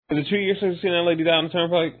Is it 2 years since you seen that lady die on the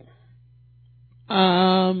turnpike?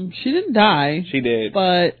 She didn't die. She did.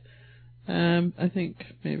 But, I think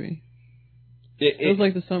maybe. It was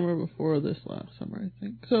like the summer before this last summer, I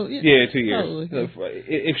think. So, yeah 2 years. Probably, yeah.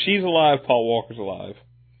 If she's alive, Paul Walker's alive.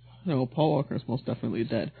 No, Paul Walker is most definitely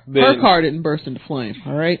dead. Her car didn't burst into flame,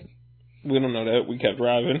 alright? We don't know that. We kept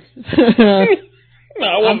driving.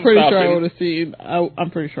 No, I'm pretty sure I would have seen.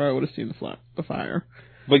 I'm pretty sure I would have seen the fire.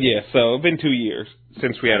 But yeah, so it's been 2 years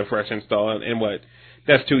since we had a fresh install, and what?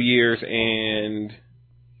 That's 2 years and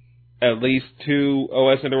at least 2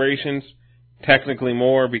 OS iterations. Technically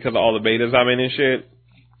more because of all the betas I'm in and shit.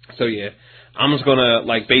 So yeah, I'm just gonna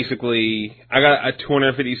basically I got a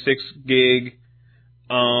 256 gig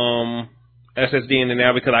SSD in there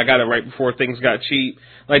now because I got it right before things got cheap.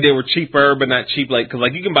 Like they were cheaper, but not cheap.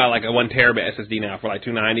 Because you can buy a 1 terabyte SSD now for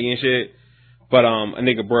 $290 and shit. But a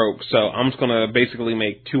nigga broke, so I'm just gonna basically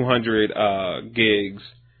make 200 gigs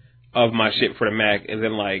of my shit for the Mac, and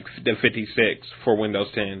then the 56 for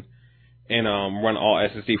Windows 10, and run all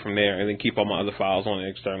SSD from there, and then keep all my other files on the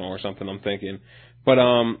external or something. I'm thinking. But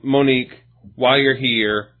Monique, while you're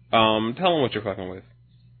here, tell them what you're fucking with.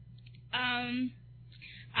 I'm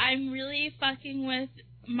really fucking with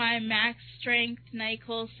my max strength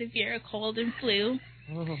NyQuil severe cold and flu.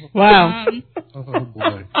 Wow. Oh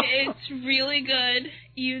boy. It's really good,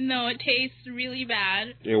 even though it tastes really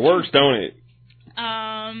bad. It works, don't it?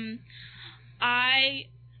 I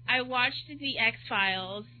watched the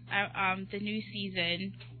X-Files, the new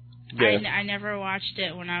season. Yeah. I never watched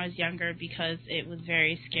it when I was younger because it was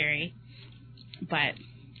very scary, but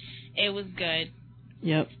it was good.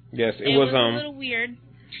 Yep. Yes, it was was a little weird.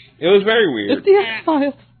 It was very weird. It's the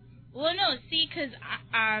X-Files. Well, no, see, because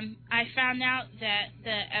I found out that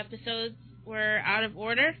the episodes were out of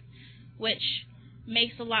order, which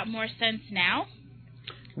makes a lot more sense now.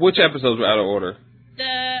 Which episodes were out of order?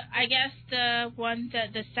 I guess the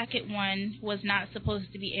second one was not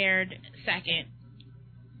supposed to be aired second.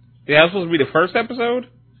 Yeah, that was supposed to be the first episode?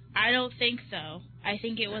 I don't think so. I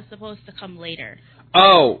think it was supposed to come later.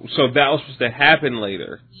 Oh, so that was supposed to happen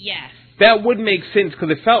later. Yes. That would make sense, because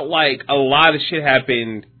it felt like a lot of shit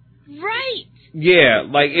happened. Right. Yeah,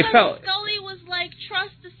 it felt... Scully was like,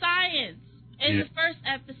 trust the science in the first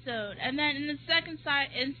episode. And then in the second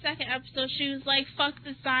episode, she was like, fuck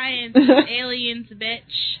the science, aliens,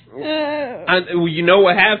 bitch. Well, you know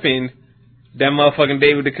what happened? That motherfucking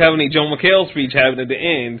David Duchovny, Joe McHale speech happened at the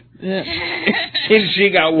end. Yeah. And she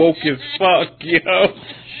got woke as fuck, yo.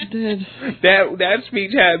 She did. That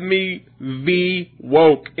speech had me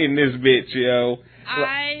woke in this bitch, yo.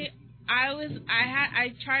 I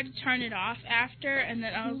tried to turn it off after, and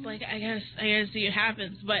then I was like, I gotta see what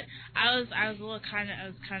happens. But I was kind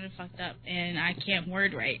of fucked up, and I can't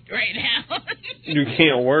word right now. You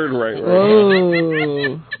can't word right now.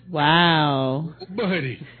 Oh, wow,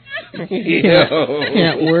 buddy. Yo.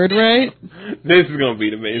 Can't word right. This is gonna be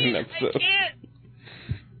an amazing episode. I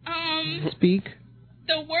can't. Speak.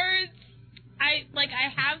 The words, I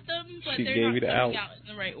have them, but they're not coming out in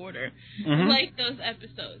the right order. Mm-hmm. Like those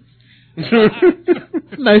episodes.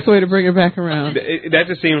 Nice way to bring it back around. That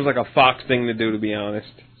just seems like a Fox thing to do, to be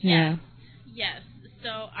honest. Yeah. Yes.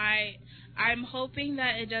 So I'm hoping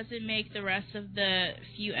that it doesn't make the rest of the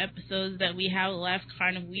few episodes that we have left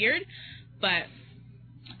kind of weird, but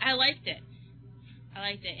I liked it.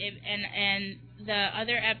 And the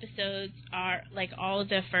other episodes are, all of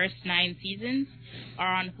the first 9 seasons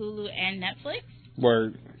are on Hulu and Netflix.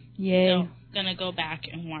 Word. Yeah. So, gonna go back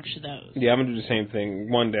and watch those. Yeah, I'm gonna do the same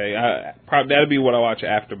thing one day. That'll be what I watch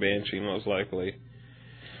after Banshee, most likely.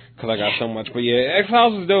 Because I got so much. But yeah,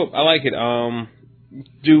 X-Files is dope. I like it.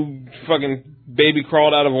 Dude fucking baby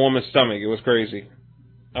crawled out of a woman's stomach. It was crazy.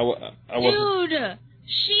 Dude,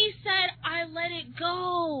 she said, I let it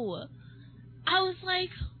go. I was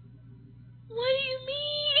like, what do you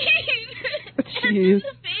mean? And then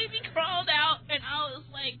the baby crawled out, and I was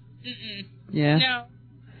like, mm-mm. Yeah.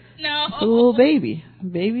 No. It's a little baby.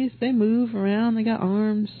 Babies, they move around. They got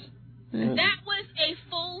arms. That was a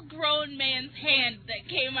full-grown man's hand that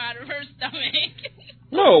came out of her stomach.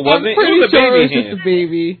 No, it wasn't. I'm pretty It was a sure baby it was hand. just a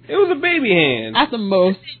baby. It was a baby hand. At the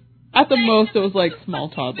most, it was like small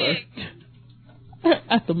toddler.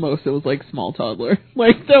 At the most, it was like small toddler.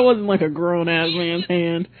 That wasn't like a grown-ass man's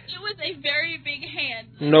hand. It was a very big hand.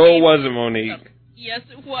 No, it wasn't, Monique. Yes,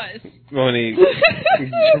 it was. Monique.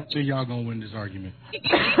 So y'all gonna win this argument.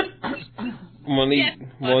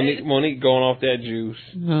 Monique going off that juice.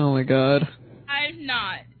 Oh my god. I'm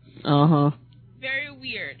not. Uh-huh. Very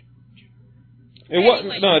weird. It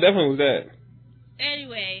wasn't. No, it definitely was that.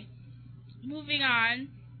 Anyway, moving on.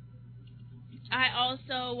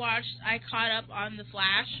 I caught up on The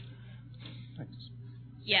Flash. Nice.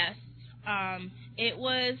 Yes. It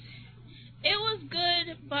was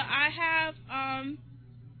good, but I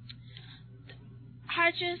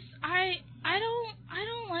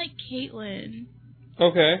don't like Caitlin.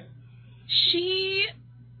 Okay. She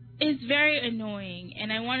is very annoying,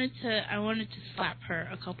 and I wanted to slap her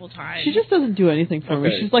a couple times. She just doesn't do anything for me.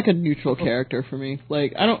 She's like a neutral character for me.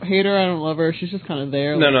 Like, I don't hate her, I don't love her. She's just kind of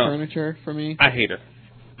there, furniture for me. I hate her.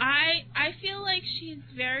 I feel like she's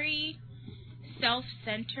very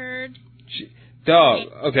self-centered.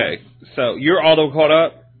 Okay, so you're all caught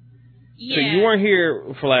up? Yeah. So you weren't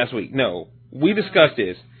here for last week. No. We discussed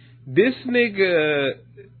this. This nigga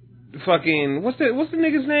fucking what's the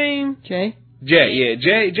nigga's name? Jay? Jay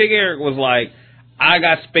Garrick was like, I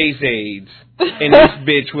got space AIDS, and this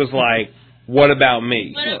bitch was like, what about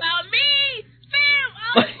me? What about me? Fam,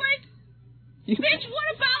 I was like, bitch,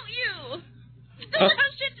 what about you? It doesn't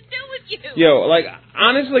have shit to do with you. Yo, like,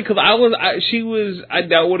 honestly, because I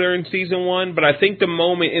dealt with her in season 1, but I think the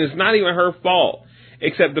moment, and it's not even her fault,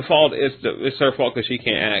 except the fault it's her fault because she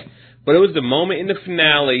can't act, but it was the moment in the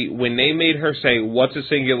finale when they made her say, what's a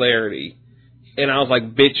singularity? And I was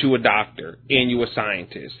like, bitch, you a doctor, and you a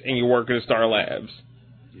scientist, and you work at Star Labs.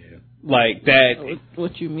 Yeah. Like, that...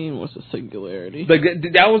 What you mean, what's a singularity? Like,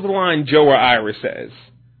 that was the line Joe or Iris says.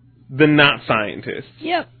 The not scientist.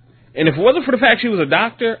 Yep. And if it wasn't for the fact she was a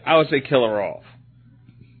doctor, I would say kill her off.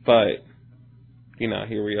 But,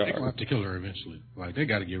 here we are. They're going to have to kill her eventually. Like, they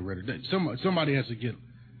got to get rid of that. Somebody has to get...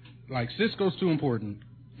 Like, Cisco's too important.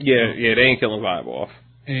 Yeah, they ain't killing Vibe off.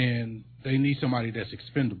 And they need somebody that's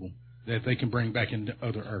expendable, that they can bring back into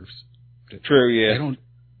other Earths. True, yeah.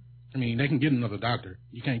 They can get another doctor.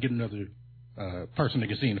 You can't get another person they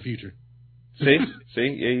can see in the future. See?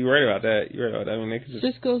 Yeah, you're right about that. I mean, they could just...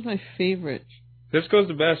 Cisco's my favorite. Cisco's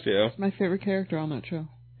the best, yo. He's my favorite character on that show.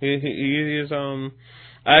 He is,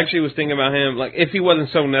 I actually was thinking about him, like, if he wasn't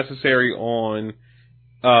so necessary on,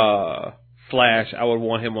 Flash, I would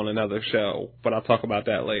want him on another show, but I'll talk about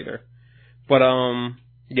that later. But,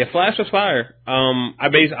 yeah, Flash was fire.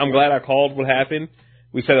 I'm glad I called what happened.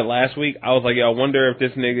 We said it last week. I was like, I wonder if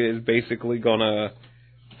this nigga is basically gonna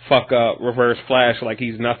fuck up Reverse Flash like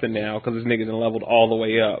he's nothing now, because this nigga's leveled all the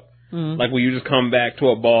way up. Mm. Like, when you just come back to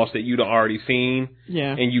a boss that you'd already seen,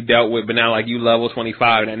 and you dealt with, but now, like, you level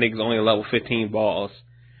 25, and that nigga's only a level 15 boss.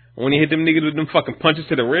 When he hit them niggas with them fucking punches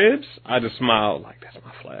to the ribs, I just smiled, like, that's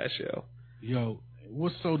my Flash, yo. Yo,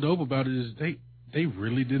 what's so dope about it is they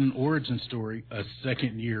really did an origin story a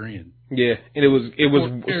second year in. Yeah, and it was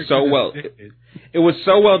so well. It was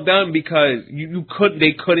so well done because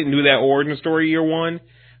they couldn't do that origin story year 1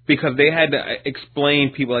 because they had to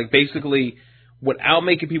explain people, like, basically, without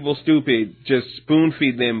making people stupid, just spoon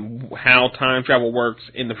feed them how time travel works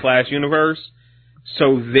in the Flash universe.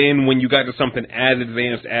 So then when you got to something as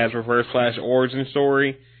advanced as Reverse Flash origin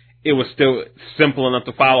story, it was still simple enough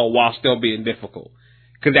to follow while still being difficult.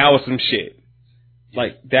 Because that was some shit.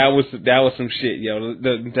 Like, that was some shit, yo.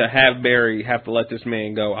 To have Barry have to let this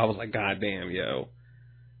man go, I was like, God damn, yo.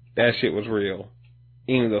 That shit was real.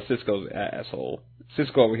 Even though Cisco's an asshole.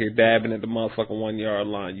 Cisco over here dabbing at the motherfucking 1 yard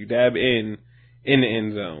line. You dab in the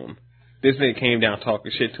end zone. This nigga came down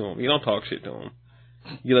talking shit to him. You don't talk shit to him.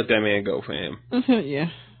 You let that man go for him. Yeah.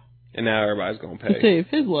 And now everybody's gonna pay. To save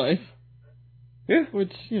his life. Yeah.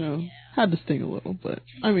 Which, had to sting a little, but,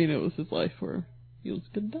 I mean, it was his life where he was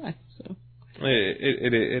gonna die, so.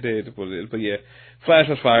 It is what it is. But yeah, Flash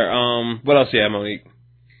was fire. What else you have, Monique?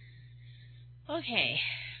 Okay.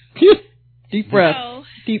 Deep breath.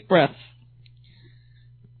 Deep breath.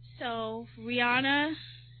 So, Rihanna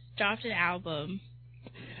dropped an album.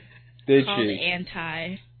 Did called she?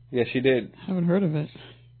 Anti. Yeah, she did. I haven't heard of it.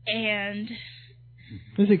 And...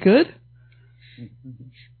 Is it good? Bitch,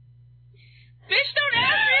 don't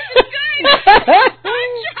ask me if it's good! I'm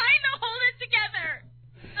trying to hold it together!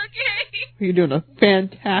 Okay? You're doing a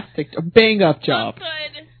fantastic, bang-up job. So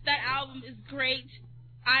good. That album is great.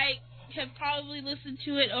 I have probably listened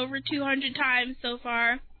to it over 200 times so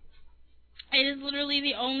far. It is literally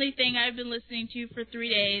the only thing I've been listening to for 3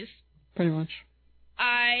 days. Pretty much.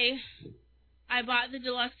 I bought the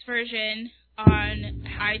deluxe version on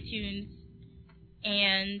iTunes,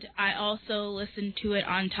 and I also listened to it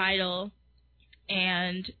on Tidal,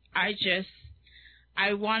 and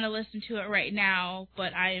I want to listen to it right now,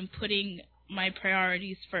 but I am putting my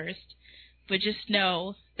priorities first. But just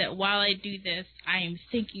know that while I do this, I am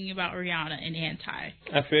thinking about Rihanna and Anti.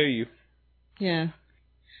 I feel you. Yeah.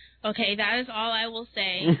 Okay, that is all I will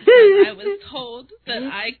say, because I was told that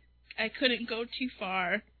I couldn't go too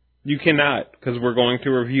far. You cannot, because we're going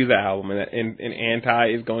to review the album, and Anti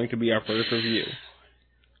is going to be our first review.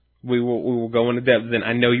 We will go into depth, and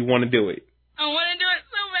I know you want to do it. I want to do it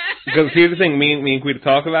so bad. Because here's the thing, me and Quita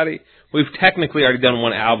talk about it. We've technically already done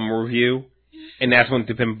one album review, and that's when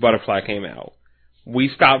To Pimp a Butterfly came out. We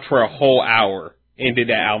stopped for a whole hour and did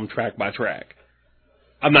that album track by track.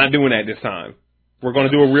 I'm not doing that this time. We're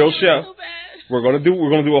going to do a real show. So bad. We're going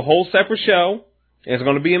to do a whole separate show. And it's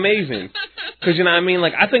going to be amazing. Because, you know what I mean?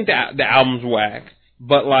 Like, I think the album's whack.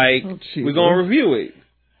 But, like, we're going to review it.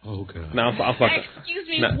 Oh, God. No, I'm fucking. Excuse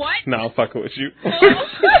me, what? No, I'm fucking with you. Oh.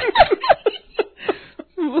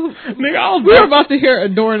 Nigga, we were about to hear a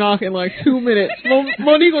door knock in like 2 minutes.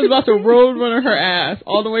 Monique was about to road runner her ass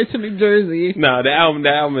all the way to New Jersey. No, the album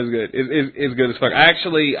is good. It's good as fuck.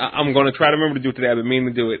 I'm going to try to remember to do it today. I've been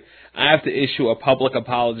meaning to do it. I have to issue a public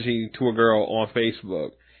apology to a girl on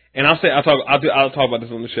Facebook. And I'll talk about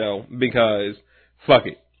this on the show because fuck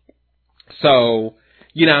it. So,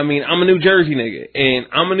 you know what I mean? I'm a New Jersey nigga, and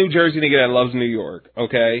I'm a New Jersey nigga that loves New York,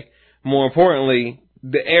 okay? More importantly,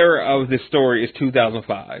 the era of this story is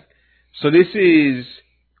 2005. So this is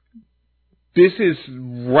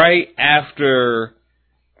right after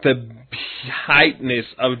the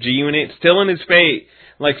hypeness of G-Unit, still in its phase,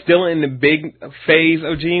 like still in the big phase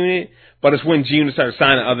of G-Unit. But it's when G-Unit started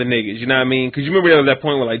signing other niggas, you know what I mean? Because you remember there was that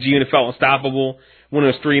point where, like, G-Unit felt unstoppable when it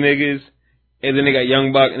was 3 niggas, and then they got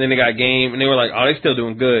Young Buck, and then they got Game, and they were like, oh, they still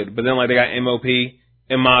doing good. But then, like, they got MOP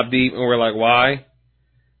and Mobb Deep, and we're like, why?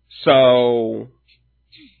 So,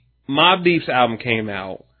 Mobb Deep's album came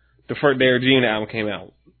out. The first day of G-Unit album came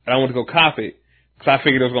out. And I went to go cop it, because I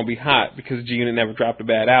figured it was going to be hot, because G-Unit never dropped a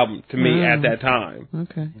bad album to me at that time.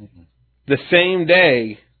 Okay. The same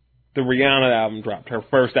day, the Rihanna album dropped, her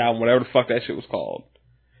first album, whatever the fuck that shit was called.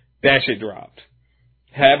 That shit dropped.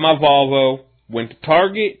 Had my Volvo, went to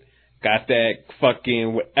Target, got that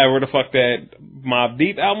fucking whatever the fuck that Mobb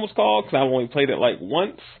Deep album was called, because I only played it like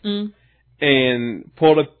once, and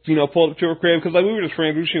pulled up to her crib, because like we were just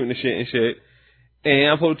friends, we were shooting the shit and shit, and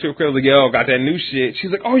I pulled up to her crib, I was like, yo, got that new shit.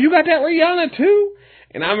 She's like, oh, you got that Rihanna too?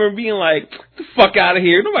 And I remember being like, get the fuck out of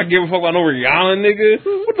here. Nobody give a fuck about no Rihanna, nigga.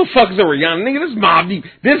 What the fuck is a Rihanna, nigga? This Mobb Deep.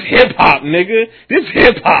 This hip-hop, nigga. This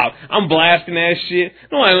hip-hop. I'm blasting that shit.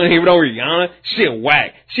 Nobody want to hear no Rihanna. Shit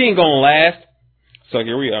whack. She ain't gonna last. So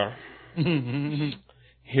here we are.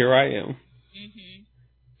 Here I am.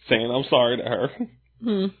 Saying I'm sorry to her.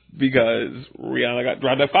 Because Rihanna got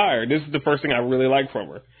dropped that fire. This is the first thing I really liked from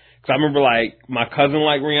her. Because I remember, like, my cousin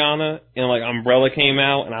liked Rihanna, and, like, Umbrella came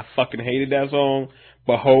out, and I fucking hated that song.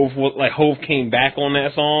 But Hove came back on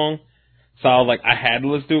that song, so I was like, I had to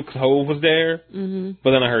listen to it because Hove was there. But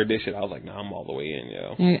then I heard this shit, I was like, nah, I'm all the way in,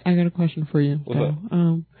 yo. I got a question for you. What's up?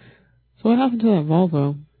 So what happened to that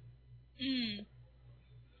Volvo?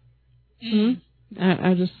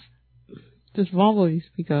 I just this Volvo you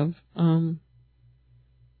speak of. Sounds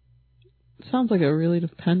like a really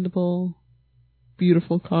dependable,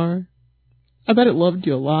 beautiful car. I bet it loved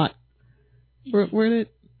you a lot. What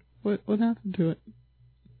happened to it?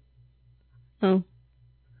 Oh.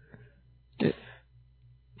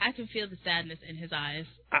 I can feel the sadness in his eyes.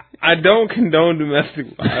 I don't condone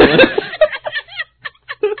domestic violence.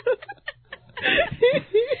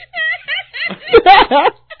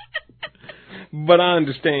 But I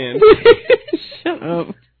understand. Shut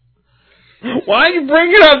up. Why are you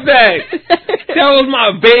bringing up that? That was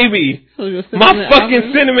my baby. My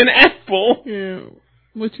fucking cinnamon apple. Yeah.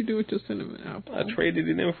 What you do with your cinnamon apple? I traded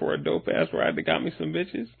it in for a dope ass ride that got me some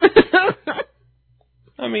bitches.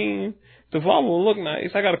 I mean, the Volvo looked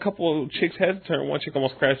nice. I got a couple of chicks' heads turned. One chick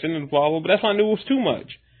almost crashed into the Volvo, but that's why I knew it was too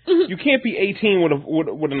much. You can't be 18 with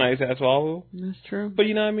a nice ass Volvo. That's true. But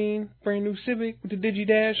you know what I mean? Brand new Civic with the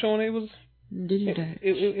Digi-Dash on it. It was Digi-Dash.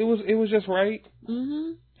 It was just right.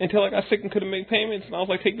 Until I got sick and couldn't make payments, and I was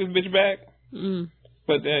like, take this bitch back.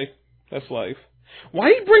 But hey, that's life. Why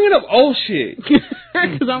are you bringing up old shit?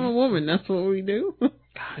 Because I'm a woman. That's what we do.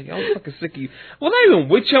 God, y'all fucking sick of you. Was I even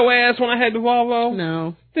with your ass when I had the Volvo?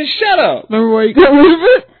 No. Then shut up. Remember why you got rid of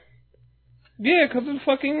it? Yeah, because of the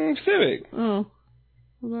fucking Civic. Oh.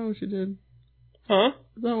 Was that what you did? Huh?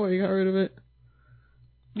 Is that why you got rid of it?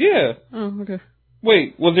 Yeah. Oh, okay.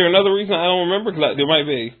 Wait, was there another reason I don't remember? Because there might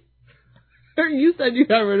be. You said you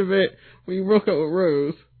got rid of it when you broke up with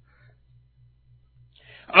Rose.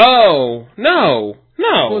 Oh, no.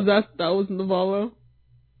 Was that was in the Volvo?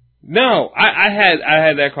 No, I had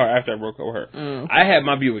that car after I broke up with her. Oh. I had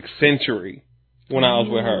my Buick Century when I was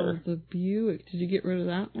with her. The Buick. Did you get rid of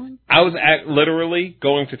that one? I was literally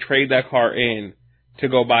going to trade that car in to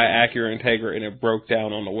go buy Acura Integra, and it broke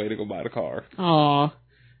down on the way to go buy the car. Aw.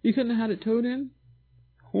 You couldn't have had it towed in?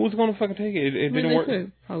 Who was going to fucking take it? It didn't work.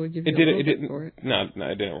 Could probably give you a little bit for it. No,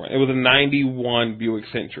 it didn't work. It was a 91 Buick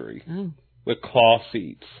Century with cloth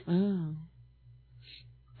seats. Oh.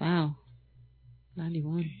 Wow.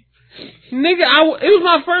 91. Nigga, it was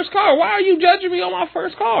my first car. Why are you judging me on my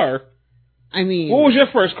first car? I mean... What was your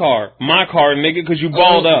first car? My car, nigga, because you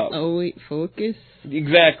balled up. Oh, wait, Focus?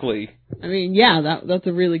 Exactly. I mean, yeah, that's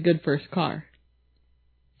a really good first car.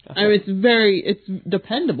 I mean, it's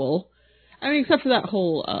dependable. I mean, except for that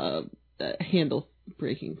whole handle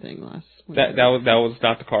breaking thing last winter. That was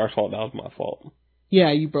not the car's fault. That was my fault.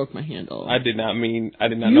 Yeah, you broke my handle. I did not know.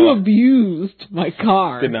 You abused my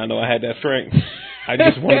car. Did not know I had that strength. I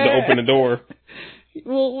just wanted to open the door.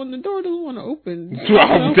 Well, when the door doesn't want to open...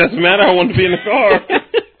 It doesn't matter. I want to be in the car.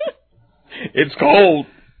 It's cold.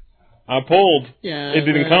 I pulled. Yeah. It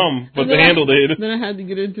didn't come, but the handle did. Then I had to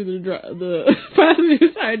get into the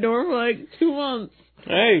passenger side door for like 2 months.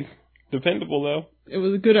 Hey, dependable though. It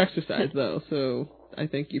was a good exercise though, so I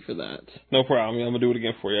thank you for that. No problem. I'm going to do it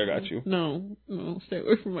again for you. I got you. No, stay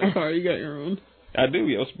away from my car. You got your own. I do.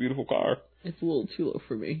 Yeah, it's a beautiful car. It's a little too low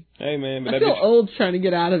for me. Hey, man. But I feel old trying to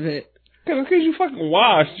get out of it. Because you fucking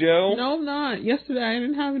washed, Joe. No, I'm not. Yesterday I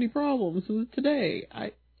didn't have any problems. It was today.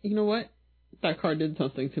 You know what? That car did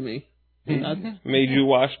something to me. Made you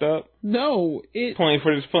washed up? No, Playing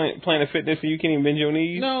for this Planet Fitness and you can't even bend your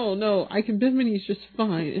knees? No, I can bend my knees just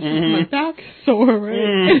fine. It's just my back is sore,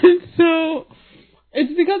 right? And so,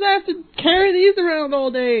 it's because I have to carry these around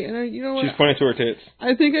all day, and you know what? She's pointing to her tits.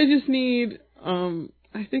 I think I just need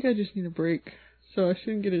a break, so I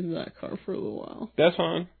shouldn't get into that car for a little while. That's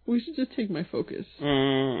fine. We should just take my Focus.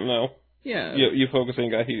 No. Yeah. Your Focus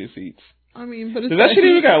ain't got heated seats. I mean, but it's does that shit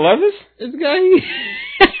even got levers? It's got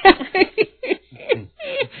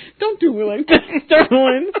Don't do me like that,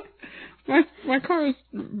 Sterling. My car is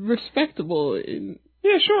respectable.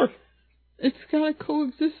 Yeah, sure. It's got a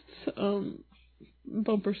coexist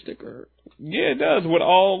bumper sticker. Yeah, it does, with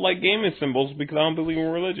all like gaming symbols because I don't believe in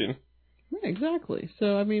religion. Right, exactly.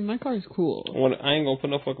 So I mean, my car is cool. I ain't gonna put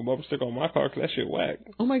no fucking bumper sticker on my car because that shit whack.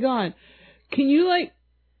 Oh my god, can you like?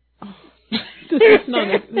 Oh, this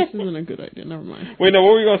isn't a good idea. Never mind. Wait, no.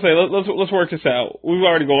 What were we gonna say? Let's work this out. We've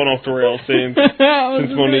already gone off the rails since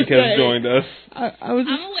Monique has joined us. I'm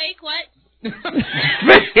awake. What?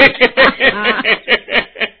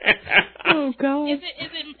 Oh god. Is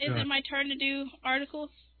it my turn to do articles?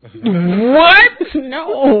 What?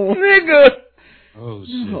 No, nigga. Oh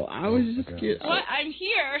shit. No, I was just kidding. What? I'm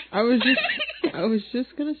here. I was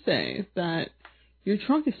just gonna say that your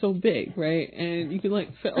trunk is so big, right? And you can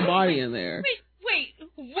like fit a body in there. Wait.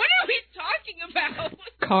 What are we talking about?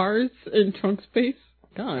 Cars and trunk space.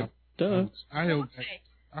 God, duh. I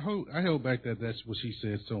held back that's what she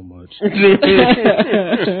said so much. I'm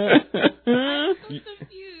so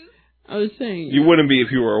confused. I was saying you wouldn't be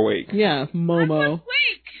if you were awake. Yeah, Momo. I was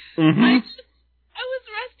awake. Mm-hmm. I was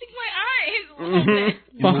resting my eyes a little bit.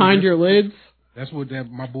 Behind your lids. That's what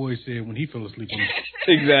my boy said when he fell asleep.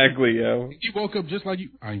 Exactly, yo. He woke up just like you.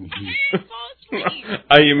 I'm here. I didn't fall asleep.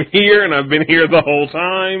 I am here, and I've been here the whole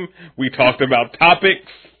time. We talked about topics.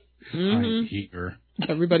 I'm here.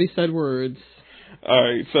 Everybody said words. All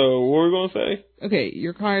right, so what were we gonna say? Okay,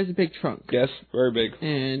 your car has a big trunk. Yes, very big.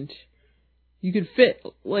 And you could fit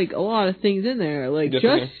like a lot of things in there. Like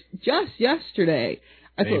just yesterday,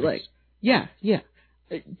 I put like yeah,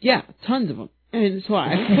 tons of them. And so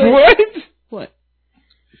I put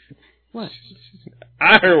What?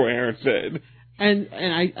 I heard what Aaron said. And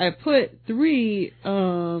I put 3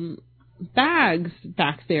 bags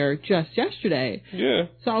back there just yesterday. Yeah.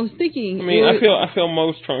 So I was thinking. I mean, I feel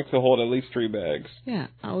most trunks will hold at least 3 bags. Yeah,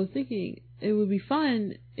 I was thinking it would be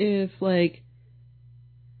fun if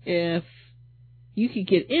you could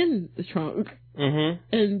get in the trunk. Mm-hmm.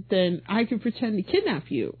 And then I can pretend to kidnap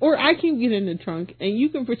you, or I can get in the trunk and you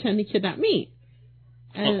can pretend to kidnap me.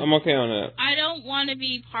 And I'm okay on that. I don't want to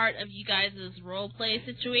be part of you guys' role play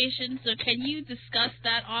situation, so can you discuss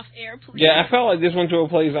that off air, please? Yeah, I felt like this went to a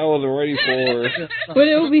place I wasn't ready for. But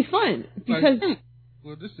it would be fun because.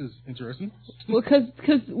 Well, this is interesting. Well,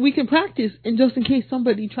 because we can practice, and just in case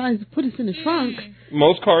somebody tries to put us in the trunk.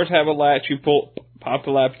 Most cars have a latch. You pop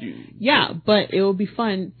the latch. Yeah, but it will be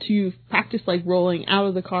fun to practice like rolling out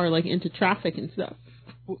of the car, like into traffic and stuff.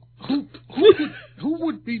 Who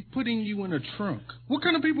would be putting you in a trunk? What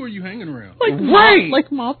kind of people are you hanging around?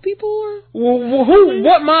 Like mob people? Well, who?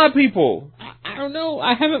 What mob people? I don't know.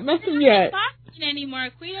 I haven't met them yet. Anymore,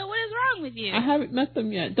 Quita, what is wrong with you? I haven't met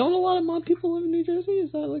them yet. Don't a lot of mob people live in New Jersey?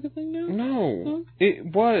 Is that like a thing now? No. It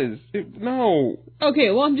was. No. Okay,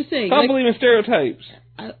 well, I'm just saying. Stop believing stereotypes.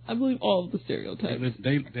 I believe all of the stereotypes.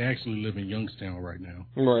 They actually live in Youngstown right now.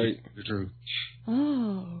 Right. The truth.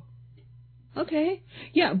 Oh. Okay.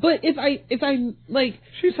 Yeah, but if I like...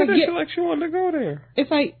 She said that she wanted to go there.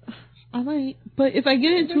 I might. But if I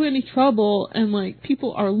get into any trouble and, like,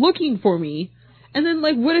 people are looking for me, and then,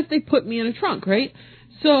 like, what if they put me in a trunk, right?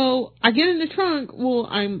 So I get in the trunk, well,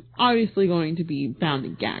 I'm obviously going to be bound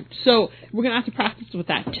and gagged. So we're going to have to practice with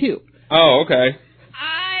that, too. Oh, okay.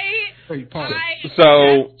 I feel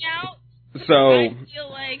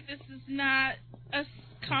like this is not a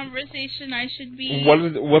conversation I should be.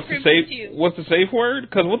 What's the safe word?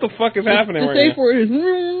 Because what the fuck is happening right now? The safe word is.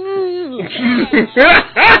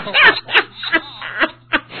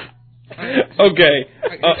 Okay.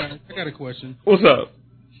 I got a question. What's up?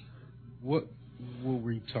 What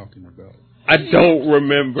were you talking about? I don't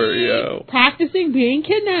remember, yo. Practicing being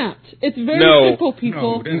kidnapped. It's very simple,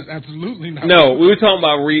 people. No, that's absolutely not. No, we were talking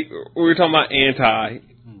about anti,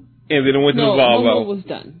 and then it went to the Volvo. No, was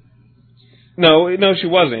done. No, she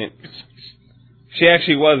wasn't. She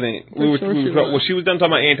actually wasn't. She was done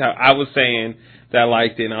talking about anti. I was saying that I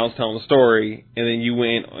liked it, and I was telling the story, and then you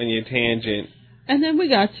went on your tangent. And then we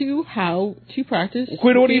got to how to practice.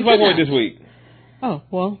 Quinn, what are you fucking with this week? Oh,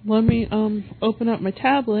 well, let me open up my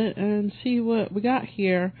tablet and see what we got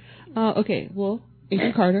here. Okay, well,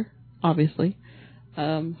 Agent Carter, obviously.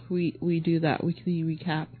 We do that weekly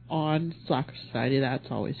recap on Slacker Society. That's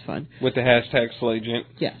always fun. With the hashtag Slagent.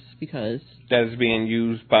 Yes, because... that is being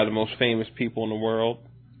used by the most famous people in the world.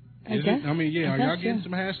 Is it? I mean, yeah, are y'all getting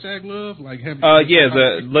some hashtag love? Like,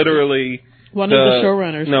 literally... One of the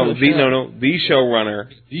showrunners. The showrunner.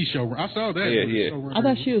 The showrunner. I saw that. Yeah. I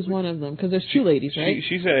thought she was one of them because there's two ladies, right?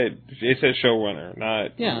 She said it said showrunner,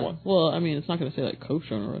 not one. Well, I mean, it's not going to say like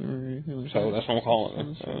co-showrunner or anything like that. That's what I'm calling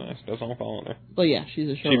her. That's what I'm calling her. But yeah, she's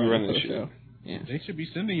a showrunner. She be running the show. Yeah. They should be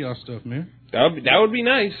sending y'all stuff, man. That would be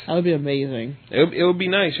nice. That would be amazing. It would be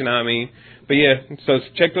nice, you know what I mean? But yeah, so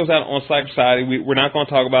check those out on Slacker Society. We're not going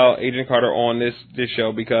to talk about Agent Carter on this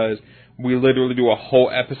show because we literally do a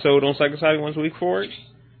whole episode on Slacker Society once a week for it.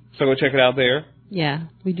 So go check it out there. Yeah,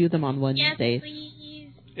 we do them on Wednesdays. Yes,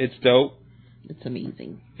 please. It's dope. It's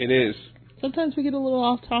amazing. It is. Sometimes we get a little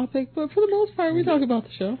off topic, but for the most part, we talk about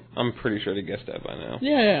the show. I'm pretty sure they guessed that by now.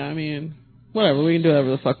 Yeah, I mean, whatever. We can do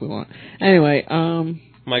whatever the fuck we want. Anyway,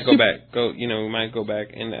 might go back. We might go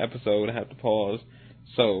back in the episode and have to pause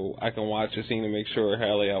so I can watch the scene to make sure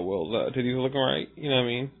Haley titties are looking right. You know what I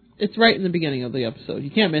mean? It's right in the beginning of the episode.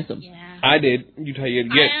 You can't miss them. Yeah. I did. You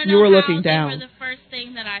were looking down. They were the first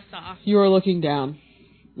thing that I saw. You were looking down.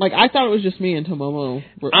 Like, I thought it was just me until Momo.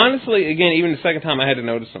 Honestly, again, even the second time I had to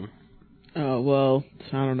notice them. Oh, well,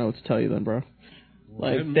 I don't know what to tell you then, bro.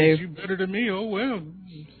 Like, that makes you better than me. Oh, well.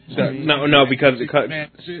 No, because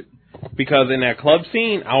in that club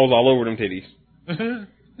scene, I was all over them titties.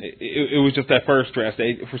 It was just that first dress.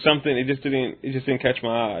 For something, it just didn't catch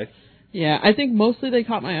my eye. Yeah, I think mostly they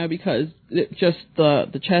caught my eye because the chest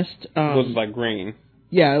was like green.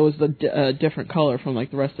 Yeah, it was the different color from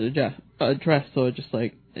like the rest of the dress, so it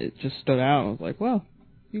just stood out. I was like, "Well,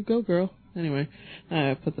 you go, girl." Anyway,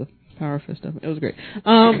 I put the power fist up. It was great.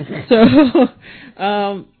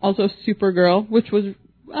 Also Supergirl, which was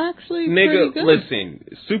actually pretty good. Listen,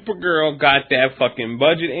 Supergirl got that fucking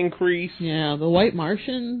budget increase. Yeah, the White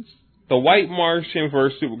Martians. The White Martian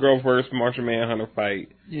versus Supergirl versus Martian Manhunter fight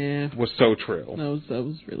was so trill. That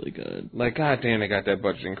was really good. Like, goddamn, they got that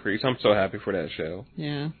budget increase. I'm so happy for that show.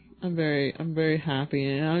 Yeah, I'm very happy,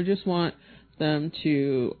 and I just want them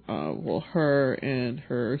to, her and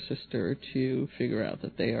her sister to figure out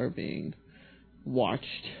that they are being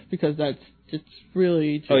watched, because it's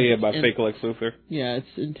really just... Oh, yeah, by fake Lex Luthor? Yeah,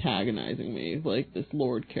 it's antagonizing me, like this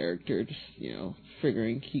Lord character just,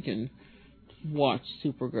 figuring he can watch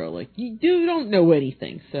Supergirl. Like, you don't know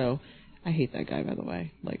anything, so I hate that guy, by the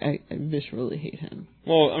way. Like, I viscerally hate him.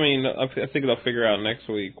 Well, I mean, I think they'll figure out next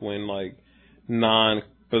week when, like,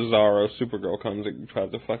 non-Bizarro Supergirl comes and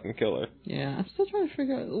tries to fucking kill her. Yeah, I'm still trying to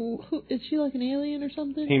figure out, who is she, like an alien or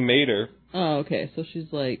something? He made her. Oh, okay, so she's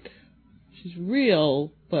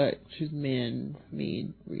real, but she's made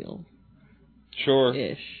real. Sure.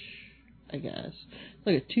 Ish, I guess.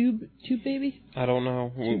 Like a tube baby? I don't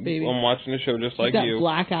know. Tube baby. I'm watching the show just like She's got you.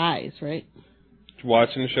 Black eyes, right?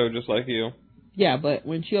 Watching the show just like you. Yeah, but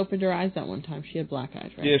when she opened her eyes that one time, she had black eyes,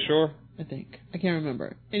 right? Yeah, sure. I think. I can't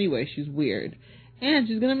remember. Anyway, she's weird. And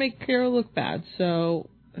she's going to make Kara look bad, so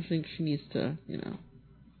I think she needs to,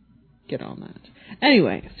 get on that.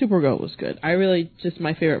 Anyway, Supergirl was good.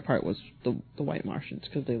 My favorite part was the White Martians,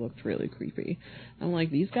 because they looked really creepy. I'm like,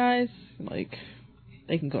 these guys, like...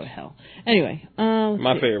 They can go to hell. Anyway,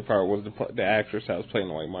 my favorite part was the actress that was playing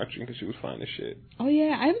the White Marching because she was fine as shit. Oh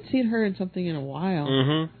yeah, I haven't seen her in something in a while.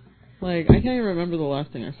 Mm-hmm. Like I can't even remember the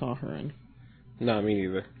last thing I saw her in. No, me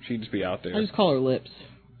neither. She'd just be out there. I just call her Lips.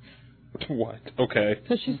 What? Okay.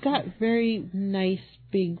 Because she's got very nice,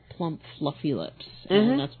 big, plump, fluffy lips,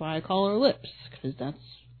 and that's why I call her Lips. Because that's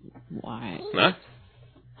why.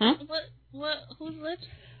 Huh? What? Whose Lips?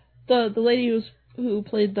 The lady who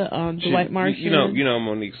played the White Martian. You know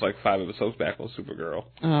Monique's like 5 episodes back on Supergirl.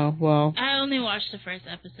 Oh well. I only watched the first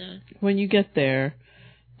episode. When you get there,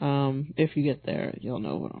 if you get there, you'll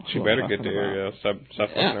know what I'm She better get there, about. yeah. Stop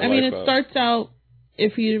fucking her I mean, life it up. starts out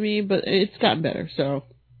iffy to me, but it's gotten better. So.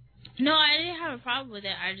 No, I didn't have a problem with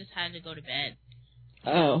it. I just had to go to bed.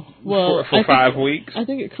 Oh well. For 5 weeks. I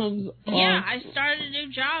think it comes. Yeah, I started a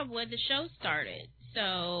new job when the show started,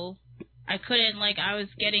 so. I couldn't, I was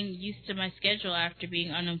getting used to my schedule after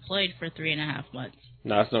being unemployed for 3.5 months.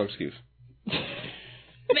 No, that's no excuse. Man,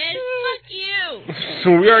 fuck you!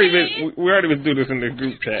 So we already been through this in the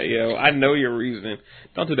group chat, yo. I know your reason.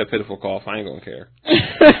 Don't do that pitiful cough. I ain't gonna care.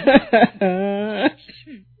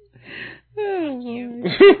 Oh,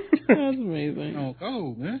 that's amazing. Oh,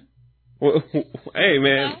 go, man. Well, hey,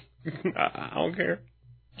 man. I don't care.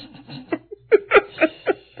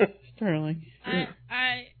 Sterling.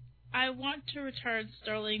 I want to return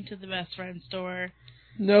Sterling to the best friend store.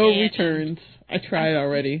 No returns. I tried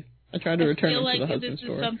already. I tried to return him to the husband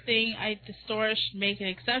store. I feel like this is something the store should make an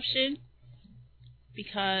exception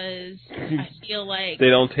because I feel like they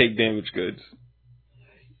don't take damaged goods.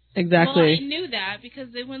 Exactly. Well, I knew that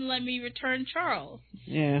because they wouldn't let me return Charles.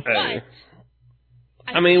 Yeah. But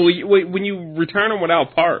I mean, when you return them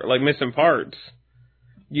without missing parts,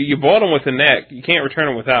 you bought them with the neck. You can't return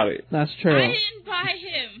them without it. That's true. I didn't buy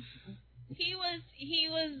him. He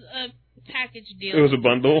was a package deal. It was a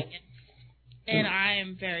bundle. And I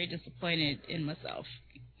am very disappointed in myself.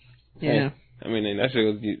 Yeah. I mean, that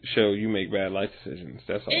show you make bad life decisions.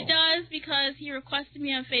 That's all. It does because he requested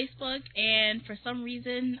me on Facebook, and for some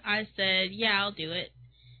reason I said, "Yeah, I'll do it."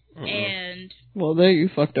 And well, there you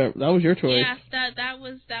fucked up. That was your choice. Yeah, that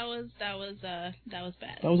was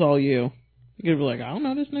bad. That was all you. You could be like, I don't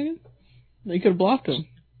know this nigga. You could have blocked him.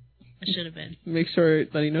 I should have been. Make sure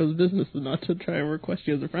that he knows business and not to try and request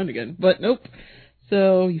you as a friend again. But nope.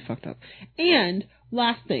 So you fucked up. And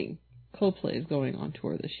last thing, Coldplay is going on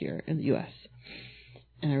tour this year in the U.S.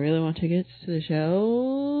 And I really want tickets to the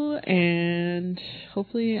show. And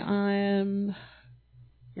hopefully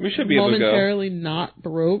we should be able to go. Momentarily not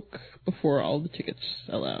broke before all the tickets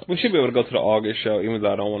sell out. We should be able to go to the August show, even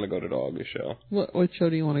though I don't want to go to the August show. What show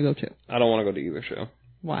do you want to go to? I don't want to go to either show.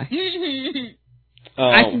 Why?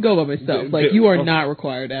 I can go by myself. You are not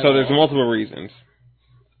required at all. So there's multiple reasons.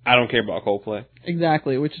 I don't care about Coldplay.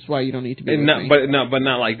 Exactly, which is why you don't need to be with me. But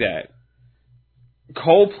not like that.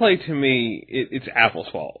 Coldplay to me, it's Apple's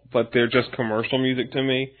fault, but they're just commercial music to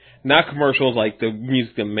me. Not commercials like the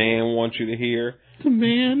music the man wants you to hear. The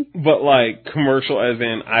man? But like commercial as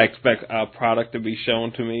in I expect a product to be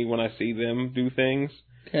shown to me when I see them do things.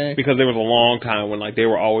 Okay. Because there was a long time when they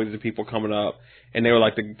were always the people coming up and they were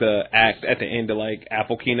like the act at the end of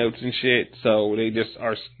Apple keynotes and shit. So they just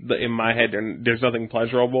are, in my head, there's nothing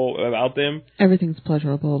pleasurable about them. Everything's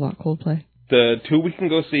pleasurable about Coldplay. The 2 we can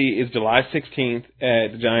go see is July 16th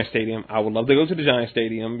at the Giant Stadium. I would love to go to the Giant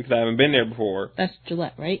Stadium because I haven't been there before. That's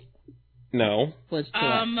Gillette, right? No. What's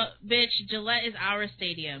Gillette? Bitch, Gillette is our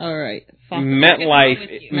stadium. All right.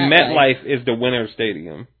 MetLife is the winner's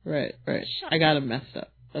stadium. Right. I got them messed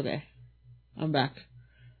up. Okay. I'm back.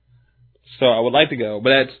 So I would like to go, but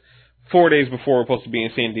that's 4 days before we're supposed to be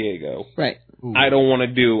in San Diego. Right. Ooh. I don't want to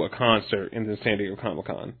do a concert in the San Diego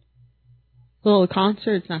Comic-Con. Well, the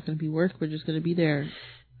concert's not going to be work. We're just going to be there.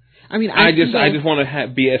 I mean, I just want to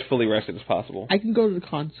be as fully rested as possible. I can go to the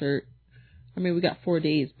concert. I mean, we got 4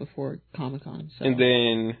 days before Comic-Con. So. And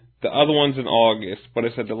then the other one's in August, but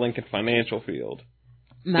it's at the Lincoln Financial Field.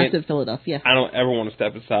 And that's in Philadelphia. I don't ever want to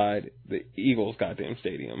step aside the Eagles' goddamn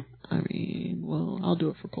stadium. I mean, well, I'll do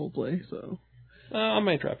it for Coldplay, so. I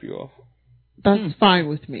might drop you off. That's fine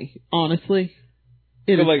with me, honestly.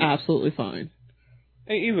 It is absolutely fine.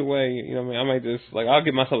 Hey, either way, you know what I mean? I might just, I'll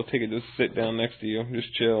get myself a ticket to sit down next to you,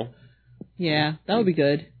 just chill. Yeah, that would be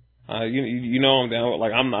good. You know I'm down,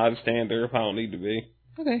 but, I'm not a stander if I don't need to be.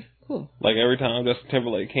 Okay, cool. Every time Justin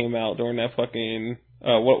Timberlake came out during that fucking,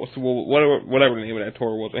 whatever the name of that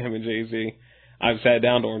tour was with him and Jay-Z, I sat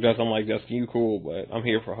down during Justin, I'm like, Justin, you cool, but I'm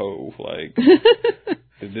here for Hove,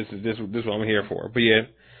 this is what I'm here for. But yeah,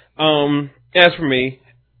 as for me,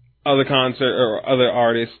 other concert, or other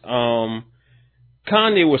artists,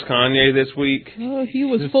 Kanye was Kanye this week. Oh, he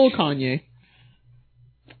was full Kanye.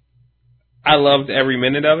 I loved every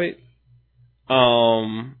minute of it.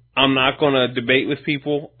 I'm not going to debate with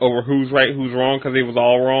people over who's right, who's wrong, because it was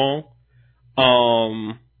all wrong.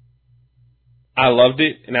 I loved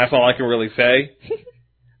it, and that's all I can really say.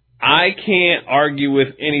 I can't argue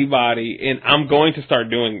with anybody, and I'm going to start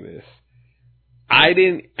doing this. I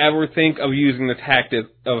didn't ever think of using the tactic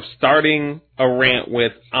of starting a rant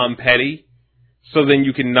with "I'm petty," so then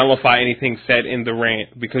you can nullify anything said in the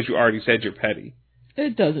rant because you already said you're petty.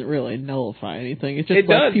 It doesn't really nullify anything. It just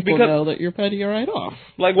lets people know that you're petty right off.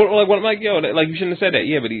 Like yo, like you shouldn't have said that.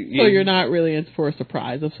 Yeah, but so you're not really in for a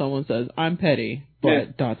surprise if someone says I'm petty,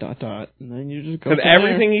 but ... and then you just go. Because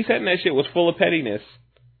everything he said in that shit was full of pettiness,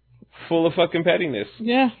 full of fucking pettiness.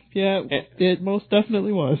 Yeah, it most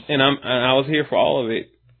definitely was. And I was here for all of it.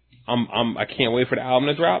 I can't wait for the album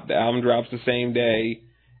to drop. The album drops the same day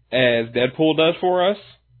as Deadpool does for us.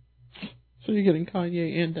 So you're getting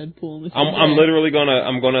Kanye and Deadpool in the same I'm literally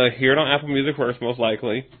gonna hear it on Apple Music first, most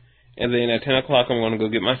likely, and then at 10 o'clock I'm gonna go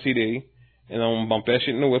get my CD, and I'm gonna bump that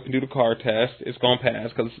shit in the whip and do the car test. It's gonna pass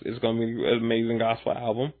because it's gonna be an amazing gospel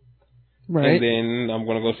album, right? And then I'm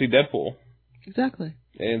gonna go see Deadpool. Exactly.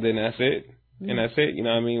 And then that's it. And that's it. You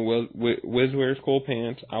know what I mean? Wiz wears cool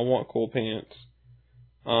pants. I want cool pants.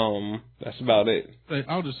 That's about it.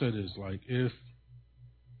 I'll just say this: like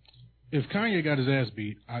if Kanye got his ass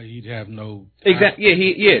beat, he'd have no... Exactly. Yeah,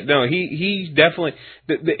 he definitely...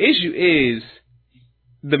 The issue is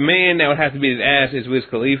the man that would have to beat his ass is Wiz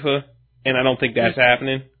Khalifa, and I don't think that's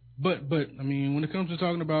happening. But I mean, when it comes to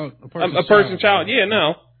talking about a person's child, yeah,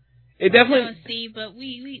 no. It definitely... See, but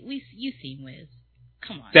you seen Wiz.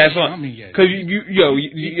 Come on. That's what I mean. Because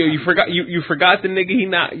you forgot the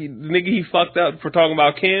nigga he fucked up for talking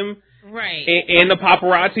about Kim. Right. And the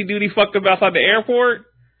paparazzi dude he fucked up outside the airport.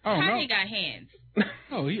 Oh, Kanye got hands.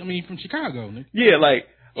 Oh, he's from Chicago, Nick. Yeah,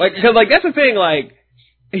 because that's the thing, like,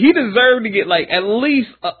 he deserved to get, like, at least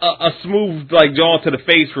a smooth, like, jaw to the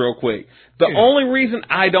face real quick. The only reason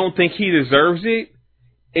I don't think he deserves it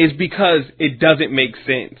is because it doesn't make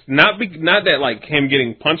sense. Not that, like, him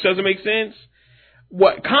getting punched doesn't make sense.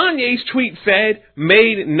 What Kanye's tweet said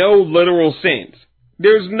made no literal sense.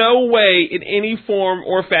 There's no way in any form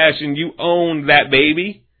or fashion you own that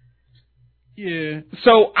baby. Yeah.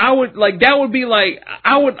 So I would, like, that would be like,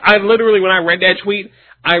 I literally, when I read that tweet,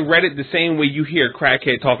 I read it the same way you hear a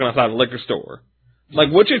crackhead talking outside a liquor store.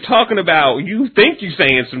 Like, what you're talking about, you think you're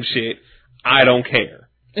saying some shit, I don't care.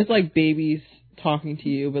 It's like babies talking to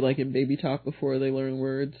you, but like in baby talk before they learn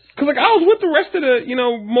words. Cause like, I was with the rest of the,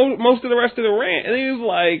 most of the rest of the rant, and he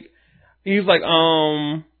was like, I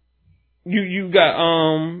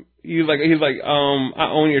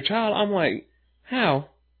own your child. I'm like, how?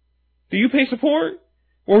 Do you pay support?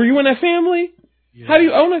 Or were you in that family? Yeah. How do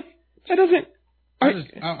you own it? That doesn't...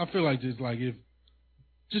 I feel like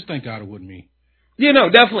just thank God it wasn't me. Yeah, no,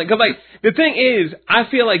 definitely. Because, like, the thing is, I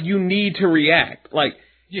feel like you need to react. Like,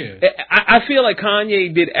 yeah. I feel like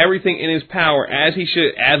Kanye did everything in his power, as he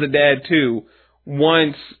should, as a dad, too,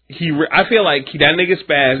 once I feel like that nigga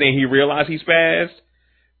spazzed and he realized he spazzed.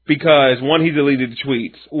 Because, one, he deleted the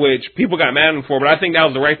tweets, which people got mad at him for, but I think that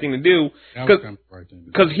was the right thing to do. That was kind of the right thing to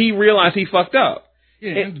do. Because he realized he fucked up.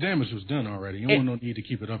 Yeah, and the damage was done already. You don't need to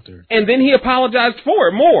keep it up there. And then he apologized for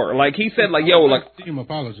it more. Like, he said, like, yo, like... I see him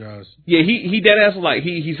apologize. Yeah, he dead ass, like,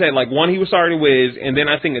 he said, like, one, he was sorry to Wiz, and then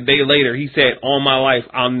I think a day later, he said, all my life,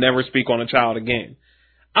 I'll never speak on a child again.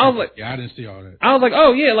 I was like... Yeah, I didn't see all that. I was like,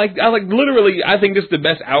 oh, yeah, like, literally, I think this is the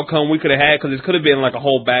best outcome we could have had, because it could have been, like, a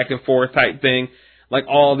whole back and forth type thing. Like,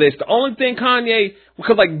 all this. The only thing Kanye,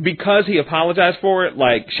 because he apologized for it,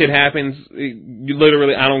 like, shit happens. You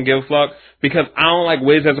literally, I don't give a fuck. Because I don't like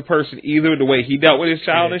Wiz as a person either, the way he dealt with his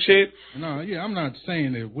child and shit. No, yeah, I'm not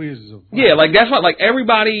saying that Wiz is a... Yeah, like, that's why, like,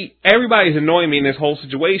 everybody's annoying me in this whole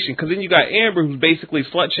situation. Because then you got Amber, who's basically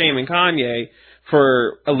slut-shaming Kanye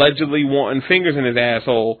for allegedly wanting fingers in his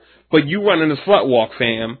asshole. But you running the slut walk,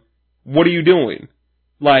 fam. What are you doing?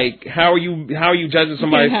 Like, how are you judging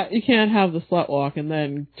somebody? You can't have the slut walk and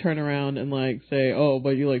then turn around and, like, say, oh,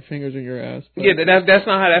 but you like fingers in your ass. But... Yeah, that's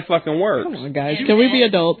not how that fucking works. Come on, guys. Can we be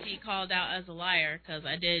adults? He called out as a liar, because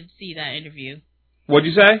I did see that interview. What'd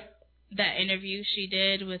you say? That interview she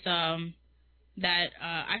did with, I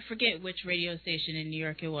forget which radio station in New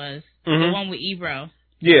York it was. Mm-hmm. The one with Ebro.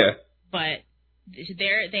 Yeah. But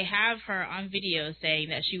they have her on video saying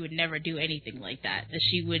that she would never do anything like that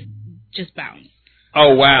she would just bounce.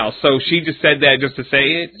 Oh, wow. So she just said that just to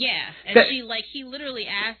say it? Yeah. And he literally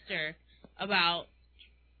asked her about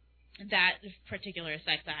that particular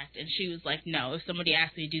sex act, and she was like, no, if somebody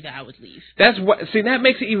asked me to do that, I would leave. That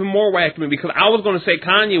makes it even more whack to me, because I was going to say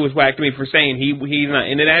Kanye was whack to me for saying he's not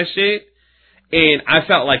into that shit. and I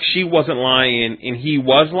felt like she wasn't lying and he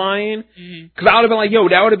was lying. Because I would have been like, yo,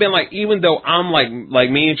 that would have been like, even though I'm like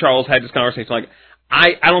me and Charles had this conversation, like,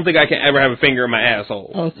 I don't think I can ever have a finger in my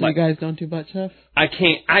asshole. Oh, so like, you guys don't do butt stuff? I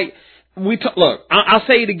can't. Look, I'll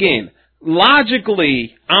say it again.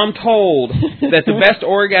 Logically, I'm told that the best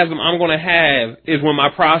orgasm I'm going to have is when my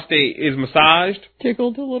prostate is massaged.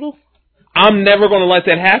 Tickled a little? I'm never going to let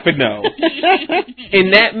that happen, though.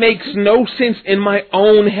 And that makes no sense in my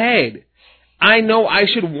own head. I know I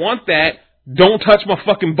should want that. Don't touch my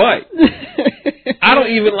fucking butt. I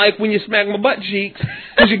don't even like when you smack my butt cheeks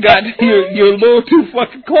because you're a little too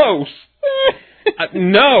fucking close.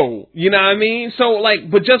 No, you know what I mean? So,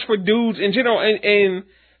 like, but just for dudes in general and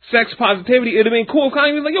sex positivity, it'd have been cool if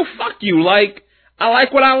Kanye was like, yo, fuck you. Like, I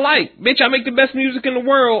like what I like. Bitch, I make the best music in the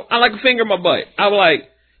world. I like a finger in my butt. I was like,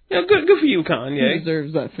 you know, good for you, Kanye. He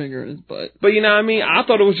deserves that finger in his butt. But you know what I mean? I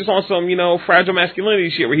thought it was just on some, you know, fragile masculinity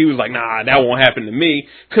shit where he was like, nah, that won't happen to me.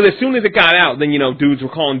 Because as soon as it got out, then, you know, dudes were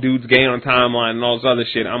calling dudes gay on timeline and all this other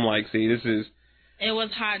shit. I'm like, see, this is... It was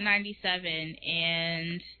Hot 97,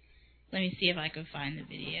 and let me see if I can find the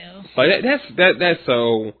video. Like, that's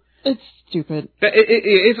so... It's stupid.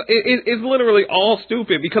 It's literally all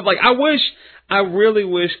stupid because, like, I really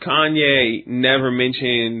wish Kanye never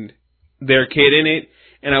mentioned their kid in it,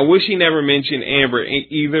 and I wish he never mentioned Amber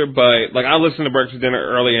either. But like, I listened to Breakfast Dinner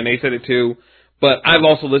earlier, and they said it too. But I've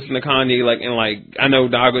also listened to Kanye, like, and like, I know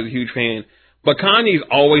Dog was a huge fan, but Kanye's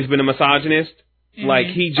always been a misogynist. Mm-hmm. Like,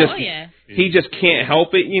 he just can't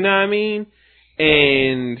help it. You know what I mean?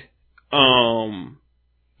 And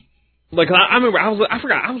like, I remember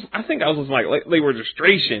I think I was like late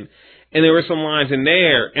registration, and there were some lines in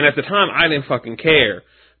there, and at the time I didn't fucking care.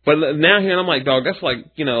 But now here I'm like, dog, that's like,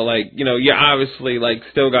 you know, you're obviously like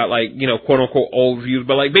still got like, you know, quote unquote old views,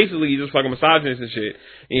 but like basically you're just fucking misogynist and shit,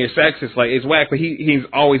 and you're sexist, like it's whack. But he's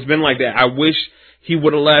always been like that. I wish he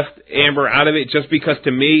would have left Amber out of it, just because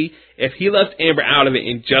to me, if he left Amber out of it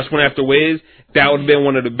and just went after Wiz, that would have been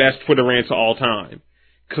one of the best Twitter rants of all time.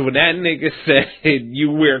 Because when that nigga said,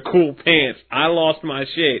 you wear cool pants, I lost my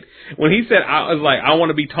shit. When he said, I was like, I want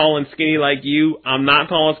to be tall and skinny like you. I'm not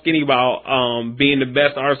tall and skinny about being the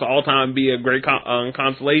best artist of all time, be a great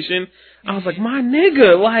consolation. I was like, my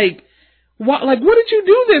nigga, like, what did you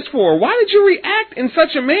do this for? Why did you react in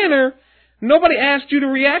such a manner? Nobody asked you to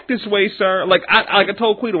react this way, sir. Like I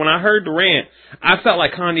told Quita, when I heard the rant, I felt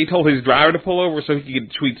like Kanye told his driver to pull over so he could get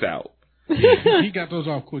the tweets out. He got those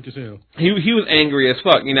off quick as hell. He was angry as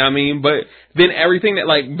fuck, you know what I mean? But then everything that,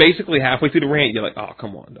 like, basically halfway through the rant, you're like, oh,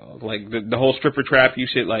 come on, dog. Like, the whole stripper trap you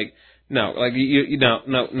shit, like, no. Like,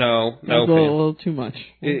 no. That's a little too much.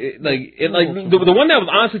 The one that was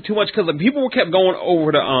honestly too much, because like, people kept going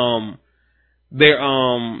over to,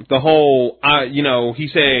 the whole, you know, he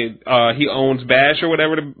said, he owns Bash or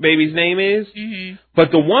whatever the baby's name is. Mm-hmm.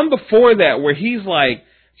 But the one before that where he's like,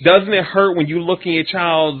 doesn't it hurt when you look in your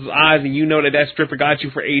child's eyes and you know that stripper got you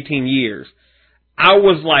for 18 years? I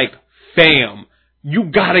was like, fam, you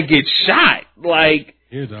gotta get shot. Like,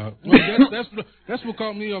 yeah, dog. Well, that's what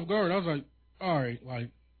caught me off guard. I was like, all right, like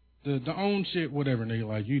the own shit, whatever, nigga.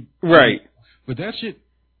 Like you, right? But that shit,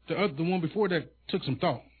 the one before that took some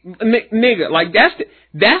thought. Nigga, like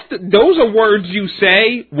those are words you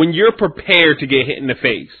say when you're prepared to get hit in the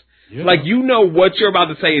face. Yeah. Like, you know what you're about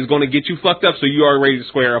to say is going to get you fucked up, so you are ready to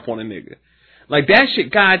square up on a nigga. Like, that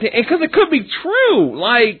shit, goddamn, because it could be true.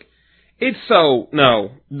 Like, it's so,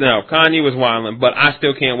 no, Kanye was wildin', but I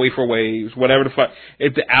still can't wait for Waves, whatever the fuck.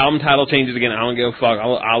 If the album title changes again, I don't give a fuck.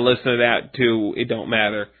 I'll listen to that too. It don't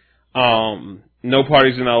matter. No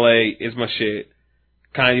Parties in LA is my shit.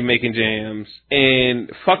 Kanye making jams. And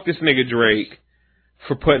fuck this nigga Drake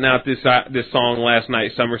for putting out this song last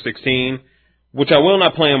night, Summer 16. Which I will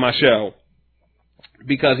not play on my show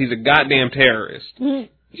because he's a goddamn terrorist. He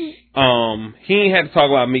ain't had to talk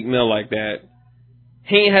about Meek Mill like that.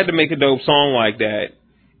 He ain't had to make a dope song like that.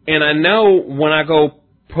 And I know when I go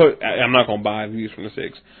I'm not going to buy views from the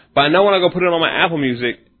 6, but I know when I go put it on my Apple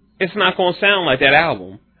Music, it's not going to sound like that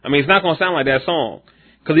album. I mean, it's not going to sound like that song.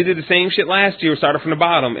 Because he did the same shit last year, started from the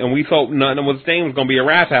bottom, and we thought Nothing Was the Same was going to be a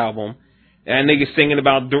rap album. And niggas singing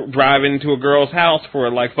about driving to a girl's house for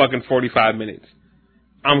like fucking 45 minutes.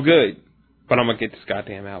 I'm good. But I'm going to get this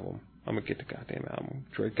goddamn album. I'm going to get the goddamn album.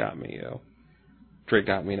 Drake got me, yo. Drake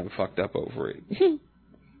got me and I'm fucked up over it.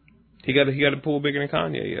 He got a pool bigger than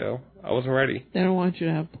Kanye, yo. I wasn't ready. They don't want you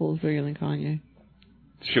to have pools bigger than Kanye.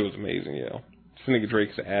 Shit was amazing, yo. This nigga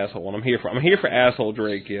Drake's an asshole, and I'm here for asshole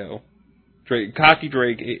Drake, yo. Cocky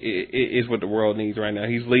Drake is what the world needs right now.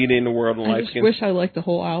 He's leading the world in life. I just wish I liked the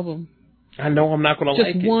whole album. I know I'm not going to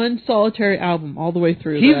like it. Just one solitary album all the way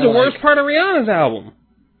through. He's the worst part of Rihanna's album.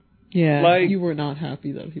 Yeah, like, you were not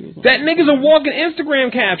happy that he was on that nigga's a walking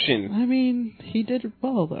Instagram caption. I mean, he did it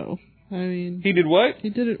well, though. I mean... He did what? He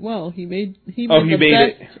did it well. He made the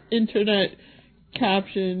best internet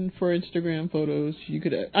caption for Instagram photos you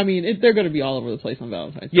could... I mean, they're going to be all over the place on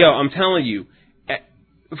Valentine's Day. Yo, I'm telling you,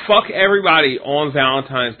 fuck everybody on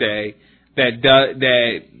Valentine's Day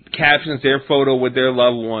that captions their photo with their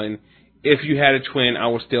loved one. If you had a twin, I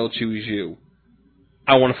would still choose you.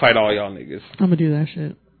 I want to fight all y'all niggas. I'm going to do that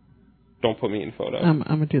shit. Don't put me in the photo. I'm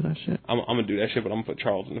going to do that shit. I'm going to do that shit, but I'm going to put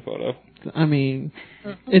Charles in the photo. I mean,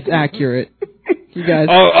 it's accurate. You guys...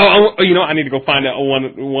 you know, I need to go find out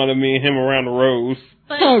one of me and him around the rose.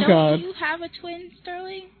 But God. Don't you have a twin,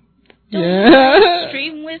 Sterling? Don't you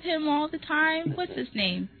stream with him all the time? What's his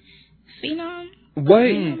name? Phenom? What?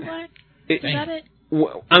 Phenom Black? Is that it?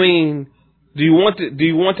 I mean, do you want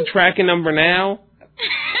the tracking number now?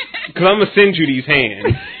 Because I'm going to send you these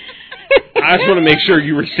hands. I just want to make sure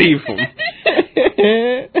you receive them.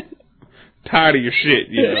 Tired of your shit,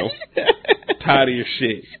 you know. Tired of your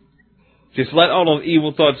shit. Just let all those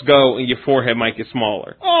evil thoughts go and your forehead might get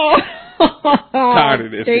smaller. Oh. Tired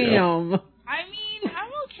of this. Damn. You know? I mean,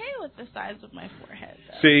 I'm okay with the size of my forehead,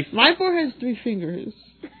 though. See? My forehead has 3 fingers.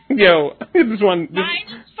 Yo, this one. Mine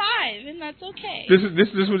is 5, and that's okay. This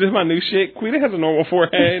was just my new shit. Quita has a normal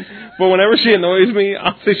forehead, but whenever she annoys me,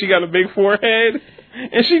 I'll say she got a big forehead,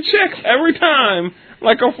 and she checks every time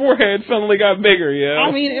like her forehead suddenly got bigger. Yeah.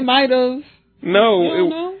 I mean, it might have.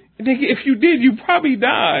 No. If you did, you probably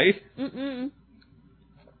die. It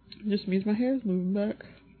just means my hair is moving back.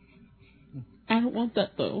 I don't want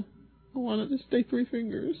that though. I want it to stay 3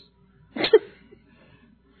 fingers.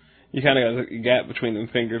 You kind of got a gap between them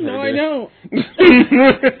fingers. No, right I don't.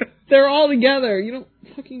 They're all together. You don't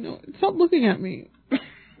fucking know. Stop looking at me.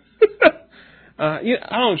 I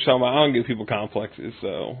don't show my. I don't give people complexes,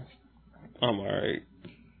 so I'm alright.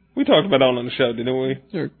 We talked about that on the show, didn't we?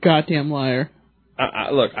 You're a goddamn liar.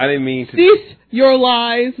 Look, I didn't mean to. Cease your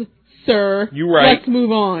lies, sir. You right. Let's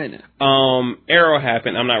move on. Arrow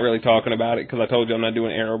happened. I'm not really talking about it because I told you I'm not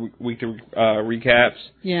doing Arrow weekly recaps.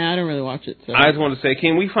 Yeah, I don't really watch it. So. I just want to say,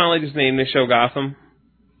 can we finally just name this show Gotham?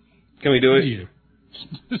 Can we do it?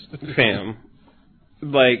 Yeah. Fam.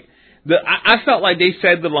 Like, I felt like they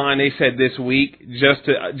said the line they said this week just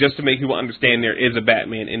to make people understand there is a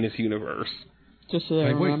Batman in this universe. Just so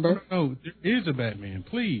they remember. No, there is a Batman.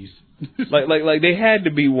 Please. like they had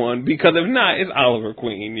to be one because if not, it's Oliver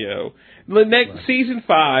Queen, yo. The next season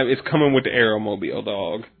 5 is coming with the Aeromobile,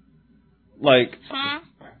 dog. Like, huh?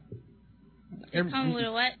 I'm a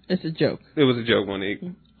little what? It's a joke. It was a joke, Monique.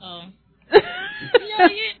 Oh.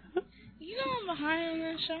 You know I'm behind on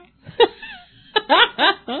that show.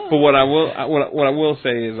 But what I will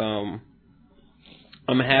say is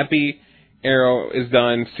I'm happy Arrow is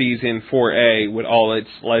done season 4A with all its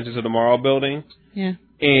Legends of Tomorrow building. Yeah.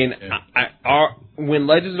 And when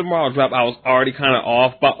Legends of Tomorrow dropped, I was already kind of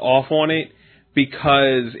off on it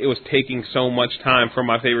because it was taking so much time from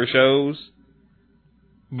my favorite shows.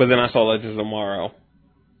 But then I saw Legends of Tomorrow,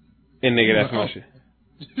 and nigga, that's my shit.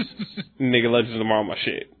 Nigga, Legends of Tomorrow, my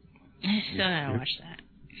shit. I still haven't watched that.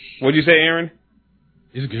 What'd you say, Aaron?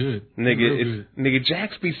 It's good. Nigga,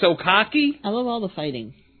 Jax be so cocky. I love all the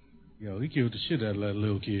fighting. Yo, he killed the shit out of that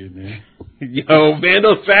little kid, man. Yo,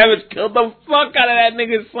 Vandal Savage killed the fuck out of that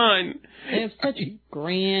nigga's son. They have such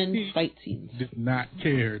grand fight scenes. Did not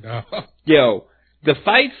care, dog. Yo, the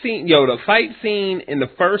fight scene in the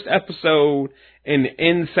first episode and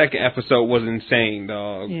in the second episode was insane,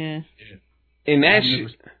 dog. Yeah. And that I've never shit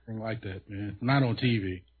seen anything like that, man. Not on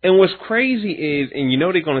TV. And what's crazy is, and you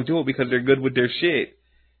know they're gonna do it because they're good with their shit.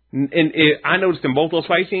 I noticed in both those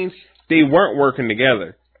fight scenes, they weren't working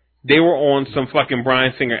together. They were on some fucking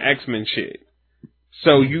Bryan Singer X-Men shit.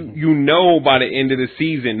 So you know by the end of the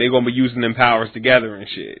season they're gonna be using them powers together and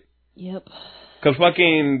shit. Yep. Cause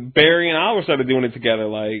fucking Barry and Oliver started doing it together.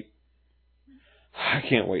 Like, I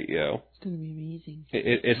can't wait, yo. It's gonna be amazing.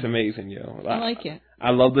 It's amazing, yo. I like it.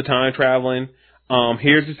 I love the time traveling.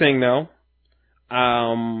 Here's the thing though.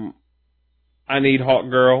 I need Hawk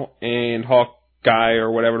Girl and Hawk Guy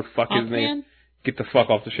or whatever the fuck his name. Get the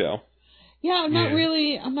fuck off the show. Yeah, I'm not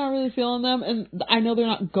really feeling them, and I know they're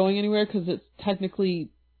not going anywhere because it's technically,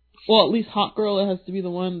 well, at least Hawk Girl has to be the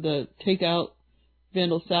one to take out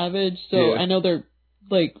Vandal Savage. So I know they're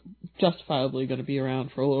like justifiably going to be around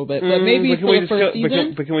for a little bit, but maybe for the first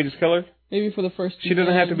season. But can we just kill her? Maybe for the first season. She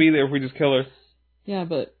doesn't have to be there if we just kill her. Yeah,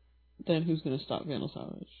 but then who's going to stop Vandal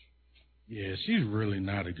Savage? Yeah, she's really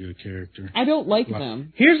not a good character. I don't like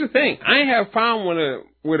them. Here's the thing. I ain't have a problem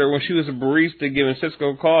with her when she was a barista giving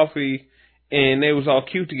Cisco coffee and they was all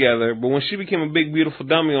cute together. But when she became a big, beautiful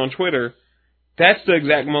dummy on Twitter, That's the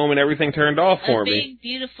exact moment everything turned off for me. A big,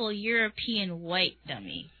 beautiful European white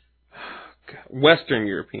dummy. Western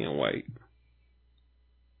European white.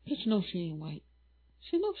 Just know she ain't white.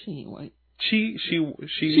 She knows she ain't white. She's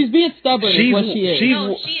being stubborn is what she is.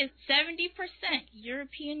 No, she is 70%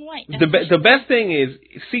 European white. The best thing is,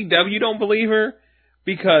 CW don't believe her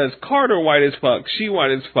because Carter white as fuck, she white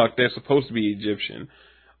as fuck, they're supposed to be Egyptian.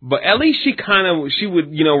 But at least she would,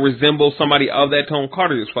 resemble somebody of that tone.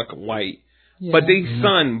 Carter is fucking white. Yeah. But the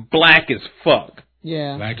son black as fuck.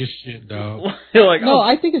 Yeah. Black as shit, dog.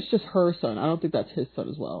 I think it's just her son. I don't think that's his son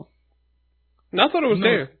as well. No, I thought it was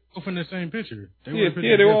there. Both in the same picture. They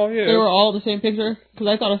were all the same picture? Because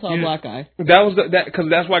I thought I saw a black guy. Because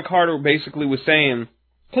that's why Carter basically was saying.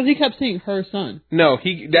 Because he kept saying her son. No,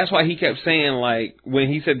 that's why he kept saying, like, when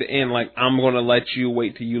he said the end, like, I'm going to let you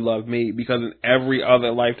wait till you love me. Because in every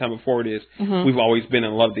other lifetime before this, we've always been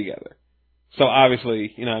in love together. So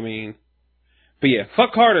obviously, you know what I mean? But yeah,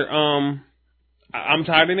 fuck Carter. I'm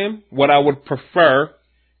tired of him. What I would prefer,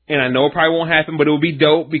 and I know it probably won't happen, but it would be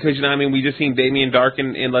dope because, you know what I mean, we just seen Damien Dark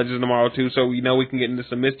in Legends of Tomorrow too, so we know we can get into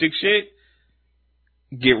some mystic shit.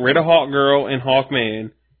 Get rid of Hawkgirl and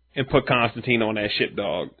Hawkman and put Constantine on that ship,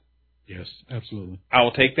 dog. Yes, absolutely. I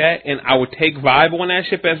will take that, and I would take Vibe on that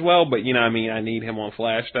ship as well, but you know what I mean, I need him on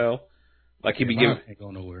Flash though. Like he'd be giving. Ain't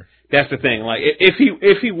going nowhere. That's the thing. Like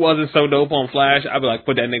if he wasn't so dope on Flash, I'd be like,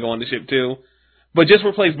 put that nigga on the ship too. But just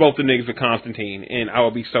replace both the niggas with Constantine, and I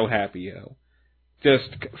would be so happy, yo. Just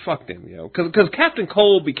fuck them, yo. Cause Captain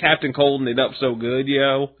Cold be Captain Colding it up so good,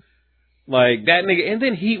 yo. Like that nigga, and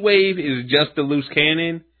then Heatwave is just a loose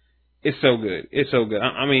cannon. It's so good. It's so good.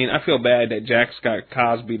 I mean, I feel bad that Jax got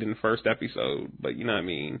Cosby'd in the first episode, but you know what I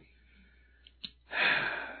mean.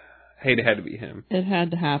 Hate it had to be him. It had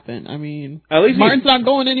to happen. I mean, at least Martin's not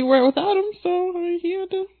going anywhere without him, so he had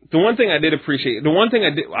to. The one thing I did appreciate,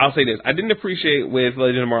 I'll say this, I didn't appreciate with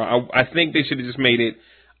Legend of Tomorrow. I think they should have just made it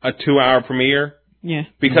a 2-hour premiere. Yeah.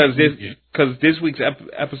 Because this week's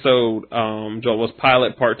episode, Joel, was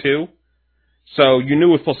pilot part 2. So you knew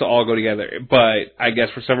it was supposed to all go together, but I guess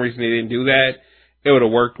for some reason they didn't do that. It would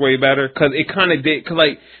have worked way better, because it kind of did, because,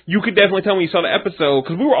 like, you could definitely tell when you saw the episode,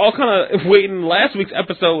 because we were all kind of waiting last week's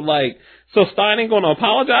episode, like, so Stein ain't going to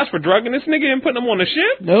apologize for drugging this nigga and putting him on the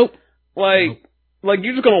ship? Nope. Like,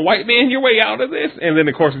 you're just going to white man your way out of this? And then,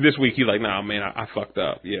 of course, this week, he's like, nah, man, I fucked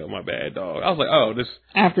up. Yeah, my bad, dog. I was like, oh, this...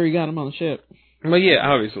 After he got him on the ship. Well, yeah,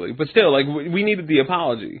 obviously. But still, like, we needed the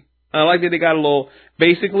apology. I like that they got a little...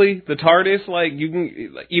 Basically, the TARDIS, like, you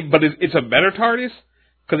can... Like, but it's a better TARDIS,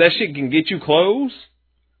 because that shit can get you clothes.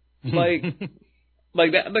 Like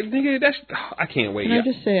that, like, nigga, that's... I can't wait. Can I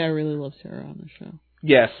just say I really love Sarah on the show?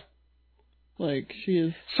 Yes. Like, she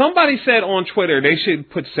is... Somebody said on Twitter they should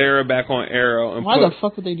put Sarah back on Arrow. And Why the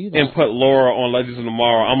fuck would they do that? And put Laura on Legends of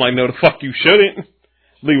Tomorrow. I'm like, no, the fuck you shouldn't.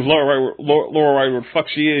 Leave Laura right where the fuck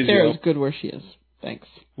she is, Sarah's good where she is. Thanks.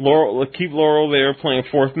 Keep Laurel there playing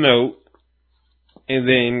fourth note, and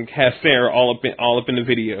then have Sarah all up in the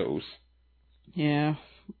videos. Yeah.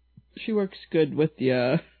 She works good with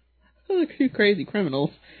the crazy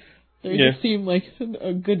criminals. They just seem like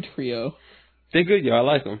a good trio. They're good, yo. I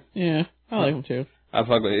like them. Yeah, I like them too. I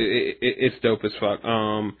fuck with it. It's dope as fuck.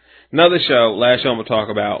 Another show, last show I'm gonna talk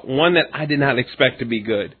about, one that I did not expect to be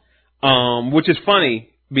good. Which is funny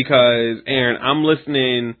because, Aaron, I'm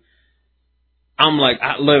listening. I'm like,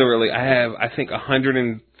 I have, I think,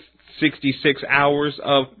 166 hours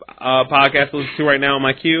of podcast to listen to right now on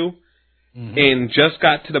my queue. Mm-hmm. And just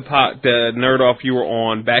got to the Nerd Off you were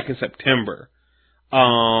on back in September.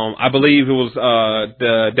 I believe it was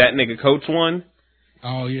That Nigga Coates one.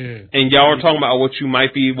 Oh, yeah. And y'all were talking about what you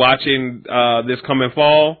might be watching this coming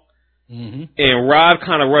fall. Mm-hmm. And Rob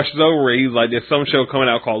kind of rushes over it. He's like, there's some show coming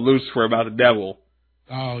out called Lucifer about the devil.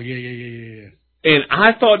 Oh, yeah. And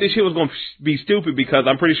I thought this shit was going to be stupid because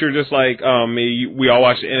I'm pretty sure just like me, we all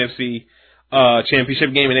watched the NFC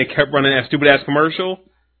championship game and they kept running that stupid-ass commercial.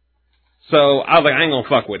 So I was like, I ain't going to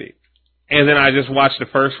fuck with it. And then I just watched the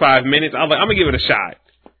first 5 minutes. I was like, I'm going to give it a shot.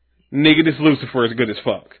 Nigga, this Lucifer is good as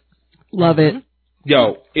fuck. Love it.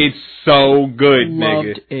 Yo, it's so good,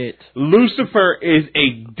 nigga. Loved it. Lucifer is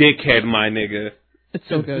a dickhead, my nigga. It's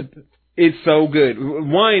so good. It's so good.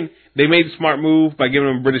 One, they made a smart move by giving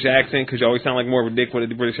him a British accent, because you always sound like more of a dick with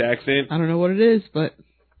a British accent. I don't know what it is, but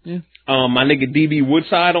yeah. My nigga DB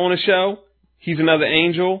Woodside on the show. He's another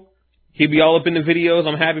angel. He'd be all up in the videos.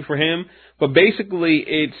 I'm happy for him. But basically,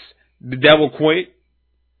 it's the devil quit.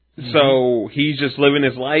 Mm-hmm. So he's just living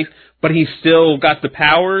his life, but he's still got the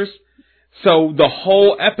powers. So the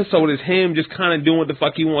whole episode is him just kind of doing what the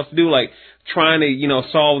fuck he wants to do. Like, trying to,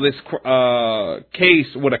 solve this case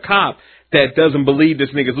with a cop that doesn't believe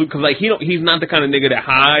this nigga's Luke. Cause like, he's not the kind of nigga that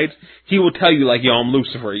hides. He will tell you like, yo, I'm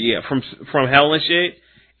Lucifer. Yeah, from hell and shit.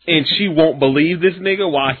 And she won't believe this nigga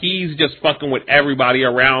while he's just fucking with everybody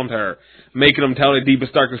around her, making them tell their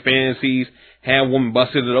deepest, darkest fantasies, have women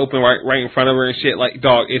busted it open right in front of her and shit. Like,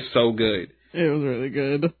 dog, it's so good. It was really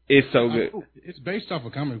good. It's so good. It's based off a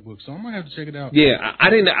comic book, so I might have to check it out. Yeah,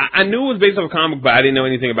 I knew it was based off a comic book, but I didn't know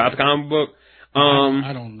anything about the comic book.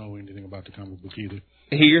 I don't know anything about the comic book either.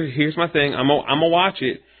 Here's my thing. I'm gonna watch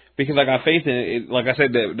it because I got faith in it. Like I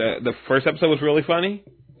said, the first episode was really funny,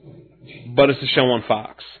 but it's a show on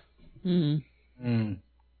Fox. Mm-hmm.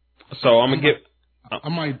 So I'm gonna I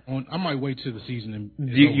might wait till the season.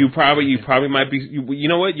 You probably might be. You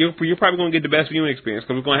know what? You're probably gonna get the best viewing experience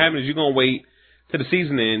because what's gonna happen is you're gonna wait till the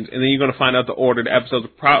season ends and then you're gonna find out the order the episodes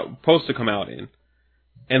are supposed to come out in,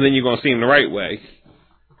 and then you're gonna see them the right way.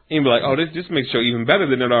 And you'll be like, oh, this makes the show even better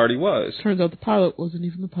than it already was. Turns out the pilot wasn't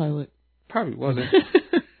even the pilot. Probably wasn't.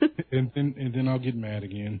 and then I'll get mad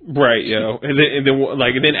again. Right, yo. And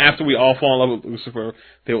then after we all fall in love with Lucifer,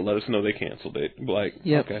 they will let us know they canceled it. Like,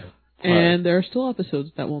 yep. Okay. And there are still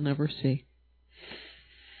episodes that we'll never see.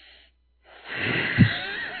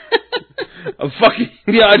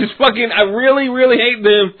 I really, really hate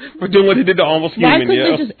them for doing what they did to Almost Human. Why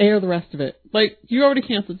couldn't they just air the rest of it? Like, you already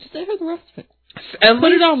canceled. Just air the rest of it.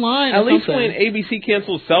 Put it online. At least when ABC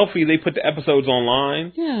canceled Selfie, they put the episodes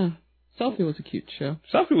online. Yeah. Selfie was a cute show.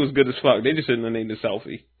 Selfie was good as fuck. They just shouldn't have named it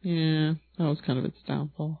Selfie. Yeah, that was kind of its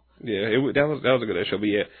downfall. Yeah, that was a good show. But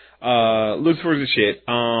yeah, Lucifer's a shit.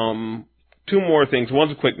 2 more things.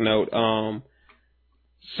 One's a quick note.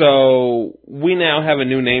 So we now have a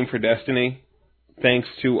new name for Destiny, thanks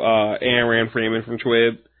to Aaron Freeman from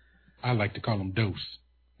Twib. I like to call him Dose.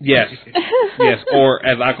 Yes, yes, or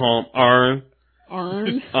as I call him, Arn.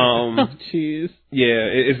 Arn. Oh, jeez. Yeah,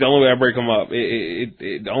 it's the only way I break them up.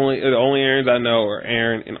 The only Aarons I know are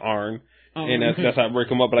Aaron and Arn. Oh, and that's how I break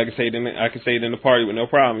them up. But I can say it in the party with no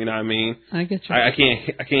problem. You know what I mean? I get you. I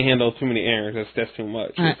can't handle too many Aarons. That's too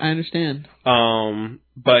much. I understand.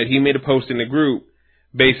 But he made a post in the group,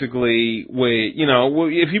 basically with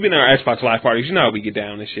if you've been in our Xbox Live parties, you know how we get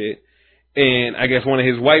down and shit. And I guess one of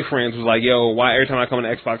his white friends was like, "Yo, why every time I come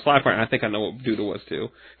to Xbox Live party?" I think I know what dude it was too,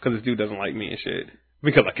 because this dude doesn't like me and shit.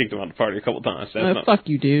 Because I kicked him out of the party a couple times. Fuck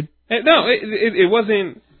you, dude. No, it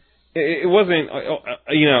wasn't. It wasn't.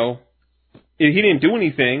 He didn't do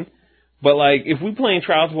anything. But like, if we playing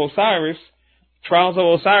Trials of Osiris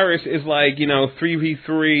is like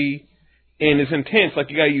 3v3, and it's intense. Like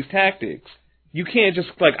you gotta use tactics. You can't just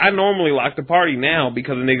like. I normally lock the party now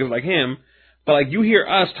because of niggas like him. But like you hear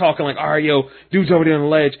us talking like, all right, yo, dude's over there on the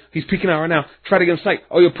ledge. He's peeking out right now. Try to get him sight.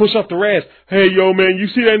 Oh, yo, push off the res. Hey, yo, man, you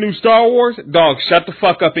see that new Star Wars? Dog, shut the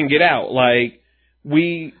fuck up and get out. Like,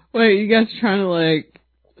 Wait, you guys are trying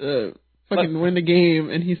to fucking win the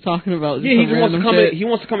game, and he's talking about he just wants to come in. He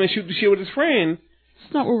wants to come and shoot the shit with his friend.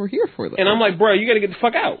 That's not what we're here for, though. And I'm like, bro, you got to get the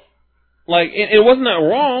fuck out. Like, and it wasn't that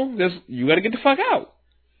wrong. You got to get the fuck out.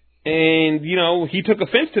 And he took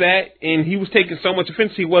offense to that, and he was taking so much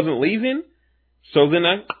offense he wasn't leaving. So then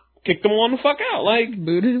I kicked them on the fuck out. Like,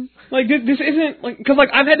 booted him. Like, this isn't, like, because, like,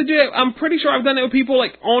 I've had to do that. I'm pretty sure I've done that with people,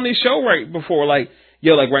 like, on this show right before. Like,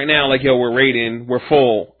 yo, like, right now, like, yo, we're raiding. We're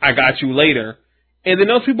full. I got you later. And then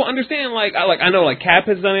those people understand, I know, like, Cap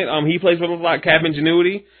has done it. He plays with a lot, Cap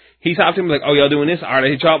Ingenuity. He's talked to him, like, oh, y'all doing this? All right, I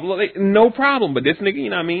hit y'all. Like, no problem. But this nigga, you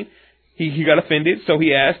know what I mean? He got offended. So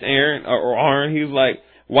he asked Aaron, or Aaron, he was like,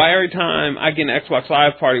 why every time I get an Xbox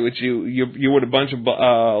Live party with you're with a bunch of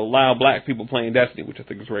loud black people playing Destiny, which I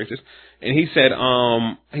think is racist. And he said,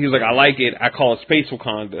 he was like, I like it. I call it Space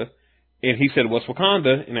Wakanda. And he said, what's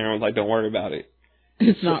Wakanda? And everyone's like, don't worry about it.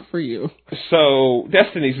 It's not for you. So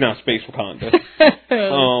Destiny's now Space Wakanda.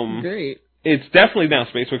 Great. It's definitely now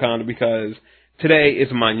Space Wakanda because today is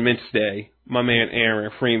Monuments Day. My man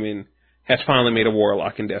Aaron Freeman has finally made a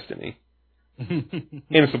warlock in Destiny. And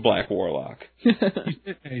it's a black warlock. He said I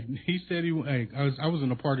was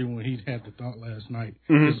in a party when he had the thought last night.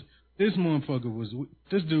 Mm-hmm. This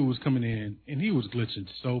dude was coming in and he was glitching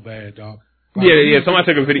so bad, dog. Like, yeah.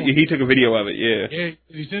 Somebody took a video. He took a video of it. Yeah. Yeah,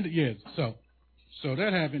 he sent it. Yeah. So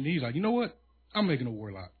that happened. He's like, you know what? I'm making a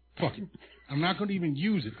warlock. Fuck it. I'm not going to even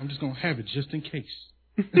use it. I'm just going to have it just in case.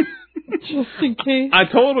 Just in case. I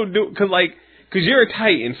told him, dude, because you're a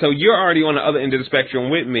Titan, so you're already on the other end of the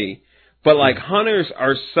spectrum with me. But, like, hunters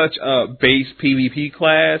are such a base PvP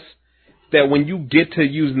class that when you get to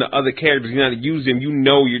using the other characters, you're not using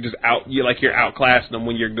them, you're just you're outclassing them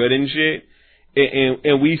when you're good and shit.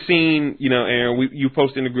 And we've seen, Aaron, you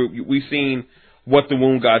posted in the group, we've seen what the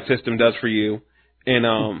Wound God system does for you. And,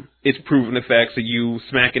 it's proven effects of you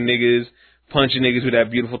smacking niggas, punching niggas with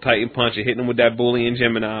that beautiful Titan punch, and hitting them with that Boolean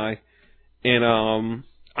Gemini. And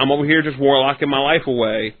I'm over here just warlocking my life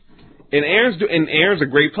away. And Aaron's a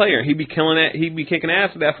great player. He'd be killing that. He'd be kicking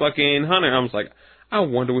ass with that fucking hunter. I was like, I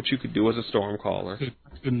wonder what you could do as a Stormcaller.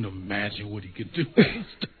 I couldn't imagine what he could do as a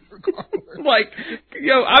Stormcaller. Like,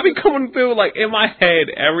 yo, I be coming through, like, in my head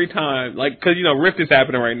every time. Like, because, you know, Rift is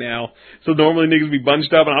happening right now. So normally niggas be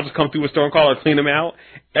bunched up, and I'll just come through with Stormcaller, clean them out.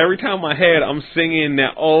 Every time in my head, I'm singing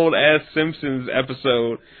that old-ass Simpsons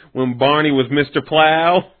episode when Barney was Mr.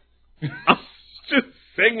 Plow. I'm just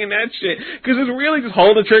singing that shit. Because it's really just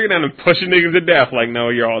holding the trigger down and pushing niggas to death. Like, no,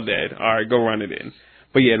 you're all dead. All right, go run it in.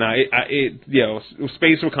 But yeah, no,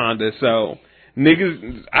 Space Wakanda. So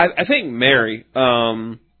niggas, I think Mary,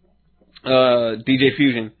 DJ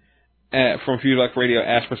Fusion from Fusion Life Radio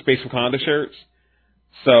asked for Space Wakanda shirts.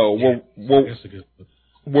 So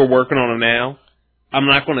we're working on them now. I'm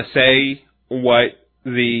not going to say what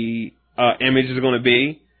the image is going to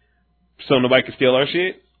be, so nobody can steal our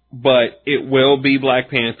shit. But it will be Black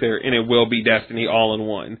Panther and it will be Destiny all in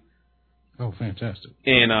one. Oh, fantastic.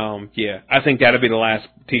 And, yeah, I think that'll be the last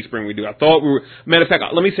Teespring we do. I thought we were... Matter of fact,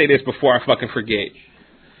 let me say this before I fucking forget.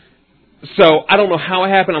 So, I don't know how it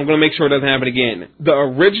happened. I'm going to make sure it doesn't happen again. The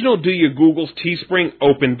original Do Your Google's Teespring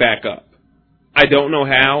opened back up. I don't know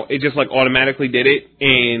how. It just, like, automatically did it.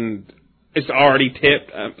 And it's already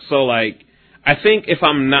tipped. So, like, I think if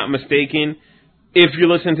I'm not mistaken, if you're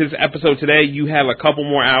listening to this episode today, you have a couple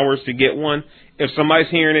more hours to get one. If somebody's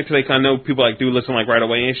hearing it today, 'cause I know people, like, do listen, like, right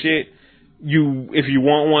away and shit. If you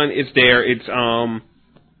want one, it's there. It's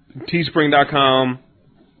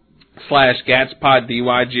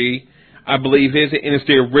teespring.com/GatsPodDYG, I believe is it, and it's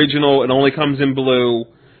the original. It only comes in blue,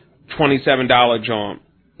 $27 jaunt.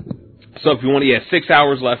 So if you want, 6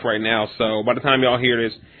 hours left right now. So by the time y'all hear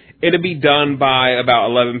this, it'll be done by about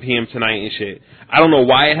 11 p.m. tonight and shit. I don't know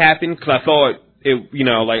why it happened, because I thought it, you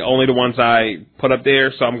know, like only the ones I put up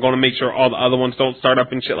there. So I'm going to make sure all the other ones don't start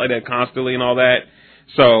up and shit like that constantly and all that.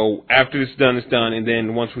 So after it's done, it's done, and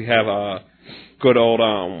then once we have a good old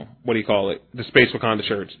the Space Wakanda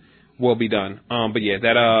shirts, will be done. But yeah,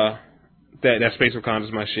 that Space Wakanda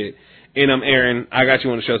is my shit. And Aaron, I got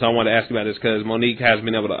you on the show, so I wanted to ask you about this because Monique hasn't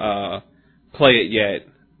been able to play it yet,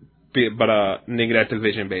 but nigga, that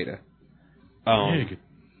Division beta, nigga,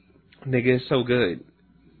 it's so good.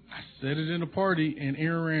 I said it in a party, and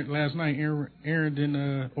Aaron last night. Aaron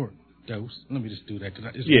didn't Dose. Let me just do that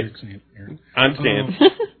because it's weird saying Aaron. I understand.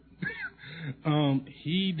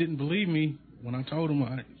 He didn't believe me when I told him.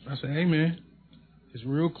 I said, "Hey man, it's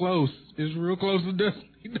real close. It's real close to Destiny."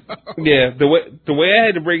 Yeah, the way I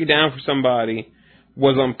had to break it down for somebody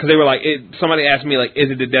was because they were like, somebody asked me like, "Is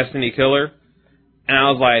it the Destiny killer?" And I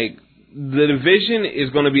was like, "The Division is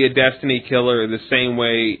going to be a Destiny killer the same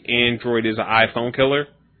way Android is an iPhone killer.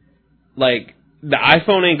 Like the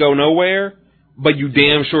iPhone ain't go nowhere." But you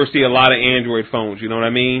damn sure see a lot of Android phones, you know what I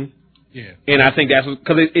mean? Yeah. And I think that's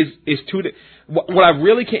because it's too. What I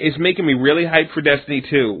really can't is making me really hyped for Destiny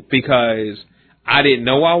 2 because I didn't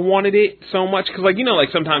know I wanted it so much. Because like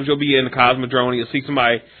sometimes you'll be in the Cosmodrome and you'll see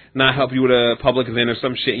somebody not help you with a public event or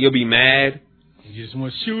some shit. You'll be mad. You just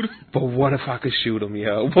want to shoot him. But what if I could shoot him,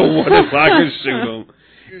 yo? But what if I could shoot him?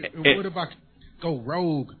 What if I could go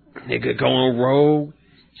rogue? Nigga, going rogue.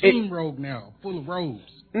 Team rogue now, full of rogues.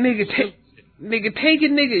 Nigga,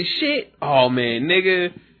 taking nigga shit. Oh man,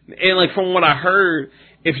 nigga. And like from what I heard,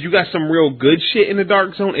 if you got some real good shit in the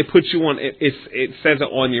Dark Zone, it puts you on. It says it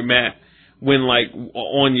on your map when like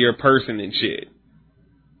on your person and shit.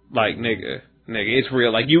 Like nigga, it's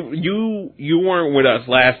real. Like you weren't with us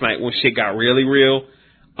last night when shit got really real.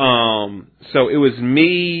 So it was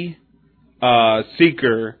me,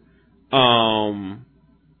 Seeker,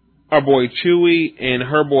 our boy Chewy and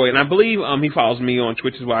her boy, and I believe he follows me on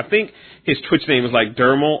Twitch as well. I think his Twitch name is like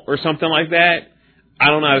Dermal or something like that. I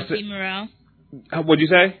don't know how to say. Morale. What'd you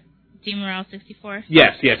say? Morale 64.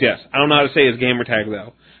 Yes. I don't know how to say his gamer tag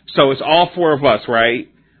though. So it's all four of us, right?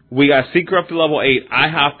 We got Seeker up to level 8. I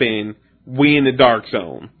hop in. We in the Dark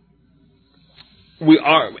Zone. We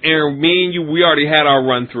are, Aaron, me and you, we already had our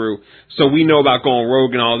run through, so we know about going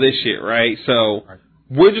rogue and all this shit, right? So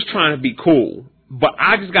we're just trying to be cool. But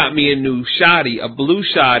I just got me a new shoddy, a blue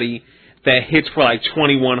shoddy that hits for like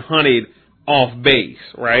 2100 off base,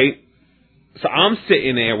 right? So I'm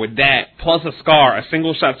sitting there with that plus a scar, a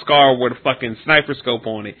single shot scar with a fucking sniper scope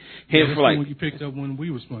on it. Hit for like what you picked up when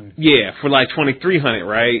we was playing. Yeah, for like 2300,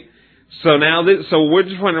 right? So now so we're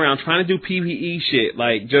just running around trying to do PvE shit,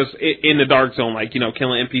 like just in the Dark Zone, like,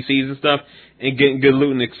 killing NPCs and stuff and getting good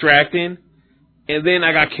loot and extracting. And then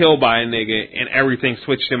I got killed by a nigga and everything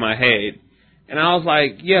switched in my head. And I was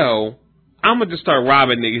like, yo, I'm going to just start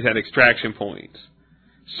robbing niggas at extraction points.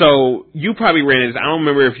 So you probably ran into this. I don't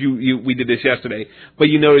remember if we did this yesterday, but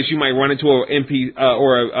you notice you might run into an MP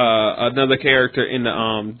or another character in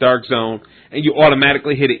the dark zone, and you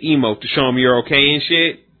automatically hit an emote to show them you're okay and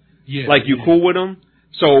shit. Yeah, like you cool with them.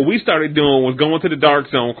 So what we started doing was going to the dark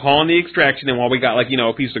zone, calling the extraction, and while we got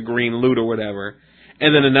a piece of green loot or whatever,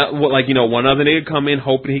 and then one other nigga come in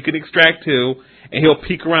hoping he could extract too, and he'll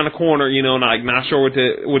peek around the corner, not sure what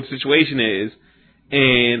the situation is.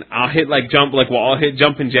 And I'll hit I'll hit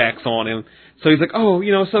jumping jacks on him. So he's like, oh,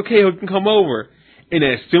 it's okay, he can come over. And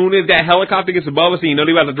as soon as that helicopter gets above us and they're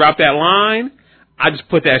about to drop that line, I just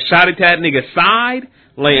put that shot at that nigga's side,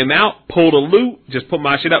 lay him out, pull the loot, just put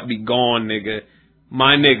my shit up, be gone, nigga.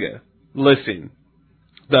 My nigga, listen,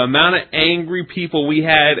 the amount of angry people we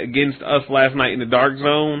had against us last night in the dark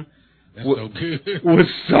zone so good. Was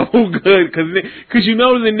so good. Cause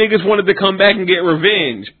the niggas wanted to come back and get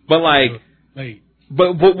revenge. But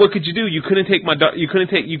But what could you do? You couldn't take you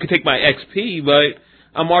could take my XP, but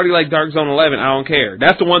I'm already like Dark Zone 11. I don't care.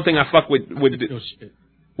 That's the one thing I fuck with. What'd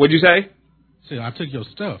you say? See, I took your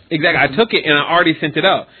stuff. Exactly. I took it and I already sent it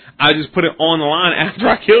up. I just put it on the line after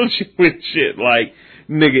I killed you with shit. Like,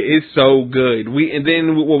 nigga, it's so good. And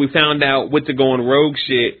then what we found out with the going rogue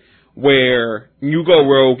shit, where you go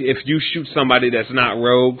rogue if you shoot somebody that's not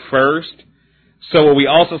rogue first. So what we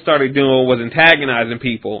also started doing was antagonizing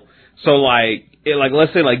people. So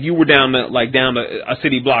let's say you were down to a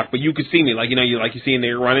city block, but you could see me, you see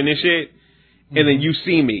they're running and shit, and then you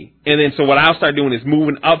see me, and then so what I'll start doing is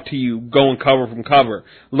moving up to you, going cover from cover,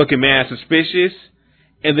 looking mad suspicious,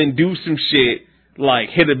 and then do some shit like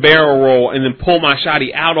hit a barrel roll and then pull my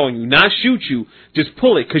shotty out on you, not shoot you, just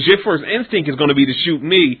pull it, because your first instinct is going to be to shoot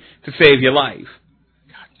me to save your life.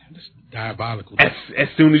 God damn, this is diabolical. As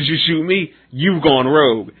soon as you shoot me, you've gone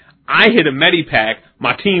rogue. I hit a medipack,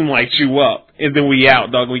 my team lights you up, and then we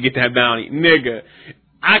out, dog, and we get that bounty. Nigga,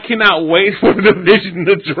 I cannot wait for the division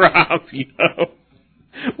to drop,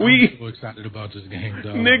 I'm so excited about this game,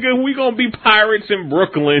 dog. Nigga, we gonna be pirates in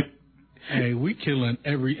Brooklyn. Hey, we killing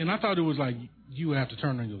and I thought it was like you have to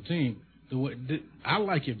turn on your team. I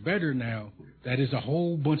like it better now that there's a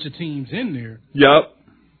whole bunch of teams in there. Yup.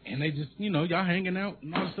 And they just, y'all hanging out,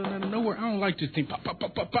 and all of a sudden out of nowhere, I don't like this thing, pop, pop,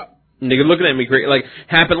 pop, pop, pop. Nigga looking at me great.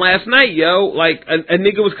 Happened last night, yo. A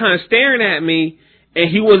nigga was kind of staring at me, and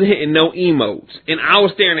he wasn't hitting no emotes. And I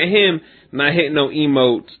was staring at him, not hitting no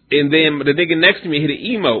emotes. And then the nigga next to me hit an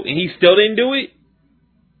emote, and he still didn't do it.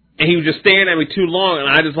 And he was just staring at me too long, and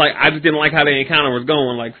I just didn't like how the encounter was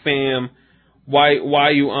going. Like, fam, why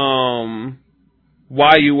you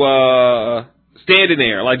standing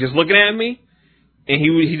there, just looking at me? And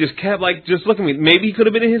he just kept just looking at me. Maybe he could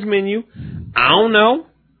have been in his menu. I don't know.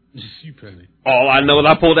 You probably. All I know is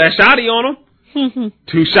I pulled that shotty on him.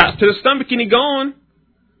 2 shots to the stomach and he gone.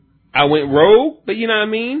 I went rogue, but you know what I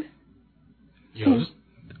mean? Yo,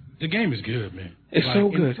 the game is good, man. It's so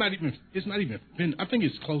good. It's not even finished. I think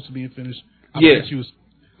it's close to being finished. I bet you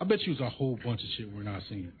was a whole bunch of shit we're not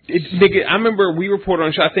seeing. Nigga, I remember we reported on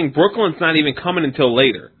the show, I think Brooklyn's not even coming until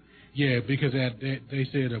later. Yeah, because they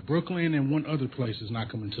said Brooklyn and one other place is not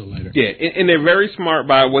coming until later. Yeah, and they're very smart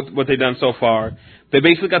by what they've done so far. They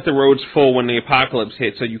basically got the roads full when the apocalypse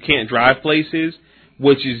hit, so you can't drive places,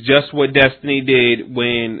 which is just what Destiny did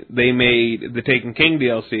when they made the Taken King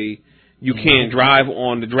DLC. You can't drive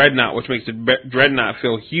on the Dreadnought, which makes the Dreadnought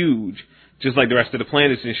feel huge, just like the rest of the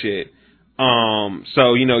planets and shit.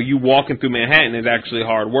 So, you walking through Manhattan is actually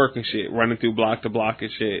hard work and shit, running through block to block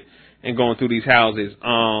and shit, and going through these houses.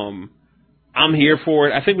 I'm here for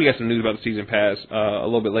it. I think we got some news about the season pass a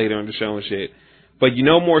little bit later in the show and shit. But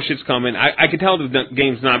more shit's coming. I can tell the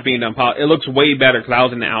game's not being done. It looks way better because I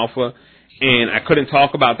was in the alpha, and I couldn't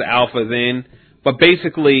talk about the alpha then. But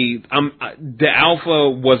basically, the alpha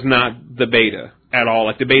was not the beta at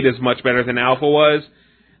all. The beta is much better than the alpha was.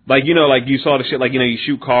 You saw the shit, you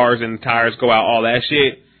shoot cars and the tires go out, all that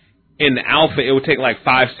shit. In the alpha, it would take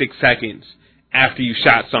 5-6 seconds after you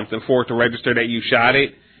shot something for it to register that you shot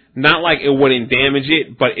it. Not like it wouldn't damage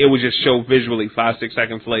it, but it would just show visually 5-6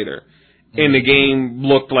 seconds later. And the game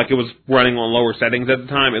looked like it was running on lower settings at the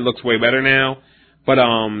time. It looks way better now. But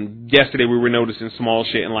yesterday we were noticing small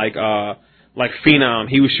shit, and like Phenom,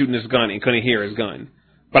 he was shooting his gun and couldn't hear his gun,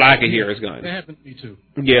 but I could hear his gun. That happened to me too.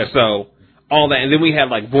 Yeah, so all that, and then we had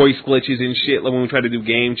voice glitches and shit. When we tried to do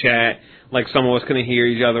game chat, some of us couldn't hear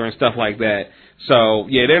each other and stuff like that. So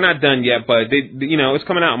yeah, they're not done yet, but it's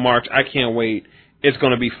coming out in March. I can't wait. It's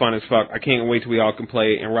going to be fun as fuck. I can't wait till we all can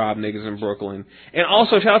play and rob niggas in Brooklyn. And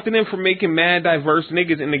also, shout out to them for making mad diverse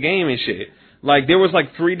niggas in the game and shit. Like, there was,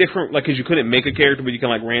 like, 3 different, like, because you couldn't make a character, but you can,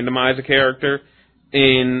 like, randomize a character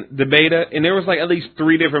in the beta. And there was, like, at least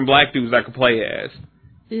 3 different black dudes I could play as.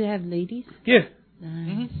 Did it have ladies? Yeah.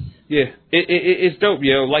 Nice. Yeah. It's dope,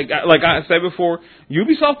 yo. Like I said before,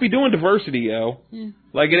 Ubisoft be doing diversity, yo. Yeah.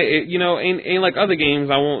 Like, you know, ain't like other games.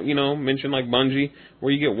 I won't, you know, mention, like, Bungie,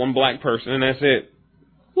 where you get 1 black person and that's it.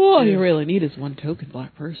 Well, all you really need is 1 token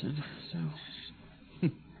black person, so...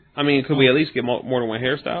 I mean, could we at least get more than 1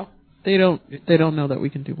 hairstyle? They don't know that we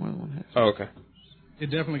can do more than 1 hairstyle. Oh, okay. It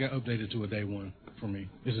definitely got updated to a day 1 for me.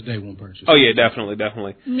 It's a day 1 purchase. Oh, yeah,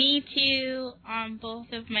 definitely. Me too, on both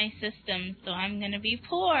of my systems, so I'm going to be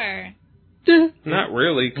poor. Not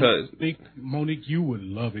really, because... Monique, you would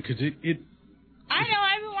love it, because it... I know,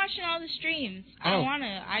 I've been watching all the streams. I want to.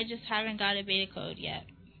 I just haven't got a beta code yet.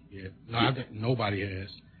 Yeah, no, nobody has.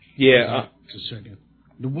 Yeah. Just checking.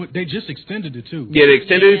 They just extended it, too. Yeah, they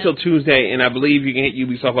extended it until Tuesday, and I believe you can hit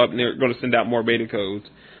Ubisoft up, and they're going to send out more beta codes.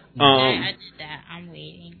 I'm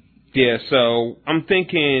waiting. Yeah, so I'm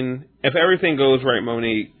thinking, if everything goes right,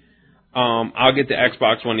 Monique, I'll get the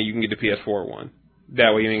Xbox one, and you can get the PS4 one.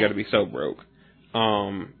 That way you ain't got to be so broke.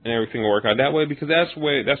 And everything will work out that way, because that's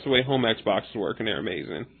the way home Xboxes work, and they're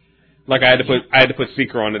amazing. Like, I had to put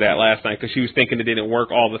Seeker onto that last night, because she was thinking it didn't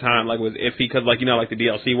work all the time, like, it was iffy, because, like, you know, like, the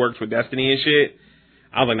DLC works with Destiny and shit.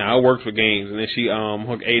 I was like, nah, it works with games, and then she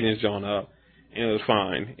hooked Aiden's John up, and it was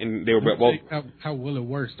fine. And they were both... How well it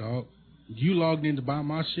works, dog. You logged in to buy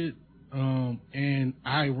my shit, and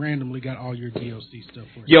I randomly got all your DLC stuff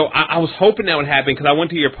for you. Yo, I was hoping that would happen, because I went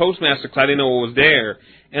to your Postmaster, because I didn't know what was there,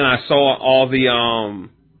 and I saw all the,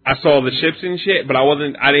 I saw the ships and shit, but I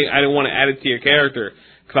didn't want to add it to your character,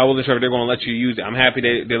 because I wasn't sure if they were going to let you use it. I'm happy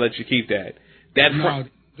they let you keep that.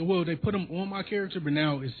 Well, they put them on my character, but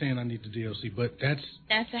now it's saying I need the DLC. But that's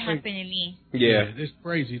what happened to me. Yeah, it's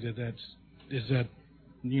crazy that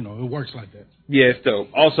you know, it works like that. Yeah, it's dope.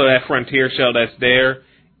 Also, that Frontier shell that's there,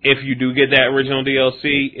 if you do get that original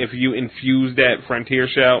DLC, if you infuse that Frontier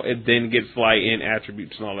shell, it then gets flight in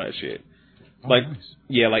attributes and all that shit. Oh, like, nice.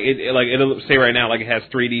 Yeah, like it'll say right now, like, it has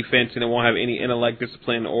 3D fence and it won't have any intellect,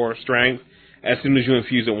 discipline, or strength. As soon as you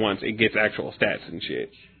infuse it once, it gets actual stats and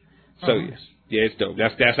shit. So nice. Yeah, it's dope.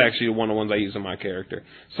 That's actually one of the ones I use in my character.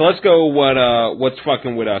 So let's go. What's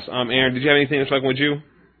fucking with us? Aaron, did you have anything that's fucking with you?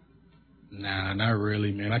 Nah, not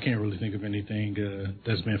really, man. I can't really think of anything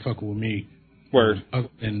that's been fucking with me. Word. Other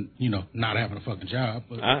than, you know, not having a fucking job.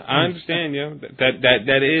 But I understand, yo.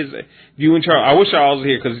 That is you and Charles. I wish Charles was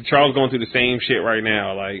here, because Charles going through the same shit right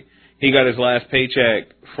now. Like, he got his last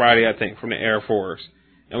paycheck Friday, I think, from the Air Force.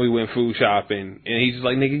 And we went food shopping, and he's just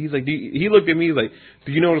like, nigga, he's like, he looked at me, he's like,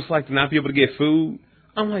 do you know what it's like to not be able to get food?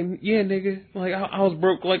 I'm like, yeah, nigga, like, I was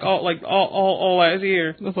broke, all last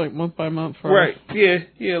year. That's like month by month for right, us.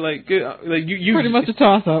 Yeah, like you pretty much a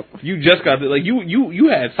toss-up. You just got, like, you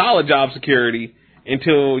had solid job security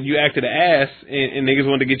until you acted an ass, and niggas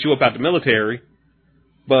wanted to get you up out the military.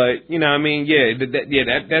 But, you know what I mean,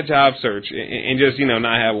 that job search, and just, you know,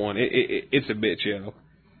 not have one, it's a bitch, yo.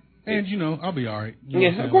 And, you know, I'll be all right.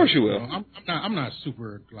 Yeah, of course you will. You know, I'm not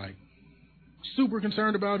super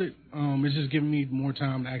concerned about it. It's just giving me more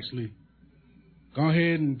time to actually go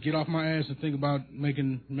ahead and get off my ass and think about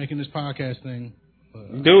making this podcast thing.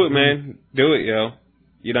 Do it, man. Do it, yo.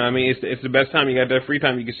 You know what I mean? It's the best time. You got that free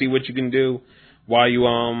time. You can see what you can do while you,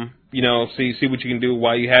 you know, see what you can do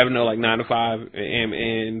while you have no, like, 9 to 5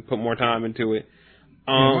 and put more time into it.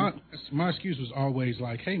 My excuse was always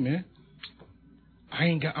like, hey, man,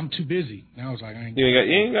 I'm too busy. Now I was like, you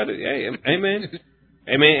ain't got it. Hey, man.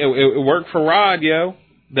 Hey, man, it worked for Rod, yo.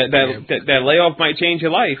 That layoff might change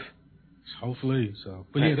your life. Hopefully, so.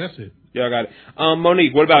 But yeah, that's it. Yeah, I got it.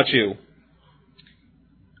 Monique, what about you?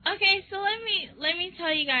 Okay, so let me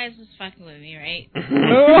tell you guys what's fucking with me, right?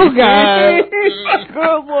 Oh, God. Good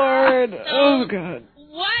Lord. Oh, God.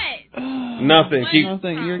 What? Nothing. Keep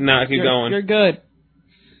going. You're good.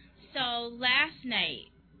 So last night,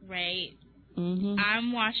 right? Mm-hmm.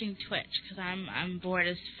 I'm watching Twitch because I'm bored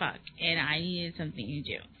as fuck and I needed something to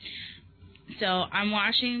do. So I'm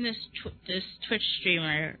watching this Twitch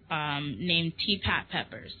streamer named T-Pat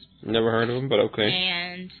Peppers. Never heard of him, but okay.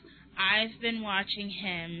 And I've been watching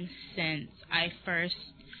him since I first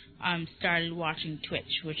started watching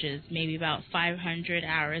Twitch, which is maybe about 500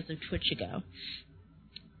 hours of Twitch ago.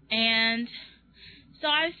 And so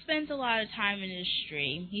I've spent a lot of time in his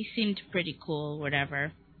stream. He seemed pretty cool,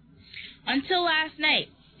 whatever. Until last night.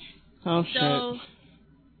 Oh, shit. So,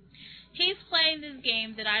 he's playing this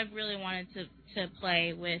game that I've really wanted to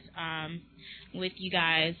play with you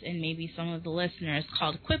guys and maybe some of the listeners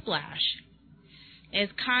called Quiplash.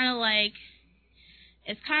 It's kind of like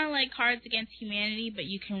It's kind of like Cards Against Humanity, but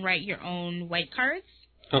you can write your own white cards.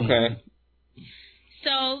 Okay.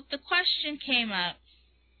 So the question came up,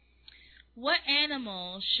 what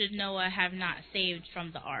animal should Noah have not saved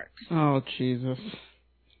from the ark? Oh, Jesus.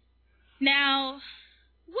 Now,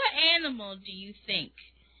 what animal do you think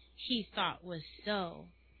he thought was so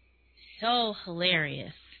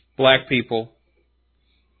hilarious? Black people.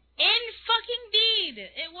 In fucking deed,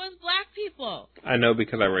 it was black people. I know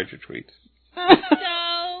because I read your tweets.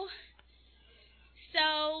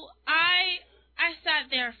 So I sat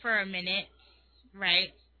there for a minute,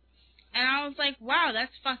 right? And I was like, wow,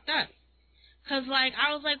 that's fucked up. Cause like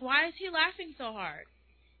I was like, why is he laughing so hard?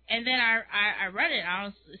 And then I read it.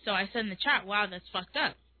 So I said in the chat, wow, that's fucked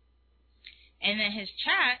up. And then his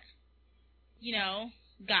chat, you know,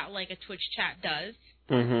 got like a Twitch chat does.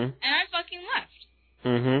 And I fucking left.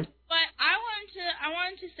 But I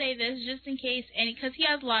wanted to say this just in case, because he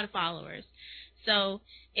has a lot of followers. So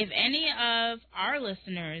if any of our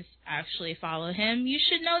listeners actually follow him, you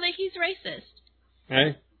should know that he's racist.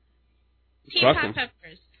 Hey. Team Hot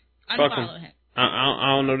Peppers. Unfollow him.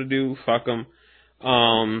 I don't know to do. Fuck him.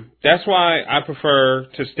 That's why I prefer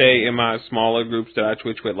to stay in my smaller groups that I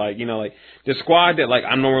Twitch with. Like, you know, like the squad that like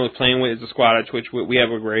I'm normally playing with is the squad I Twitch with. We have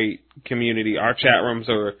a great community. Our chat rooms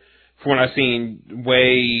are, from what I've seen,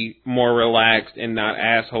 way more relaxed and not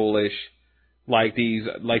asshole-ish like these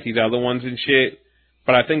other ones and shit.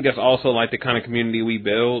 But I think that's also like the kind of community we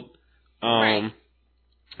build. Right.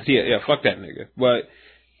 So yeah, fuck that nigga. But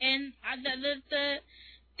and the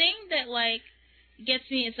thing that like gets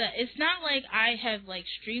me is that it's not like I have like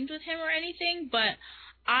streamed with him or anything, but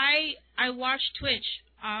I watch Twitch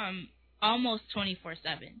almost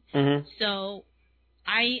 24/7. So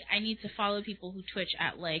I need to follow people who Twitch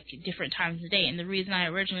at like different times of the day, and the reason I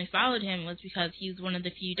originally followed him was because he's one of the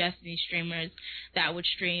few Destiny streamers that would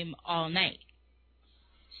stream all night.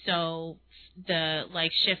 So the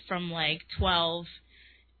like shift from like 12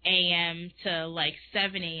 a.m. to like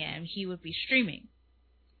 7 a.m. he would be streaming.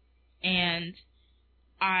 And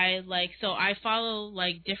I follow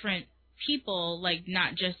like different people, like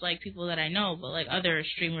not just like people that I know, but like other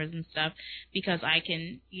streamers and stuff, because I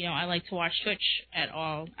can, you know, I like to watch Twitch at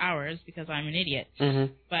all hours because I'm an idiot.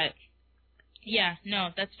 But yeah, no,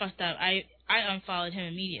 that's fucked up. I unfollowed him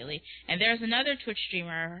immediately. And there's another Twitch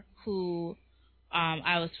streamer who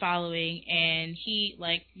I was following, and he,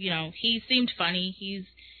 like, you know, he seemed funny. He's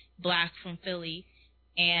black from Philly,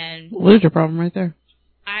 and there's your problem right there.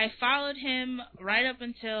 I followed him right up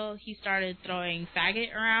until he started throwing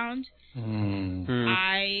faggot around.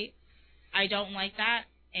 I don't like that,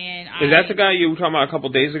 and is that the guy you were talking about a couple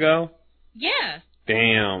days ago? Yeah.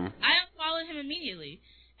 Damn. I unfollowed him immediately,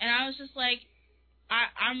 and I was just like, I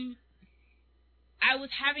was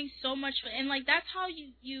having so much fun, and like that's how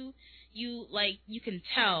you can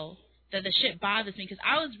tell that the shit bothers me, because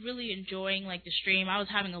I was really enjoying like the stream. I was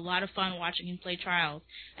having a lot of fun watching him play Trials,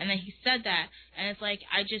 and then he said that, and it's like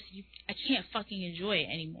I can't fucking enjoy it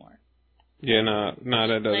anymore. Yeah, no,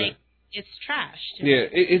 that doesn't. Like, it's trash. Yeah,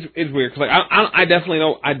 it's weird, cause like I definitely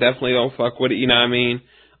don't fuck with it. You know what I mean?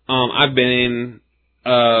 I've been in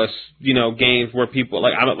you know, games where people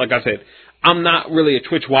like I said, I'm not really a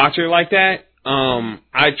Twitch watcher like that.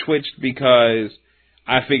 I Twitched because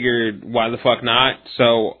I figured, why the fuck not?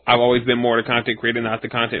 So I've always been more the content creator, not the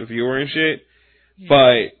content viewer and shit. Yeah.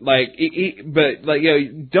 But like,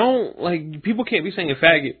 don't, like, people can't be saying a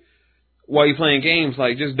faggot while you're playing games.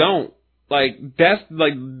 Like, just don't. Like, that's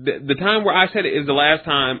like the time where I said it is the last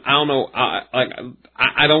time. I don't know.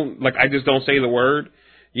 I just don't say the word.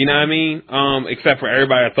 You know what I mean? Except for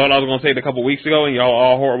everybody I thought I was going to say it a couple weeks ago, and y'all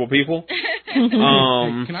all horrible people. Can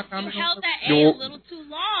I comment? You held that A a little too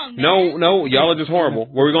long, man. No, y'all are just horrible.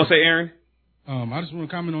 What were we going to say, Aaron? I just want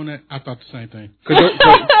to comment on that. I thought the same thing.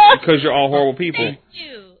 Because you're all horrible people. Thank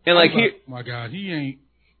you. And like, my God, he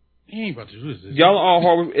ain't about to do this. Y'all are all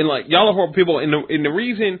horrible, and like, y'all are horrible people. And the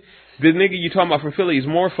reason the nigga you talking about from Philly is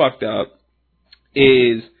more fucked up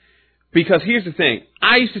is because here's the thing.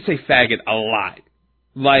 I used to say faggot a lot.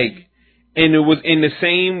 Like, and it was in the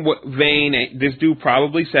same vein. This dude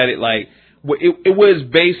probably said it. Like, it was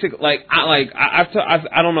basic. Like, I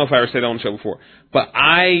don't know if I ever said it on the show before, but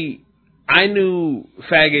I knew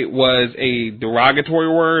faggot was a derogatory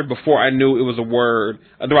word before I knew it was a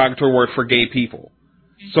derogatory word for gay people.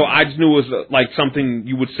 So I just knew it was like something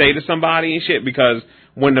you would say to somebody and shit, because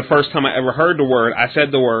when the first time I ever heard the word, I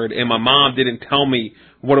said the word, and my mom didn't tell me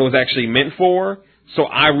what it was actually meant for. So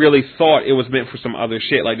I really thought it was meant for some other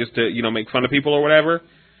shit, like just to, you know, make fun of people or whatever.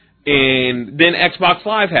 And then Xbox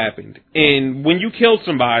Live happened. And when you killed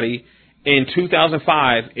somebody In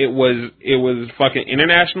 2005, it was fucking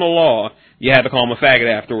international law. You had to call him a faggot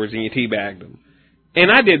afterwards, and you teabagged him.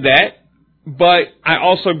 And I did that, but I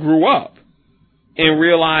also grew up and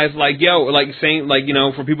realized, like, yo, like saying, like, you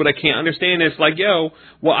know, for people that can't understand this, like, yo,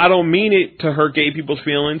 well, I don't mean it to hurt gay people's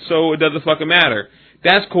feelings, so it doesn't fucking matter.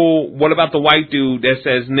 That's cool. What about the white dude that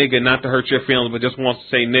says nigga not to hurt your feelings, but just wants to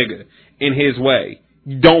say nigga in his way?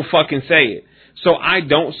 Don't fucking say it. So I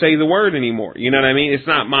don't say the word anymore. You know what I mean? It's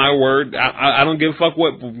not my word. I don't give a fuck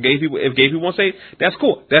what gay people, if gay people want to say it, that's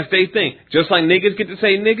cool. That's their thing. Just like niggas get to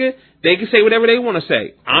say nigga, they can say whatever they want to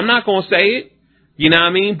say. I'm not going to say it. You know what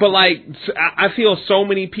I mean? But like, I feel so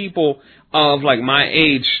many people of like my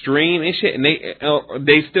age stream and shit, and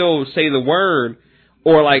they still say the word,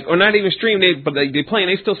 or not even stream, but they play and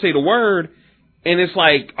they still say the word, and it's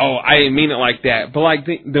like, oh, I didn't mean it like that. But like,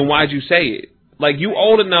 then why'd you say it? Like, you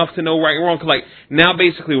old enough to know right and wrong. Cause like, now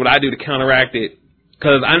basically what I do to counteract it,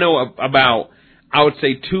 cause I know about, I would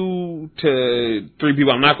say 2 to 3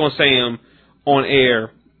 people, I'm not going to say them on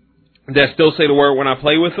air, that still say the word when I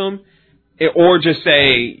play with them. Or just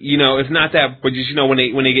say, you know, it's not that, but just, you know, when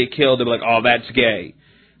they get killed, they're like, oh, that's gay.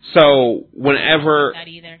 So whenever, not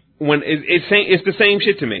either. When it's the same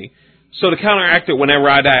shit to me. So to counteract it, whenever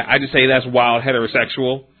I die, I just say that's wild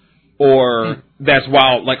heterosexual. Or that's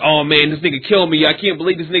wild, like, oh man, this nigga killed me. I can't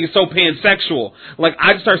believe this nigga's so pansexual. Like,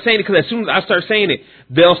 I just start saying it because as soon as I start saying it,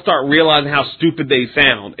 they'll start realizing how stupid they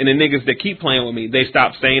sound. And the niggas that keep playing with me, they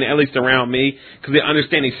stop saying it, at least around me, because they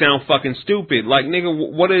understand they sound fucking stupid. Like,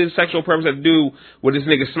 nigga, what does sexual purpose have to do with this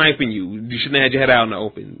nigga sniping you? You shouldn't have had your head out in the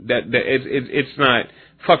open. It's not.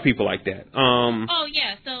 Fuck people like that. Oh,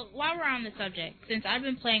 yeah. So while we're on the subject, since I've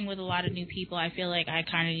been playing with a lot of new people, I feel like I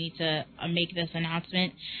kind of need to make this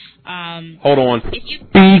announcement. Hold on.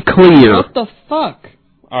 Be clear. What the fuck?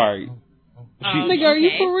 All right. Nigga, are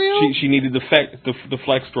you for real? She needed the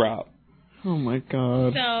flex drop. Oh my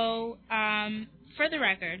god. So, for the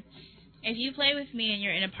record, if you play with me and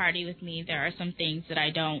you're in a party with me, there are some things that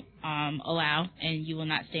I don't allow, and you will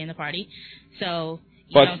not stay in the party. So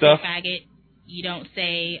you don't say faggot. You don't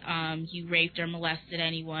say you raped or molested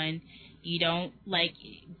anyone. You don't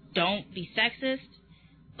be sexist.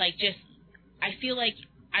 Like, just, I feel like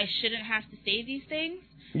I shouldn't have to say these things.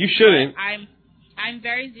 You shouldn't. I'm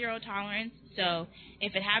very zero tolerance. So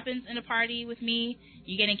if it happens in a party with me,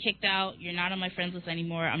 you're getting kicked out. You're not on my friends list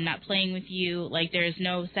anymore. I'm not playing with you. Like, there's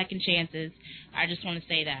no second chances. I just want to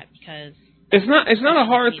say that because it's not a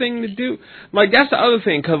hard thing to do. Like, that's the other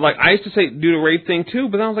thing, because like I used to do the rape thing too,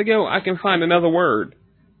 but I was like, yo, I can find another word.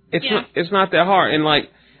 It's not that hard. And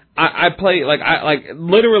like I play like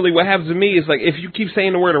literally what happens to me is like if you keep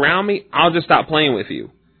saying the word around me, I'll just stop playing with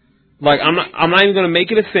you. Like I'm not even gonna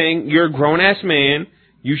make it a thing. You're a grown ass man.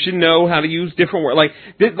 You should know how to use different words.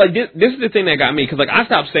 This is the thing that got me, because like I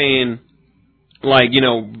stopped saying, like, you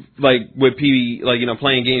know, like with PB, like, you know,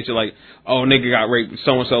 playing games to like, oh, nigga got raped,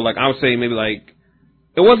 so and so. Like I would say maybe like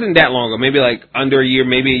it wasn't that long ago, maybe like under a year,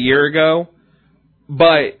 maybe a year ago.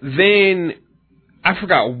 But then I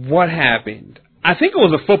forgot what happened. I think it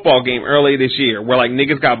was a football game earlier this year where like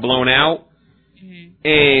niggas got blown out.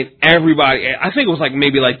 And everybody, I think it was like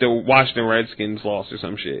maybe like the Washington Redskins lost or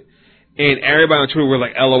some shit. And everybody on Twitter was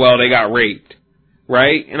like, LOL, they got raped.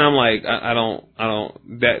 Right? And I'm like, I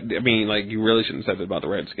mean, like, you really shouldn't have said that about the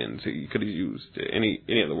Redskins. You could have used any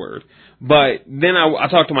other word. But then I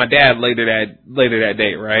talked to my dad later that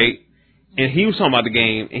day, right? And he was talking about the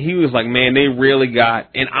game, and he was like, man, they really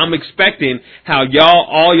got, and I'm expecting how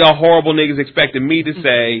all y'all horrible niggas expected me to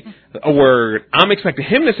say a word. I'm expecting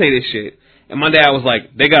him to say this shit. And my dad was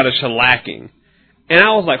like, they got a shellacking. And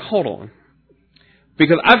I was like, hold on.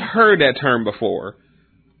 Because I've heard that term before,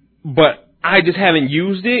 but I just haven't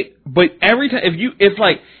used it. But every time,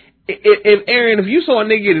 if Aaron, if you saw a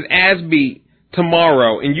nigga get his ass beat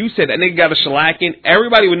tomorrow and you said that nigga got a shellacking,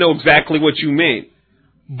 everybody would know exactly what you meant.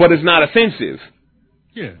 But it's not offensive.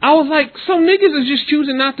 Yeah. I was like, so niggas is just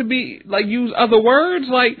choosing not to be, like, use other words?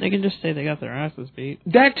 Like, they can just say they got their asses beat.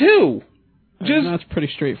 That too. That's pretty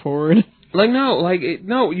straightforward. Like,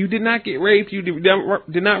 no, you did not get raped. You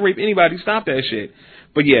did not rape anybody. Stop that shit.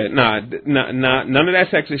 But yeah, none of that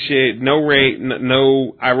sexist shit. No rape.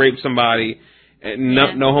 No, I raped somebody. No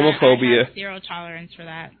homophobia. I have zero tolerance for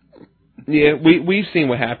that. Yeah, we've seen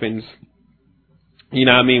what happens. You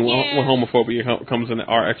know what I mean? When homophobia comes in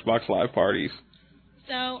our Xbox Live parties.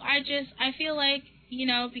 So I feel like, you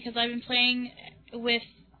know, because I've been playing with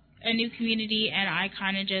a new community, and I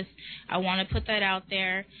kind of I want to put that out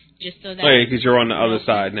there just so that. Oh yeah, because you're on the other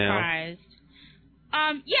side now.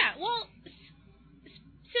 Yeah. Well,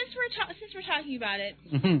 since we're talking about it.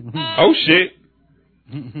 Oh shit.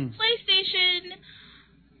 PlayStation.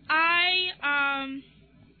 I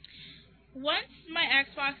once my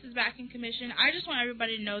Xbox is back in commission, I just want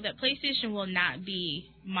everybody to know that PlayStation will not be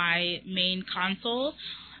my main console.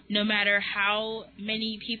 No matter how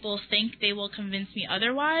many people think they will convince me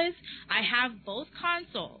otherwise, I have both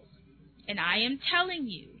consoles. And I am telling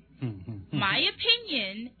you, my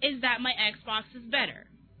opinion is that my Xbox is better.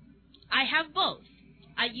 I have both.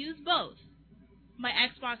 I use both. My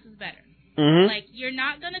Xbox is better. Mm-hmm. Like, you're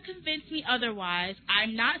not going to convince me otherwise.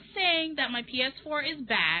 I'm not saying that my PS4 is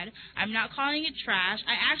bad. I'm not calling it trash.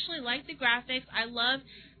 I actually like the graphics. I love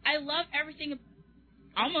everything,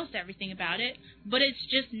 almost everything about it, but it's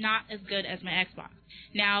just not as good as my Xbox.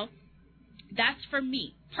 Now, that's for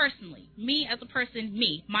me, personally. Me as a person,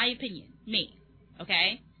 my opinion,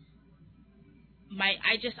 okay?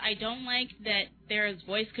 I don't like that there's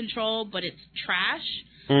voice control, but it's trash.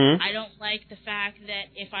 Mm-hmm. I don't like the fact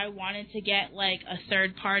that if I wanted to get, like, a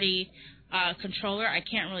third-party controller, I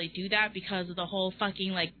can't really do that because of the whole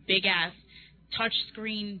fucking, like, big-ass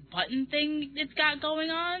touchscreen button thing it's got going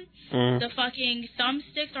on. Mm-hmm. The fucking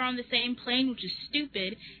thumbsticks are on the same plane, which is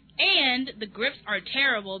stupid, and the grips are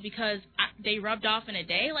terrible because they rubbed off in a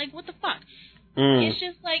day. Like, what the fuck? It's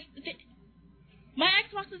just, like, my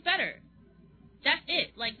Xbox is better. That's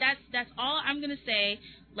it. Like, that's all I'm going to say.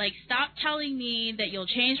 Like, stop telling me that you'll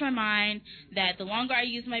change my mind, that the longer I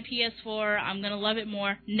use my PS4, I'm going to love it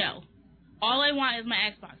more. No. All I want is my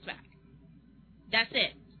Xbox back. That's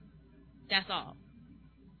it. That's all.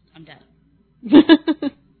 I'm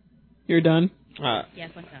done. You're done?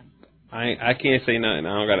 Yes, I'm done. I can't say nothing.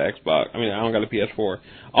 I don't got an Xbox. I mean, I don't got a PS4.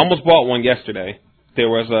 Almost bought one yesterday. There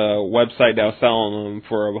was a website that was selling them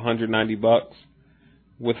for $190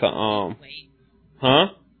 with a Wait. Huh?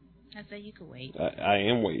 I said you could wait. I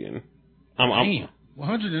am waiting. Damn.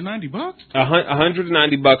 $190?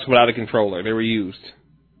 $190 without a controller. They were used.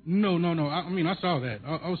 No. I mean, I saw that.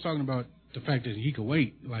 I was talking about the fact that he could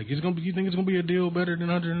wait. Like, you think it's gonna be a deal better than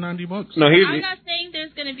 $190? No, I'm not saying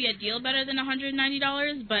there's gonna be a deal better than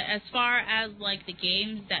 $190, but as far as like the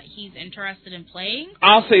games that he's interested in playing,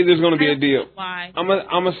 I'll say there's gonna be a deal. Why? I'm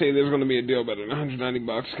gonna say there's gonna be a deal better than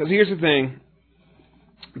 $190 because here's the thing: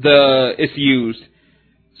 it's used,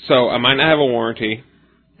 so I might not have a warranty.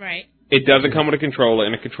 Right. It doesn't come with a controller,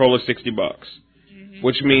 and a controller's $60,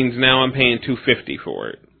 which means now I'm paying $250 for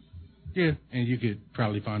it. Yeah, and you could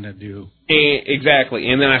probably find that deal. Exactly,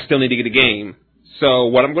 and then I still need to get a game. So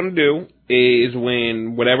what I'm going to do is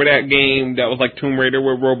when whatever that game that was like Tomb Raider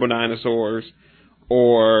with Robo-Dinosaurs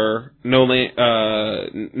or No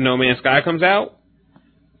Man's Sky comes out,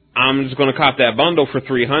 I'm just going to cop that bundle for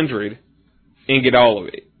 $300 and get all of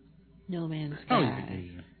it. No Man's Sky.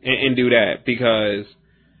 And do that because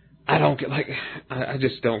I don't get I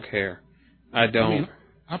just don't care. I don't. I mean,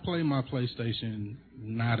 I play my PlayStation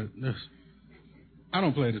I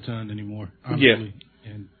don't play it a ton anymore, honestly.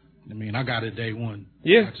 Yeah. And I mean, I got it day one.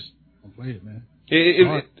 Yeah. I just don't play it, man.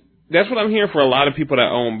 That's what I'm hearing for a lot of people that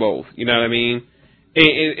own both. You know what I mean?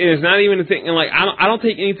 It's not even a thing. And like, I don't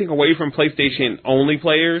take anything away from PlayStation only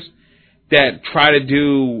players that try to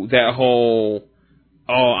do that whole,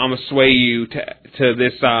 I'm gonna sway you to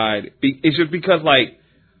this side. It's just because like,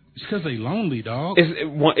 it's because they lonely, dog.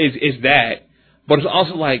 It's that. But it's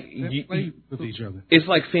also like they play with each other. It's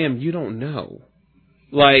like, fam, you don't know.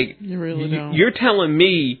 Like you really don't. You're telling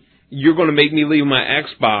me you're going to make me leave my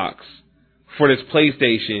Xbox for this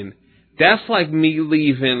PlayStation. That's like me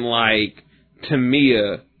leaving like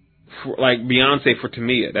Tamia, like Beyonce for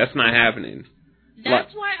Tamia. That's not happening.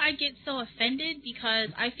 That's why I get so offended because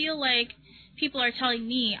I feel like people are telling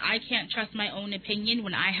me I can't trust my own opinion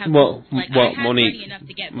when I have both. Like I have money enough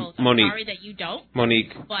to get both. I'm sorry that you don't,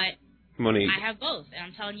 Monique. But Monique. I have both, and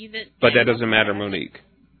I'm telling you that. But that doesn't matter, Monique.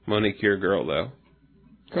 Monique, you're a girl, though.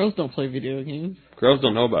 Girls don't play video games. Girls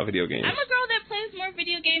don't know about video games. I'm a girl that plays more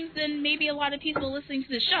video games than maybe a lot of people listening to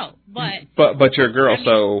the show, But you're a girl,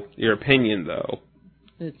 so your opinion, though.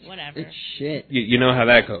 It's whatever. It's shit. You know how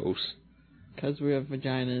that goes. Because we have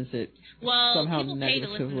vaginas, it somehow people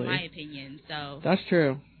negatively. pay to listen to my opinion, so. That's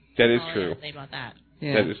true. That is true. Say about that.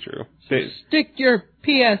 Yeah. That is true. Stick your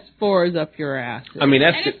PS4s up your ass. I mean,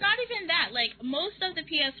 and it's not even that. Like, most of the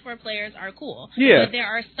PS4 players are cool. Yeah. But there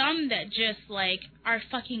are some that just, like, are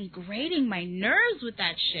fucking grating my nerves with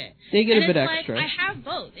that shit. They get a bit extra. extra. Like, I have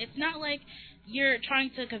both. It's not like you're trying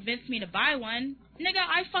to convince me to buy one. Nigga,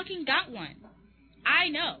 I fucking got one. I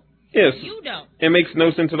know. Yes. You don't. It makes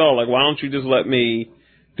no sense at all. Like, why don't you just let me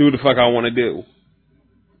do the fuck I want to do?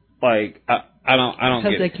 Like, I don't get it.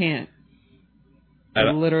 Because they can't. They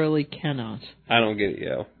literally cannot. I don't get it,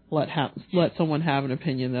 yo. Let someone have an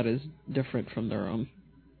opinion that is different from their own.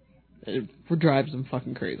 It drives them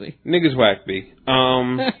fucking crazy. Niggas whack B.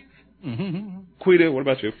 Quita, what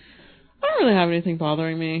about you? I really have anything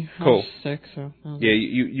bothering me. Cool. I was sick, so. Yeah,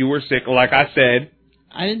 you were sick. Like I said.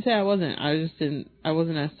 I didn't say I wasn't. I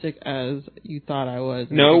wasn't as sick as you thought I was.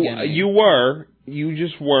 No, you were. You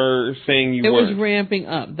just were saying you were. It was ramping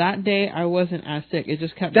up. That day, I wasn't as sick. It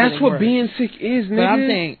just kept That's getting what worse. being sick is, nigga. But I'm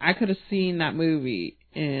saying, I could have seen that movie,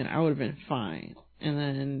 and I would have been fine. And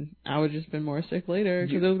then I would have just been more sick later,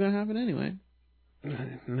 because it was going to happen anyway.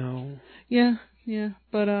 No. Yeah.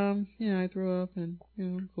 But, I threw up, and,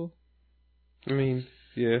 I'm cool. I mean,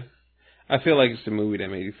 yeah. I feel like it's the movie that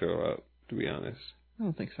made you throw up, to be honest. I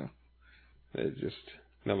don't think so. It just,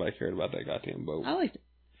 nobody cared about that goddamn boat. I liked it.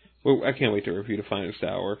 Well, I can't wait to review the finest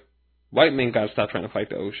hour. White men gotta stop trying to fight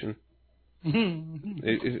the ocean. I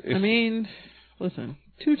mean, listen,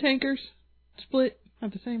 2 tankers split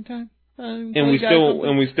at the same time. And we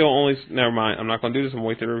still only, never mind, I'm not gonna do this, I'm gonna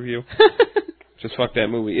wait to the review. Just fuck that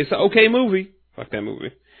movie. It's an okay movie. Fuck that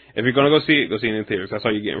movie. If you're gonna go see it in theaters. That's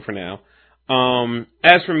all you're getting for now.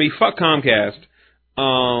 As for me, fuck Comcast.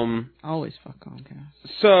 Always fuck Comcast.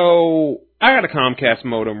 So, I got a Comcast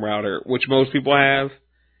modem router, which most people have.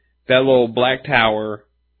 That little black tower,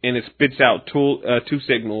 and it spits out 2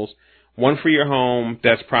 signals. One for your home,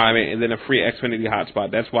 that's private, and then a free Xfinity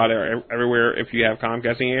hotspot. That's why they're everywhere if you have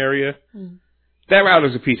Comcast in your area. That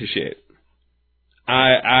router's a piece of shit.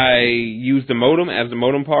 I use the modem as the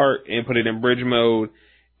modem part and put it in bridge mode,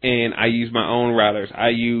 and I use my own routers. I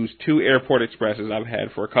use 2 Airport Expresses I've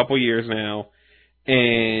had for a couple years now,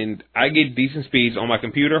 and I get decent speeds on my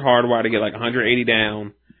computer, hardwired to get like 180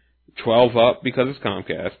 down, 12 up because it's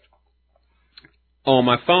Comcast. On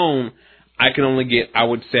my phone, I can only get, I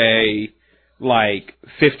would say, like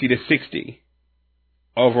 50 to 60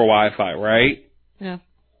 over Wi-Fi, right? Yeah.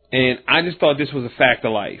 And I just thought this was a fact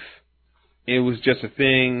of life. It was just a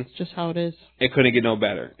thing. It's just how it is. It couldn't get no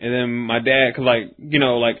better. And then my dad, cause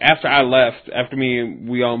after I left, after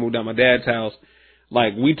we all moved out my dad's house,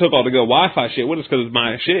 like we took all the good Wi-Fi shit with us cause it was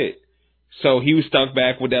my shit. So he was stuck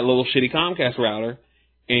back with that little shitty Comcast router,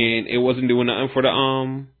 and it wasn't doing nothing for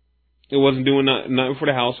the it wasn't doing nothing for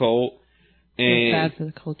the household. And it was bad for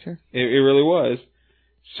the culture. It really was.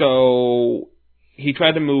 So he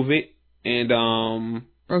tried to move it and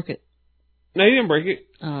broke it. No, he didn't break it.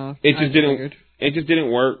 It just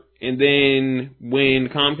didn't work. And then when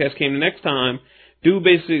Comcast came the next time, dude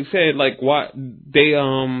basically said like why they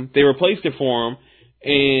replaced it for him,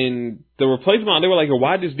 and the replacement they were like,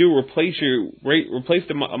 why did this dude replace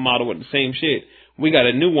the model with the same shit? We got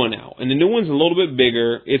a new one out, and the new one's a little bit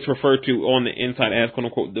bigger. It's referred to on the inside as quote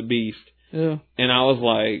unquote the Beast. Yeah. And I was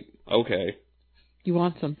like, okay. You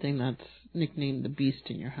want something that's nicknamed the Beast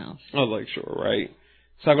in your house? I was like, sure, right.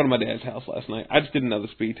 So I go to my dad's house last night. I just did another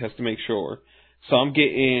speed test to make sure. So I'm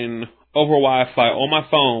getting over Wi-Fi on my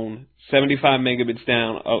phone, 75 megabits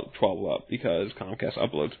down, 12 up, because Comcast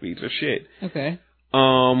upload speeds are shit. Okay.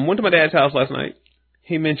 Went to my dad's house last night.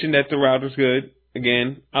 He mentioned that the router's good.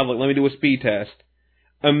 Again, I was like, let me do a speed test.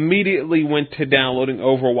 Immediately went to downloading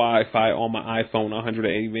over Wi-Fi on my iPhone,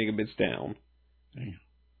 180 megabits down. Damn.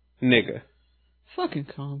 Nigga. Fucking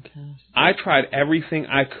Comcast. I tried everything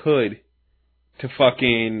I could to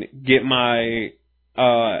fucking get my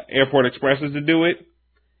Airport Expresses to do it.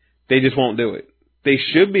 They just won't do it. They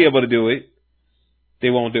should be able to do it.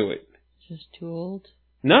 They won't do it. Just too old?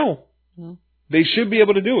 No. They should be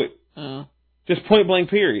able to do it. Oh. Just point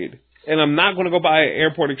blank period. And I'm not going to go buy an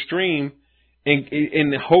Airport Extreme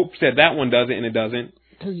in hopes that one does it and it doesn't.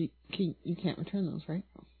 Because you can't return those, right?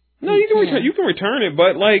 No, you can return it,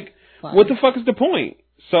 but like, what the fuck is the point?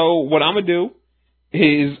 So what I'm going to do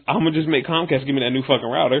is I'm going to just make Comcast give me that new fucking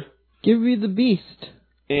router. Give me the Beast.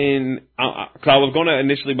 And because I was going to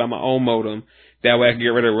initially buy my own modem. That way I can get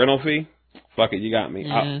rid of the rental fee. Fuck it, you got me.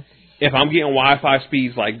 Yeah. If I'm getting Wi-Fi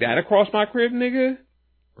speeds like that across my crib, nigga.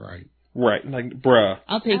 Right. Like, bruh.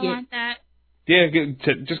 I'll take it. I want that. Yeah,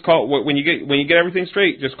 just call when you get everything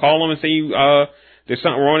straight. Just call them and say there's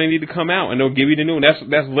something wrong. They need to come out, and they'll give you the new one.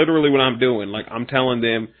 That's literally what I'm doing. Like, I'm telling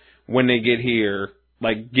them when they get here,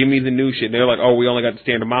 like, give me the new shit. They're like, oh, we only got the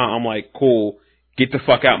standard model. I'm like, cool, get the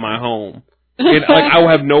fuck out my home. And, like, I will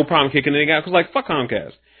have no problem kicking anything out because, like, fuck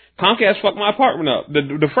Comcast. Comcast fucked my apartment up.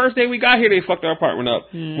 The first day we got here, they fucked our apartment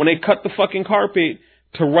up. When they cut the fucking carpet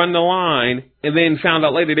to run the line, and then found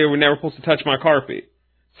out later they were never supposed to touch my carpet.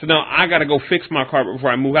 So now I gotta go fix my carpet before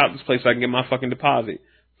I move out this place so I can get my fucking deposit.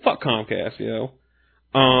 Fuck Comcast, yo.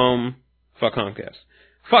 Fuck Comcast.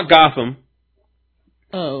 Fuck Gotham.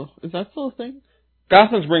 Oh, is that still a thing?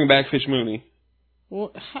 Gotham's bringing back Fish Mooney.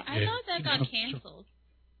 Well, I thought that got canceled.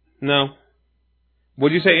 No.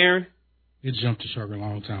 What'd you say, Aaron? It jumped the shark a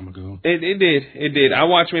long time ago. It did. I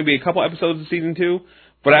watched maybe a couple episodes of season 2,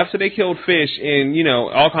 But after they killed Fish, and, you know,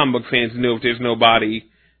 all comic book fans knew if there's no body,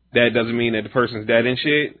 that doesn't mean that the person's dead and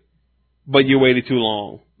shit. But you waited too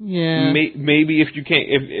long. Yeah. Maybe if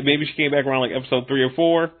maybe she came back around like episode 3 or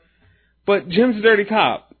 4. But Jim's a dirty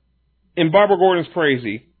cop. And Barbara Gordon's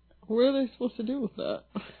crazy. What are they supposed to do with that?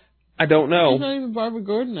 I don't know. She's not even Barbara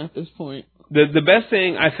Gordon at this point. The best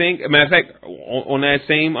thing, I think, matter of fact, on that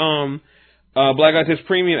same Black Eyed Peas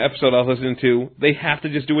Premium episode I was listening to, they have to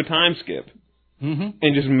just do a time skip. Mm-hmm.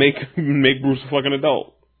 And just make Bruce a fucking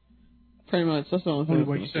adult. Pretty much. That's the only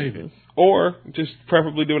way you save it. Or, just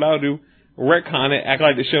preferably do what I would do, retcon it, act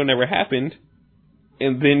like the show never happened,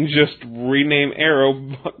 and then just rename Arrow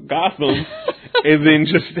Gotham, and then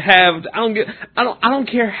just have, I don't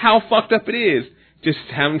care how fucked up it is, just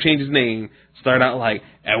have him change his name. Start out like,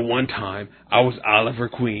 at one time, I was Oliver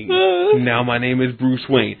Queen. Now my name is Bruce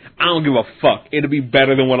Wayne. I don't give a fuck. It'll be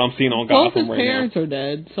better than what I'm seeing on Gotham right now. Both his parents are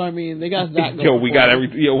dead, so I mean, they got that going. Yo, we got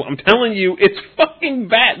everything. Yo, I'm telling you, it's fucking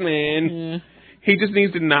Batman. Yeah. He just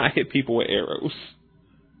needs to not hit people with arrows.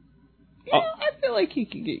 Yeah, I feel like he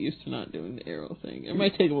could get used to not doing the arrow thing. It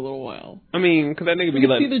might take him a little while. I mean, because that nigga be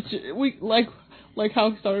like... Like how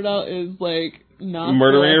it started out is like not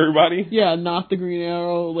murdering everybody. Yeah, not the Green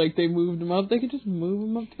Arrow. Like they moved him up. They could just move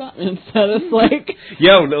him up to Batman instead. It's like,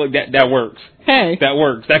 yo, no, that works. Hey, that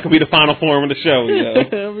works. That could be the final form of the show. Yo,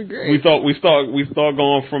 that'd be great. We thought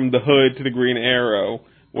going from the Hood to the Green Arrow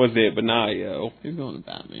was it, but nah, yo. He's going to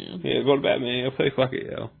Batman. Yeah, go to Batman. Yo, play fuck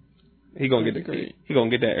it, yo. He gonna get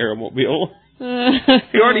that Aeromobile.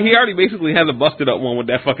 he already basically has a busted up one with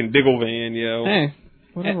that fucking Diggle van, yo. Hey.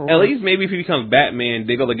 At least maybe if he becomes Batman,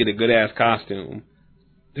 Diggle will get a good ass costume.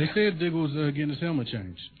 They said Diggle's getting his helmet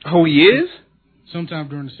changed. Oh, he is? Sometime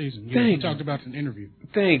during the season. Yeah, he talked about it in an interview.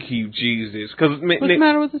 Thank you, Jesus. What's the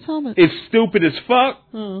matter with his helmet? It's stupid as fuck.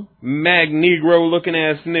 Oh. Mag Negro looking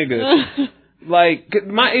ass nigga. Like,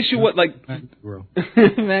 my issue was like... Mag Negro.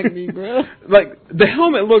 Mag Negro. Like, the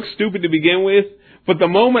helmet looked stupid to begin with, but the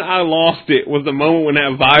moment I lost it was the moment when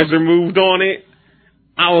that visor moved on it.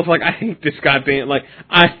 I was like, I hate this goddamn, like,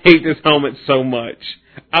 I hate this helmet so much.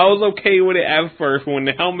 I was okay with it at first, but when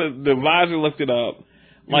the visor lifted up,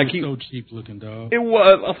 like, it was so cheap looking, dog. It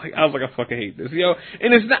was. I was like, I fucking hate this, yo.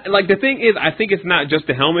 And it's not, like, the thing is, I think it's not just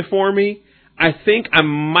the helmet for me. I think I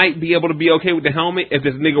might be able to be okay with the helmet if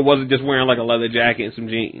this nigga wasn't just wearing, like, a leather jacket and some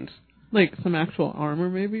jeans. Like some actual armor,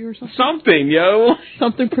 maybe, or something? Something, yo.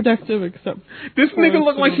 Something protective, except... This nigga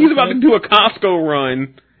look like he's about to do a Costco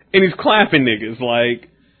run. And he's clapping niggas like,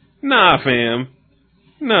 nah, fam.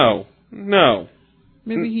 No.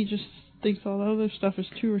 Maybe he just thinks all the other stuff is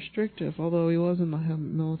too restrictive, although he was in the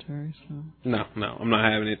military, so. No, I'm not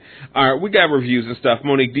having it. All right, we got reviews and stuff.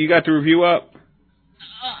 Monique, do you got the review up?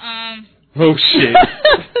 Oh, shit.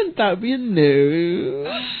 That would be a no.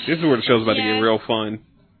 This is where the show's about to get real fun.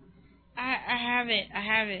 I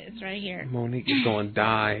have it. It's right here. Monique is going to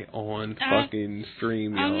die on fucking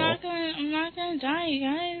stream, y'all. I'm not gonna die, you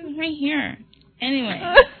guys. Right here. Anyway.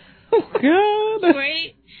 Oh, God.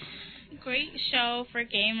 Great show for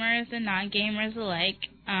gamers and non-gamers alike.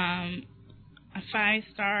 5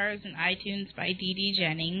 stars in iTunes by Dee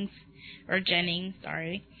Jennings.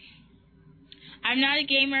 Sorry. I'm not a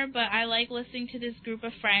gamer, but I like listening to this group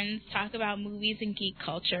of friends talk about movies and geek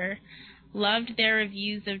culture. Loved their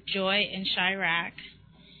reviews of Joy and Chirac.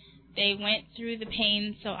 They went through the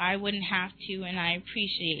pain so I wouldn't have to, and I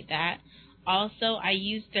appreciate that. Also, I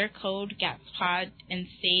used their code GAPSPOD and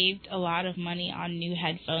saved a lot of money on new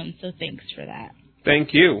headphones, so thanks for that.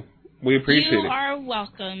 Thank you. We appreciate it. You are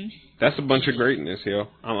welcome. That's a bunch of greatness, yo.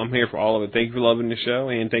 I'm here for all of it. Thank you for loving the show,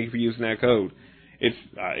 and thank you for using that code.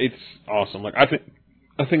 It's awesome. Like I think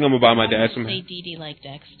I'm gonna buy my dad some. Say Dee like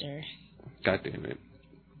Dexter. God damn it.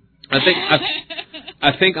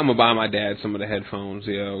 I think I'm gonna buy my dad some of the headphones,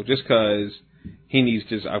 yo, just cause he needs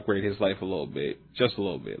to just upgrade his life a little bit, just a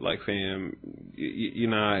little bit. Like, fam, you're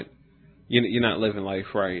not living life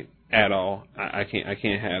right at all. I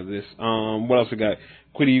can't have this. What else we got?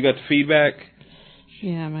 Quitty, you got the feedback?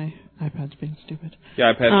 Yeah, my iPad's being stupid.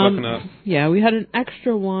 Yeah, iPad's fucking up. Yeah, we had an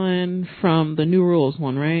extra one from the New Rules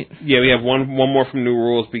one, right? Yeah, we have one more from New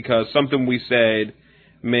Rules because something we said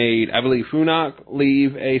made, I believe, Funok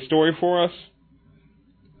leave a story for us.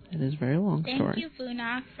 It is a very long story. Thank you,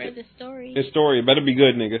 Funok, for the story. His story, it better be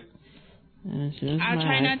good, nigga. I'll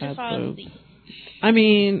try not to fall asleep. I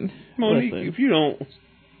mean, Monique, if you don't...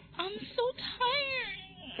 I'm so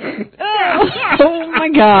tired. Oh my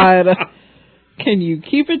God. Can you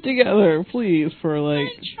keep it together, please, for like...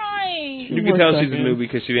 I'm trying. You can tell she's a newbie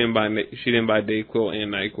because she didn't buy Dayquil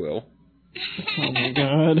and NyQuil. Oh my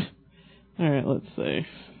God. All right, let's see.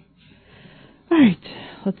 Alright,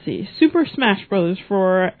 let's see. Super Smash Brothers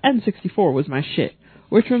for N64 was my shit,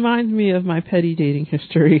 which reminds me of my petty dating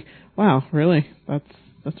history. Wow, really? That's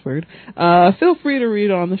weird. Feel free to read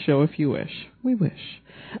on the show if you wish. We wish.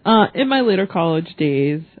 In my later college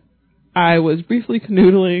days, I was briefly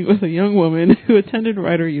canoodling with a young woman who attended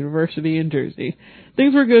Rider University in Jersey.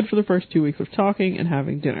 Things were good for the first 2 weeks of talking and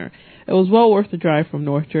having dinner. It was well worth the drive from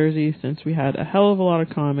North Jersey since we had a hell of a lot in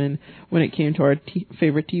common when it came to our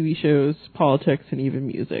favorite TV shows, politics, and even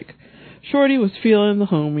music. Shorty was feeling the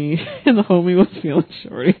homie, and the homie was feeling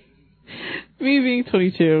Shorty. Me being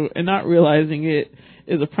 22 and not realizing it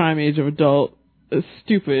is a prime age of adult,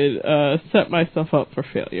 stupid, set myself up for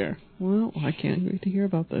failure. Well, I can't wait to hear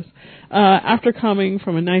about this. After coming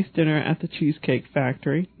from a nice dinner at the Cheesecake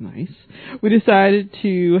Factory, nice, we decided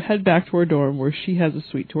to head back to our dorm where she has a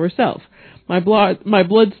suite to herself. My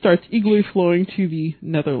blood starts eagerly flowing to the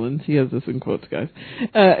Netherlands. He has this in quotes, guys.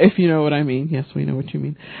 If you know what I mean. Yes, we know what you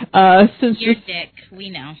mean. Since your dick, we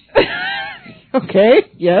know. Okay,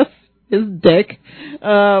 yes. His dick,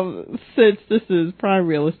 since this is prime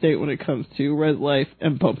real estate when it comes to red life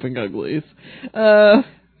and bumping uglies.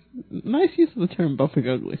 Nice use of the term bumping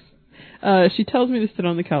uglies. She tells me to sit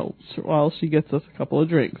on the couch while she gets us a couple of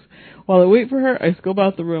drinks. While I wait for her, I scope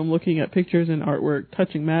out the room looking at pictures and artwork,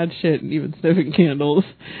 touching mad shit and even sniffing candles,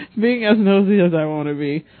 being as nosy as I want to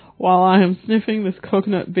be. While I am sniffing this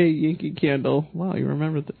coconut Bay Yankee candle. Wow, you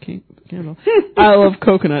remembered the candle. I love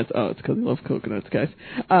coconuts. Oh, it's because I love coconuts, guys.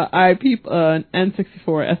 I peep an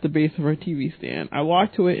N64 at the base of our TV stand. I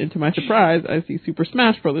walk to it, and to my surprise, I see Super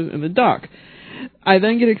Smash Brothers in the dock. I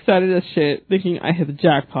then get excited as shit, thinking I hit the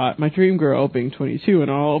jackpot. My dream girl, being 22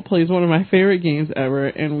 and all, plays one of my favorite games ever,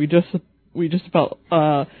 and we like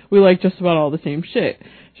just about all the same shit.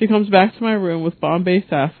 She comes back to my room with Bombay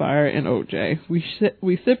Sapphire and OJ. We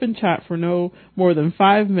sip and chat for no more than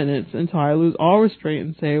 5 minutes until I lose all restraint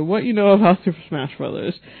and say, "What you know about Super Smash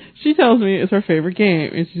Brothers?" She tells me it's her favorite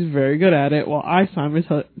game, and she's very good at it, while I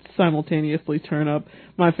simultaneously turn up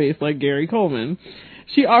my face like Gary Coleman.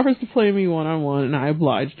 She offers to play me one-on-one, and I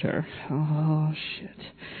obliged her. Oh, shit.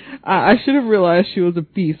 I should have realized she was a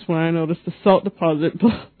beast when I noticed the salt deposit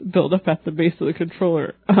build up at the base of the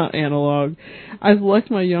controller analog. I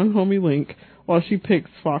select my young homie Link, while she picks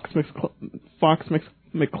Fox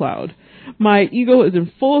McCloud. My ego is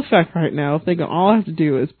in full effect right now, thinking all I have to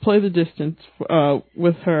do is play the distance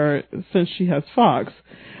with her since she has Fox.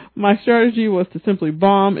 My strategy was to simply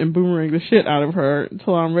bomb and boomerang the shit out of her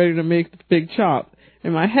until I'm ready to make the big chop.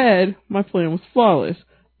 In my head, my plan was flawless.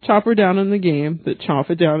 Chop her down in the game, then chomp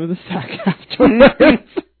it down in the sack afterwards.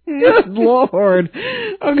 Good Lord.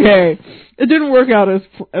 Okay. It didn't work out as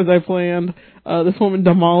I planned. This woman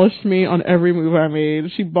demolished me on every move I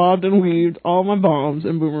made. She bobbed and weaved all my bombs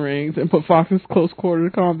and boomerangs and put Fox's close quarter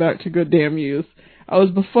combat to good damn use. I was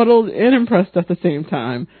befuddled and impressed at the same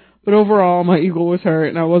time. But overall, my ego was hurt,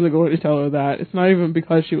 and I wasn't going to tell her that. It's not even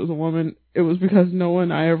because she was a woman. It was because no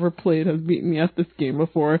one I ever played has beaten me at this game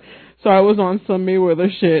before. So I was on some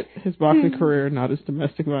Mayweather shit, his boxing career, not his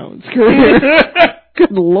domestic violence career.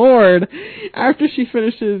 Good Lord. After she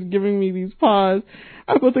finishes giving me these paws,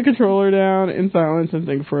 I put the controller down in silence and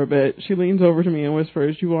think for a bit. She leans over to me and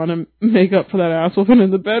whispers, "You want to make up for that ass whooping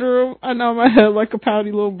in the bedroom?" I nod my head like a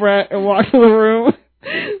pouty little brat and walk to the room.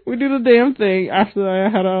 We do the damn thing. After that, I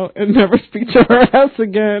head out and never speak to her ass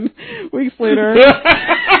again. Weeks later,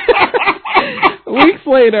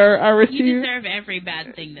 I receive... You deserve every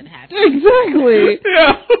bad thing that happens. Exactly.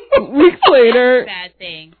 Yeah. Weeks later... Bad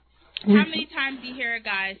thing. How many times do you hear a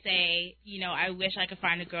guy say, I wish I could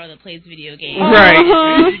find a girl that plays video games? Right.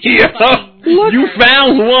 Yeah. You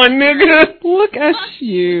found one, nigga. Look at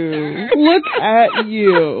you. Look at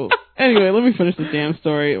you. Anyway, let me finish this damn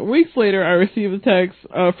story. Weeks later, I received a text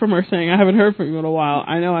from her saying, "I haven't heard from you in a while.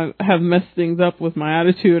 I know I have messed things up with my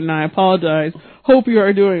attitude, and I apologize. Hope you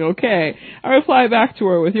are doing okay." I replied back to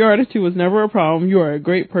her with, "Your attitude was never a problem. You are a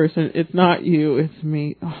great person. It's not you. It's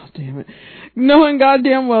me." Oh, damn it. Knowing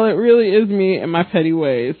goddamn well it really is me and my petty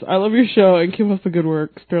ways. I love your show and keep up the good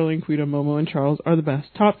work. Sterling, Quita, Momo, and Charles are the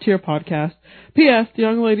best. Top tier podcast. P.S. The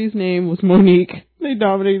young lady's name was Monique. They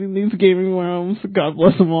dominated these gaming realms. God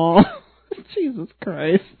bless them all. Jesus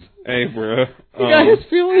Christ. Hey, bro. You got his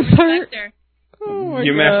feelings hurt. Oh my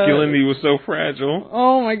Your God. masculinity was so fragile.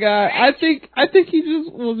 Oh my God. I think he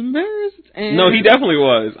just was embarrassed. And no, he definitely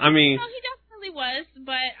was. I mean. No, he definitely was.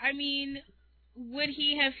 But I mean, would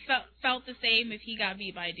he have felt the same if he got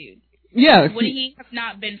beat by a dude? Yeah. Would he have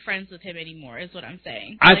not been friends with him anymore? Is what I'm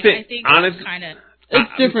saying. I think honestly, kind of. It's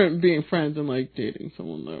different being friends and like dating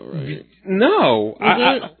someone, though, right? No,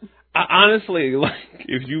 I honestly, like,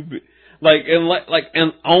 if you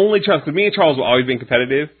And only Charles, because me and Charles have always been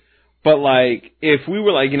competitive. But, like, if we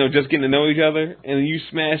were, like, just getting to know each other, and you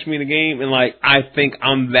smash me in the game, and, like, I think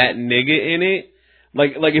I'm that nigga in it,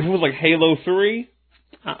 like if it was, like, Halo 3,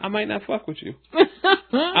 I might not fuck with you.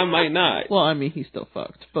 I might not. Well, I mean, he's still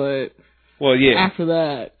fucked, but... Well, yeah. After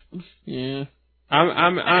that, yeah.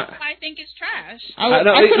 I think it's trash. I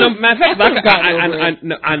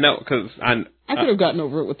know, because I could have gotten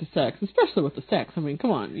over it with the sex, especially with the sex. I mean, come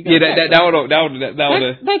on. You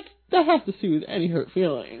that has to soothe any hurt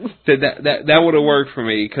feelings. That would have worked for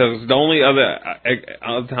me, because the only other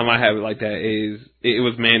time I have it like that is it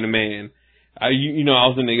was man to man. I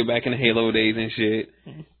was a nigga back in the Halo days and shit,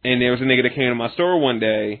 and there was a nigga that came to my store one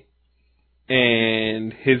day,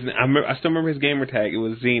 and I still remember his gamer tag. It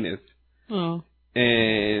was Zenith. Oh.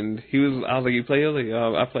 And I was like, you play?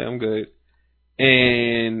 I play. I'm good.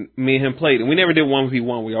 And me and him played, and we never did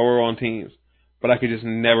 1v1. We all were on teams, but I could just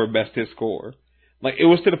never best his score. Like, it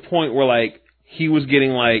was to the point where, like, he was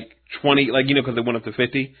getting, like, 20, like, because it went up to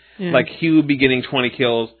 50. Yeah. Like, he would be getting 20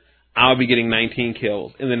 kills, I would be getting 19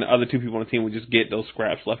 kills, and then the other two people on the team would just get those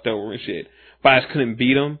scraps left over and shit. But I just couldn't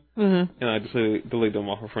beat him, and I just deleted them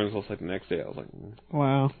off her friends list, like, the next day. I was like,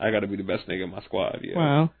 wow. I gotta be the best nigga in my squad, yeah.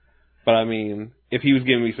 Wow. But, I mean, if he was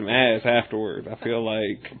giving me some ass afterwards, I feel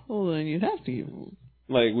like... Well, then you'd have to give him...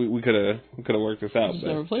 Like, we could have worked this out. Just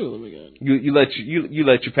never play with him again. You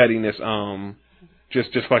let your pettiness,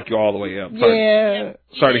 just fuck you all the way up.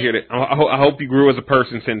 Sorry to hear that. I hope you grew as a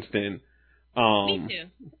person since then. Me too.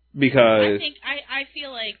 Because I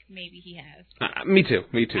feel like maybe he has. Me too.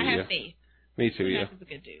 I have faith. Me too. Yeah. He's a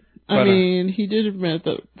good dude. I mean, he did admit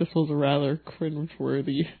that this was a rather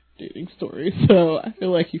cringe-worthy dating story, so I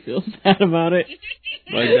feel like he feels bad about it.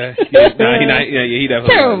 Like that? He definitely.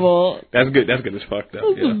 Terrible. Does. That's good. That's good as fuck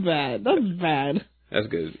though. This is bad. That's bad. That's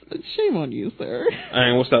good. Shame on you, sir. All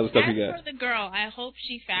right, what's the other stuff you got? As for the girl, I hope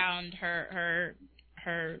she found her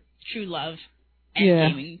true love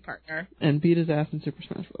and gaming partner. And beat his ass in Super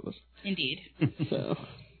Smash Bros. Indeed. So,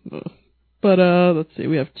 but let's see.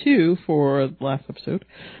 We have 2 for the last episode,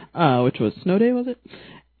 which was Snow Day, was it?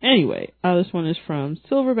 Anyway, this one is from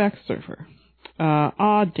Silverback Surfer.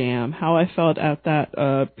 Damn, how I felt at that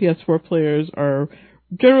PS4 players are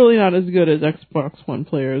generally not as good as Xbox One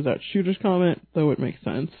players at shooters comment, though it makes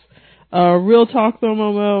sense. Real talk though,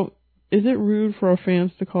 Momo, is it rude for our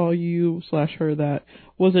fans to call you/her that?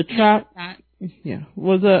 Was a trap? Yeah,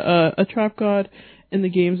 was a trap god in the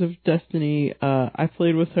games of Destiny. I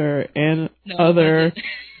played with her and other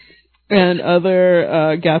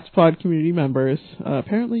Gatspod community members.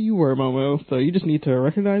 Apparently you were, Momo, so you just need to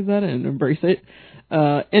recognize that and embrace it.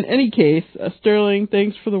 In any case, Sterling,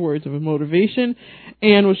 thanks for the words of motivation,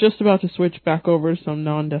 and was just about to switch back over to some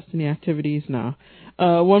non-Destiny activities now.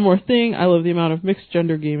 One more thing, I love the amount of mixed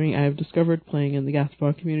gender gaming I have discovered playing in the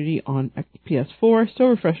Gatspod community on PS4, so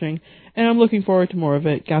refreshing, and I'm looking forward to more of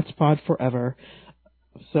it. Gatspod forever.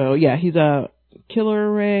 So yeah, he's a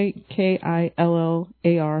Killer Ray,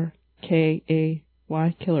 KILLARKAY,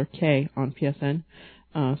 Killer K on PSN.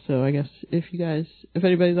 So I guess if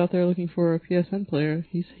anybody's out there looking for a PSN player,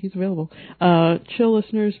 he's available. Chill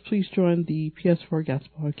listeners, please join the PS4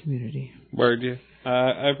 Gatspod community. Word, yeah.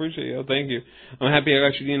 I appreciate it. Thank you. I'm happy I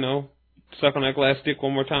got you, suck on that glass stick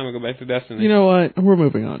one more time and go back to Destiny. You know what? We're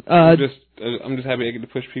moving on. I'm just happy I get to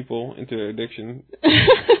push people into their addiction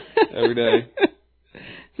every day.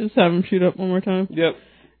 Just have them shoot up one more time? Yep.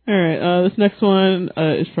 Alright, this next one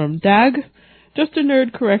is from Dag. Just a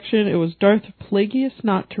nerd correction, it was Darth Plagueis,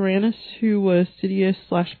 not Tyrannus, who was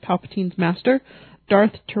Sidious/Palpatine's master.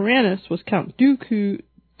 Darth Tyrannus was Count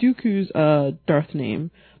Dooku's Darth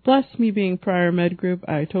name. Plus, me being prior med group,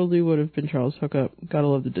 I totally would have been Charles Hookup. Gotta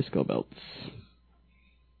love the disco belts.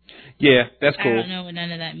 Yeah, that's cool. I don't know what none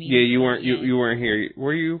of that means. Yeah, you weren't here.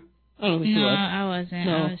 Were you? I don't think she was. I wasn't.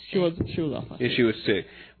 No, she was off. Yeah, she was sick.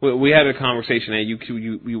 We had a conversation that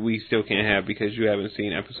we still can't have because you haven't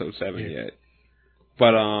seen episode 7 yet.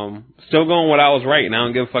 But still going what I was right, and I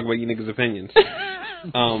don't give a fuck about you niggas' opinions.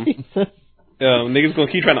 Niggas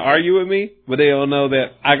gonna keep trying to argue with me, but they don't know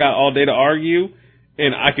that I got all day to argue,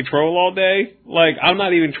 and I control all day. Like, I'm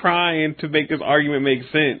not even trying to make this argument make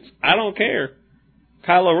sense. I don't care.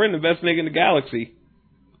 Kylo Ren, the best nigga in the galaxy.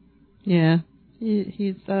 Yeah.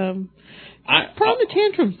 He's prone to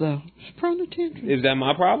tantrums, though. He's prone to tantrums. Is that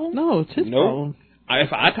my problem? No, it's his problem.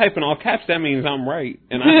 If I type in all caps, that means I'm right.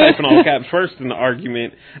 And I type in all caps first in the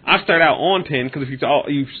argument. I start out on 10, because if you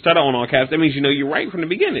start out on all caps, that means you know you're right from the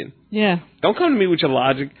beginning. Yeah. Don't come to me with your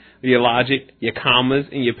logic, your commas,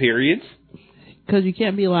 and your periods. Because you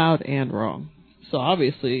can't be loud and wrong. So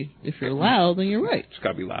obviously, if you're loud, then you're right. Just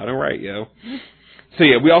gotta be loud and right, yo. So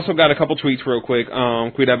yeah, we also got a couple tweets real quick.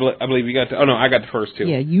 Queen, I believe you got I got the first two.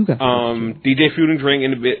 Yeah, you got the first two. DJ Food and Drink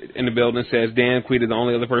in the building says, Dan, Queen is the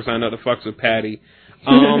only other person I know that fucks with Patty.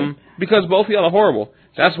 Because both of y'all are horrible.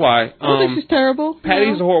 That's why. I don't think she's terrible.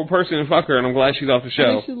 Patty's a horrible person and fuck her, and I'm glad she's off the show.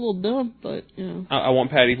 I think she's a little dumb, but, you know. I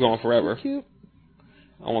want Patty going forever. She's cute.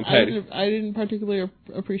 I want Patty. I didn't particularly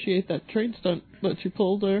appreciate that train stunt that she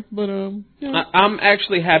pulled there, but, you know. I'm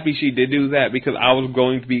actually happy she did do that, because I was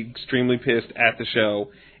going to be extremely pissed at the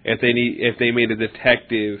show if they made a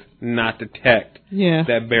detective not detect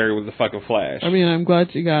that Barry was the fucking Flash. I mean, I'm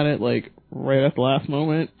glad she got it, like, right at the last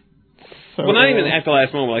moment. So, well, not even at the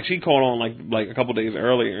last moment. Like, she called on, like a couple days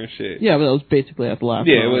earlier and shit. Yeah, but that was basically at the last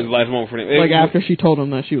moment. Yeah, it was the last moment for them. Like, after she told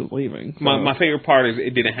him that she was leaving. So. My favorite part is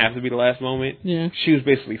it didn't have to be the last moment. Yeah. She was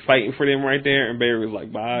basically fighting for them right there, and Barry was like,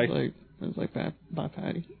 bye. It was like bye,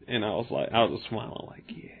 Patty. And I was just smiling like,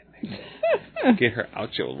 yeah, nigga. Get her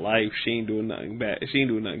out your life. She ain't doing nothing bad. She ain't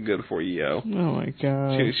doing nothing good for you, yo. Oh, my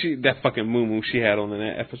God. She that fucking moo-moo she had on in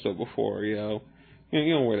that episode before, yo.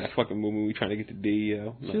 You don't wear that fucking moo-moo. We trying to get the D,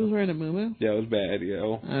 yo. No. She was wearing a moo-moo? Yeah, it was bad,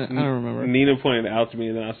 yo. I don't remember. Nina pointed it out to me,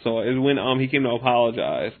 and then I saw it. It was when he came to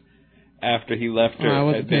apologize after he left her. I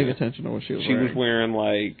wasn't paying attention to what she was wearing. She was wearing,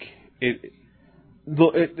 like,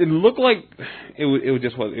 it looked like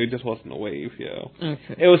it just wasn't a wave, yo.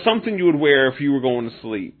 Okay. It was something you would wear if you were going to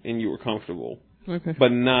sleep and you were comfortable. Okay.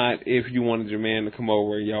 But not if you wanted your man to come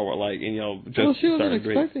over and y'all were like, and y'all just well, she wasn't started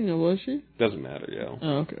expecting it, was she? Doesn't matter, yo.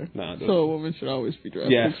 Oh, okay. Nah, so a woman should always be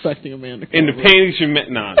dressed expecting a man to come in the over. panties she meant,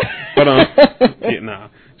 nah. But, yeah, nah.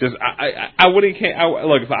 Just, I wouldn't care.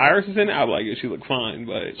 Look, if Iris is in it, I'd be like, yeah, she look fine,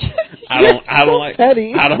 but I don't like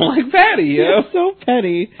petty. I don't like Patty, yo. You're so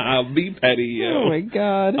petty. I'll be petty, yo. Oh, my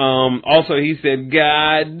God. Also, he said,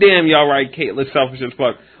 God damn, y'all right, Caitlyn, selfish as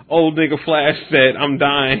fuck. Old nigga Flash said, I'm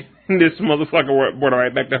dying. This motherfucker brought it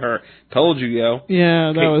right back to her. Told you, yo.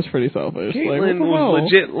 Yeah, that was pretty selfish. Caitlyn was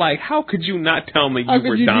legit like, how could you not tell me you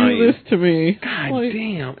were dying? How could you do this to me? God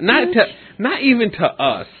damn. Not even to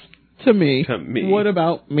us. To me. To me. What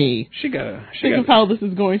about me? Think of how this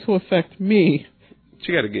is going to affect me.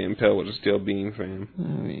 She got to get impaled with a steel beam, fam.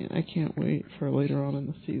 I mean, I can't wait for later on in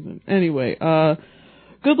the season. Anyway,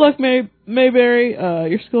 good luck, Mayberry.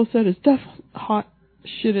 Your skill set is definitely hot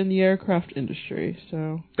shit in the aircraft industry,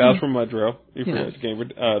 so... That was from Mudrow. You forgot the game,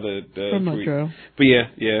 the from tweet. Mudrow. But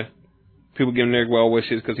yeah. People give him their well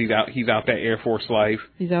wishes because he's out that Air Force life.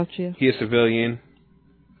 He's out, yeah. He's a civilian.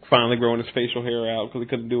 Finally growing his facial hair out because he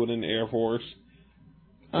couldn't do it in the Air Force.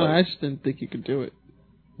 I just didn't think he could do it.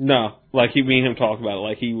 No, like me and him talk about it,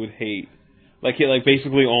 like he would hate. Like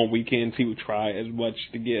basically on weekends he would try as much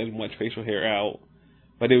to get as much facial hair out,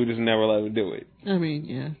 but they would just never let him do it. I mean,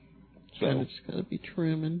 yeah. So it's just gotta be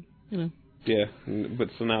trim and, you know. Yeah, but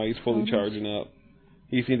so now he's fully charging up.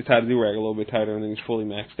 He just needs to tie the do-rag a little bit tighter and then he's fully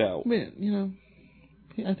maxed out. Man, you know,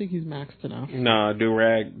 I think he's maxed enough. Nah,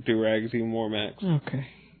 do-rag is even more maxed. Okay.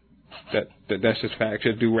 That's just fact.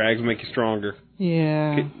 Just do-rags make you stronger.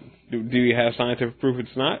 Yeah. Do you have scientific proof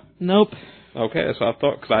it's not? Nope. Okay, that's what I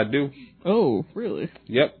thought, because I do. Oh, really?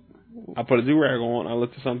 Yep. I put a do-rag on, I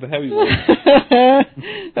lifted something heavy with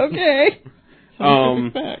it. Okay.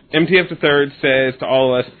 MTF the Third says to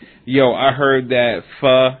all of us, yo, I heard that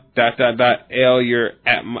L, you're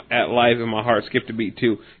at life in my heart, skipped a beat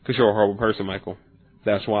too, because you're a horrible person, Michael.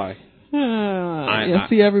 That's why.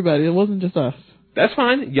 See everybody. It wasn't just us. That's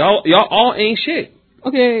fine. Y'all all ain't shit.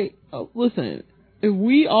 Okay, listen. If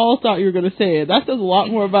we all thought you were going to say it, that says a lot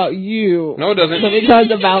more about you. No, it doesn't. Than it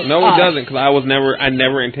does about No, us. it doesn't, because I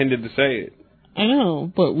never intended to say it. I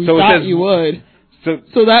know, but we thought you would.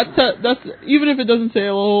 So that's even if it doesn't say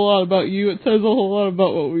a whole lot about you, it says a whole lot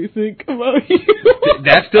about what we think about you.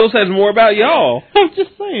 That still says more about y'all. I'm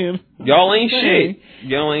just saying. Y'all ain't shit.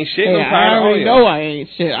 Y'all ain't shit. Hey, I already know I ain't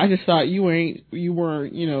shit. I just thought you weren't,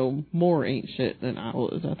 more ain't shit than I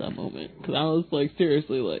was at that moment. Because I was like,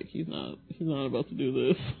 seriously, like he's not about to do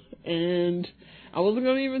this, and I wasn't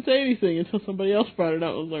gonna even say anything until somebody else brought it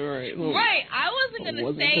up. I was like, all right, well, right. I wasn't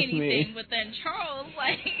gonna say anything, but then Charles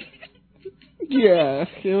Yeah,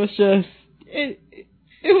 it was just it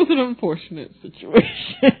was an unfortunate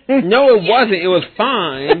situation. No, it wasn't. It was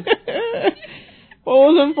fine. Well,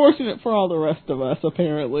 it was unfortunate for all the rest of us,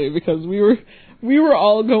 apparently, because we were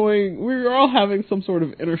all having some sort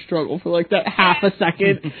of inner struggle for like that half a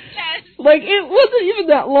second. Yes. Like it wasn't even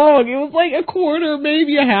that long. It was like a quarter,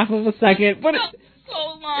 maybe a half of a second, but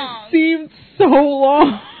so long. It seemed so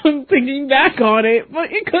long thinking back on it,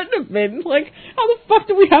 but it couldn't have been. Like, how the fuck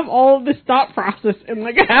do we have all of this thought process in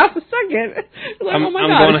like a half a second? Like, I'm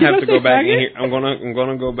gonna have to go back and hear. I'm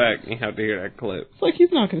gonna go back and have to hear that clip. It's like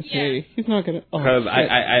he's not gonna say. He's not gonna. Because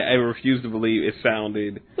I refuse to believe it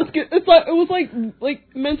sounded. It's like it was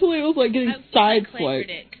like mentally it was like getting sideswiped.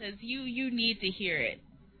 Because you need to hear it.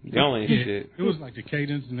 Y'all ain't shit. It was like the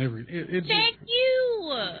cadence and everything. Thank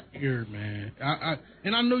you. Weird, man. I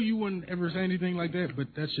know you wouldn't ever say anything like that, but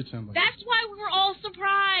that shit sounds like. That's why we were all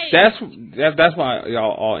surprised. That's why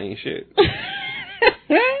y'all all ain't shit.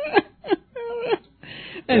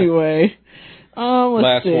 Anyway,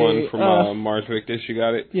 let's see. One from Mars Victus. You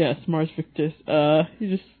got it? Yes, Mars Victus. You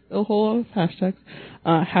just a whole lot of hashtags.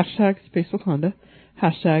 Hashtag Space Wakanda.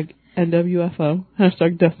 Hashtag NWFO.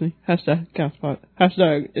 Hashtag Destiny. Hashtag Gaspot.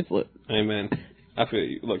 Hashtag It's Lit. Amen. I feel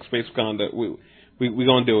you. Look, Space Wakanda, we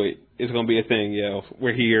gonna do it. It's gonna be a thing, yo.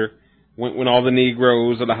 We're here. When all the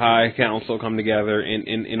Negroes of the High Council come together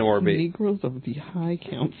in orbit. Negroes of the High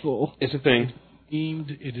Council. It's a thing.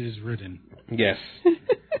 It is written. Yes.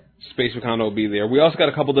 Space Wakanda will be there. We also got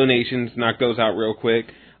a couple donations. Knock those out real quick.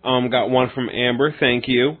 Got one from Amber. Thank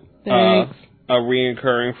you. Thanks. A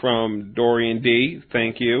reoccurring from Dorian D.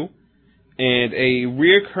 Thank you. And a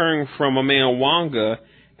reoccurring from a man Wanga,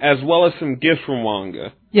 as well as some gifts from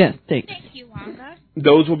Wanga. Yes, thanks. Thank you, Wanga.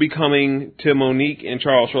 Those will be coming to Monique and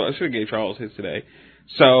Charles. I should have gave Charles his today.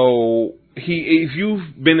 So if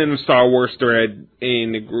you've been in the Star Wars thread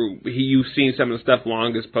in the group, you've seen some of the stuff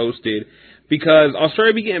Wanga's posted. Because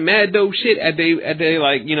Australia be getting mad dope shit at they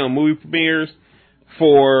like, you know, movie premieres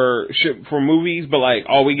for movies, but like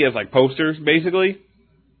all we get is like posters basically.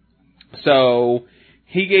 So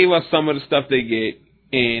he gave us some of the stuff they get,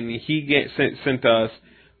 and he sent us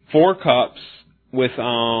 4 cups with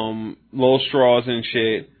little straws and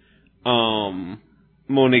shit.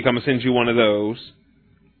 Monique, I'm gonna send you one of those.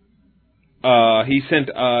 He sent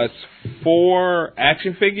us 4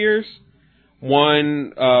 action figures.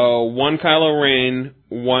 One Kylo Ren,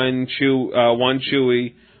 one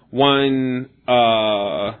Chewie, one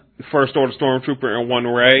First Order Stormtrooper, and one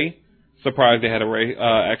Rey. Surprised they had a Rey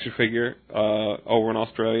action figure over in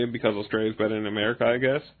Australia, because Australia's better than America, I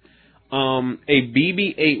guess. A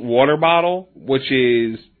BB-8 water bottle, which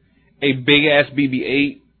is a big ass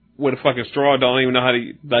BB-8 with a fucking straw. Don't even know how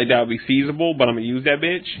to like that would be feasible, but I'm gonna use that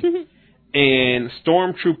bitch. And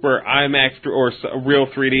Stormtrooper IMAX or real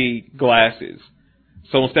 3D glasses.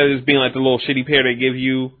 So instead of just being like the little shitty pair they give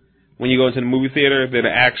you when you go into the movie theater, they're the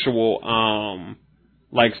actual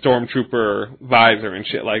like Stormtrooper visor and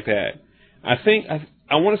shit like that. I think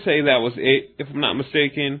I want to say that was it, if I'm not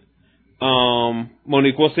mistaken.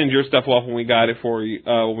 Monique, we'll send your stuff off when we got it for you,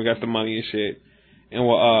 when we got the money and shit, and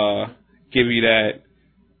we'll give you that.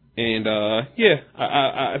 And yeah,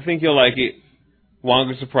 I think you'll like it.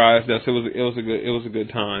 Wanga surprised us. It was a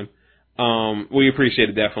good time. We appreciate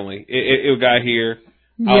it definitely. It got here.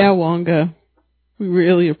 Yeah, Wanga, we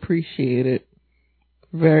really appreciate it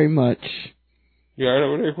very much. You alright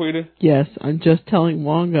over there, Quita? Yes, I'm just telling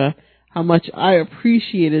Wanga how much I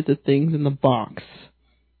appreciated the things in the box.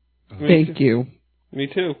 Thank you. Me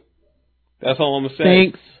too. That's all I'm gonna say.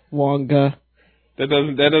 Thanks, Wanga. That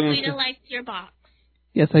doesn't. Quita likes your box.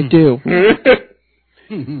 Yes, I do.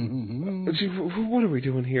 What are we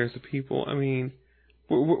doing here as a people? I mean,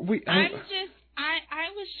 I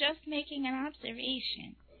was just making an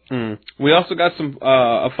observation. We also got some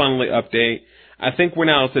a Fundly update. I think we're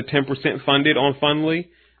now to 10% funded on Fundly,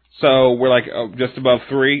 so we're like just above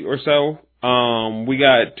 3 or so. We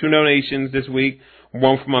got 2 donations this week.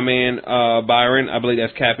 One from my man Byron. I believe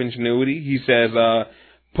that's Cap Ingenuity. He says,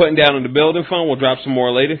 putting down in the building fund. We'll drop some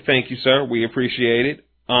more later. Thank you, sir. We appreciate it.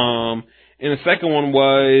 And the second one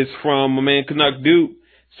was from my man Canuck Duke.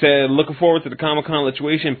 Said, looking forward to the Comic-Con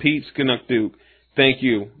lituation. Pete's Canuck Duke. Thank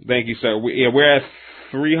you, sir. We're at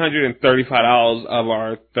 $335 of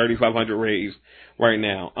our $3,500 raised right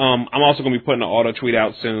now. I'm also going to be putting an auto tweet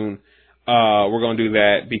out soon. We're going to do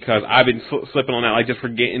that because I've been slipping on that, like just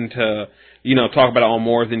forgetting to, talk about it on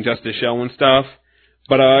more than just the show and stuff.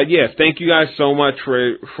 But, yes, thank you guys so much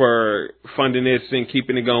for funding this and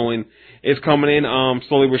keeping it going. It's coming in,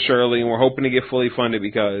 slowly but surely, and we're hoping to get fully funded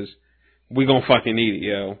because we gonna fucking need it,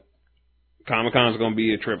 yo. Comic-Con's gonna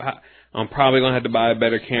be a trip. I'm probably gonna have to buy a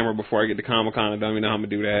better camera before I get to Comic-Con. I don't even know how I'm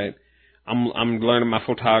gonna do that. I'm learning my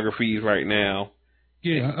photographies right now.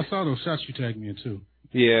 Yeah, I saw those shots you tagged me in too.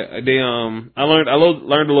 Yeah, they I learned a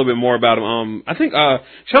little bit more about them. I think shout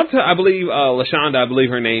out to I believe LaShonda, I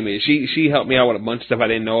believe her name is. She helped me out with a bunch of stuff I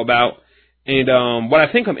didn't know about. And what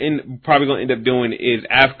I think I'm probably gonna end up doing is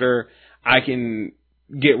after I can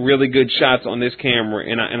get really good shots on this camera,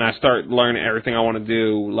 and I start learning everything I want to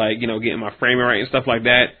do, like, you know, getting my framing right and stuff like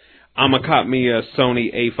that, I'm gonna cop me a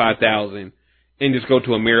Sony A5000 and just go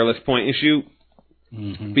to a mirrorless point and shoot.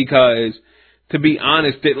 Mm-hmm. Because, to be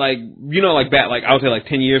honest, it, like, you know, like back, like I would say like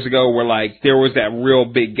 10 years ago, where like there was that real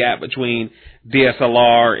big gap between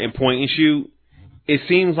DSLR and point and shoot. It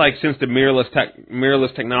seems like since the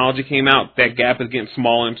mirrorless technology came out, that gap is getting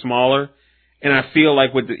smaller and smaller. And I feel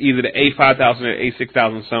like with either the A5000 or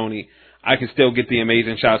A6000 Sony, I can still get the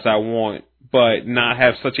amazing shots I want, but not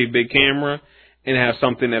have such a big camera and have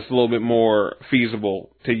something that's a little bit more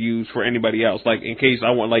feasible to use for anybody else. Like, in case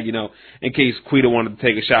I want, like, you know, in case Quita wanted to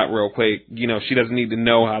take a shot real quick, you know, she doesn't need to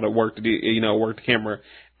know how to work the camera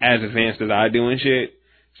as advanced as I do and shit.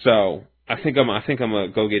 So I think I'm gonna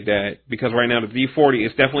go get that, because right now the V40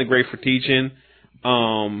 is definitely great for teaching.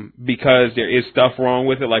 Because there is stuff wrong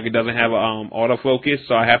with it, like it doesn't have autofocus,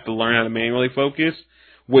 so I have to learn how to manually focus,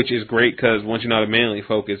 which is great, because once you know how to manually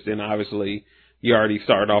focus, then obviously you already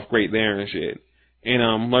started off great there and shit.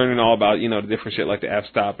 And learning all about, you know, the different shit like the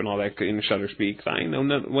f-stop and all that in the shutter speed, 'cause I ain't know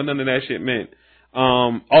what none of that shit meant.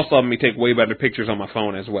 Also let me take way better pictures on my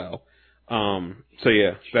phone as well. So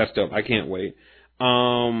yeah, that's dope. I can't wait.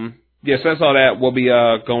 Yes, that's all that. We'll be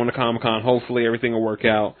going to Comic-Con. Hopefully everything will work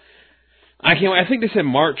out. I can't wait. I think they said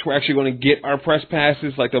March we're actually going to get our press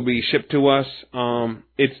passes, like they'll be shipped to us.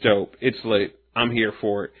 It's dope. It's lit. I'm here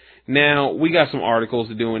for it. Now, we got some articles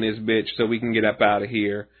to do in this bitch so we can get up out of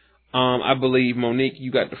here. I believe, Monique, you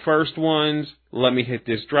got the first ones. Let me hit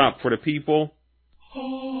this drop for the people.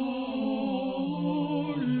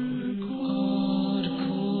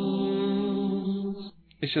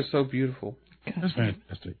 It's just so beautiful. That's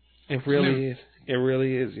fantastic. It really is. It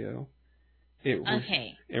really is, yo.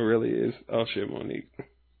 Okay. It really is. Oh, shit, Monique.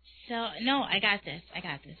 So, no, I got this.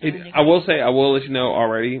 I will let you know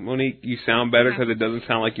already, Monique, you sound better because it doesn't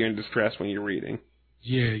sound like you're in distress when you're reading.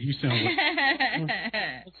 Yeah, you sound like... I'm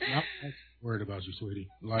worried about you, sweetie.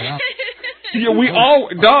 Like, yeah, we all...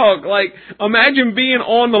 Dog, like, imagine being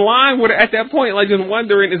on the line with her at that point, like, just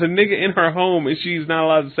wondering, is a nigga in her home and she's not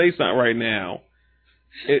allowed to say something right now?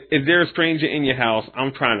 Is there a stranger in your house?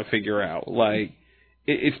 I'm trying to figure out. Like,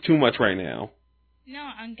 it's too much right now. No,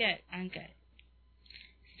 I'm good.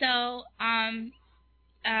 So,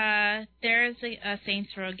 there's a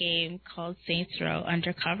Saints Row game called Saints Row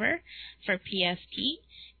Undercover for PSP,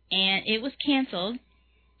 and it was canceled,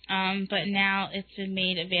 but now it's been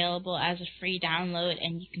made available as a free download,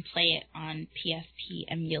 and you can play it on PSP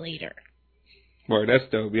emulator. Word, that's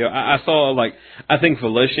dope. Yeah, I saw, like, I think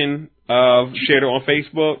Volition shared it on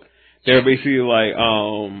Facebook. They're basically like,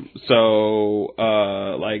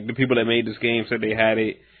 like, the people that made this game said they had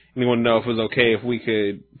it, and they want to know if it was okay if we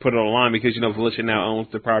could put it online, because, you know, Volition now owns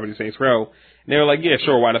the property Saints Row. And they were like, yeah,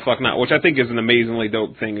 sure, why the fuck not? Which I think is an amazingly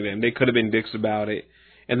dope thing to them. They could have been dicks about it,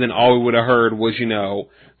 and then all we would have heard was, you know,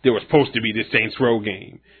 there was supposed to be this Saints Row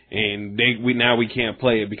game, and now we can't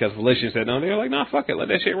play it because Volition said no. They were like, nah, fuck it, let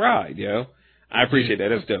that shit ride, yo. I appreciate that.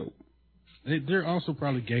 That's dope. They're also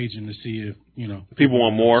probably gauging to see if, you know, people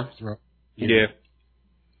want more. Yeah.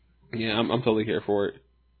 Yeah, I'm totally here for it.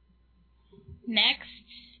 Next,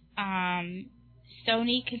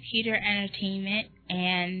 Sony Computer Entertainment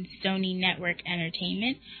and Sony Network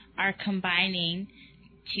Entertainment are combining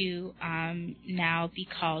to now be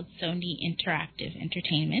called Sony Interactive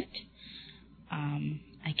Entertainment.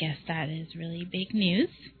 I guess that is really big news.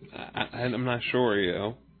 I'm not sure,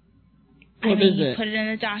 yo. I mean, you put it in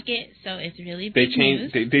the docket, so it's really big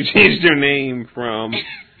news. They changed their name from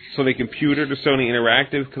Sony Computer to Sony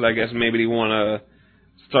Interactive, because I guess maybe they want to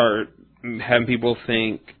start having people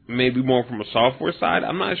think maybe more from a software side.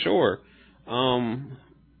 I'm not sure.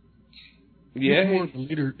 Yeah.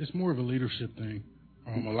 It's more of a leadership thing,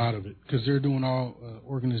 a lot of it, because they're doing all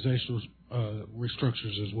organizational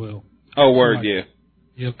restructures as well. Oh, word, like, yeah.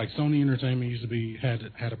 Yeah, like Sony Entertainment used to be had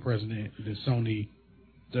a president, then Sony.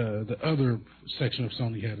 The other section of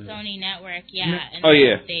Sony had Sony Network, yeah. And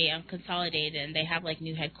they consolidated, and they have like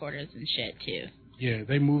new headquarters and shit too. Yeah,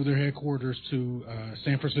 they moved their headquarters to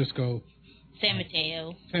San Francisco. San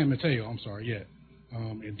Mateo, I'm sorry, yeah.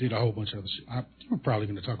 And did a whole bunch of other shit. I'm probably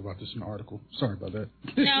going to talk about this in the article. Sorry about that.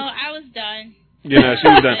 No, I was done. Yeah, she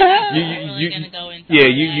was done.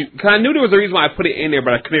 Cause I knew there was a reason why I put it in there,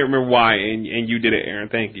 but I couldn't remember why, and you did it, Aaron.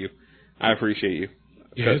 Thank you. I appreciate you.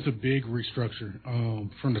 Yeah, it's a big restructure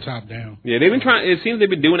from the top down. Yeah, they've been trying. It seems they've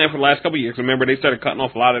been doing that for the last couple of years. Remember, they started cutting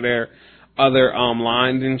off a lot of their other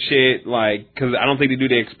lines and shit, like, because I don't think they do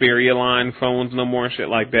the Xperia line phones no more and shit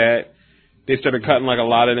like that. They started cutting like a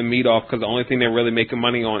lot of the meat off because the only thing they're really making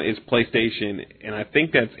money on is PlayStation, and I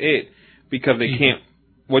think that's it because they can't.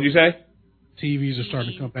 What'd you say? TVs are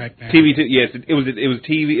starting to come back now. TV, yes, it was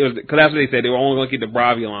TV. It was because that's what they said. They were only going to keep the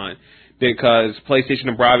Bravia line because PlayStation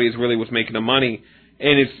and Bravia is really what's making the money,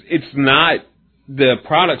 and it's not the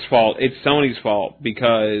product's fault. It's Sony's fault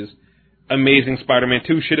because Amazing Spider-Man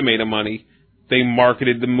 2 should have made the money. They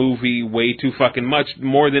marketed the movie way too fucking much,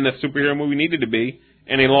 more than a superhero movie needed to be,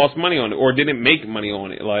 and they lost money on it or didn't make money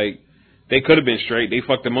on it. Like they could have been straight. They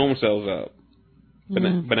fucked their own selves up.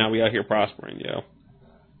 But now we out here prospering, yo.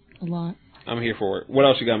 A lot. I'm here for it. What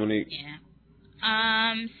else you got, Monique?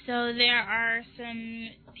 Yeah. So there are some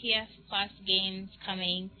PS Plus games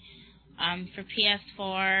coming. For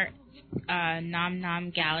PS4, Nom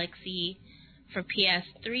Nom Galaxy. For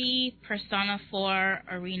PS3, Persona 4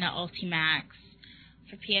 Arena Ultimax.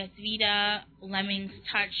 For PS Vita, Lemmings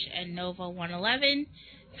Touch and Nova 111.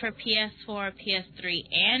 For PS4, PS3,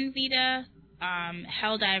 and Vita,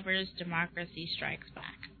 Helldivers Democracy Strikes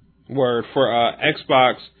Back. Word. For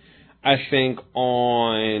Xbox, I think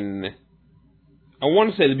I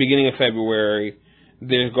want to say the beginning of February,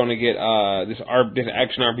 they're going to get this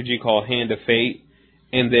action RPG called Hand of Fate,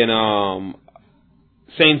 and then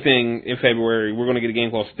same thing in February. We're going to get a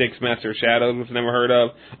game called Styx Master of Shadows, which I've never heard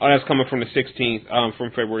of. Oh, that's coming from the 16th, from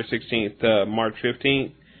February 16th to March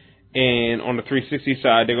 15th. And on the 360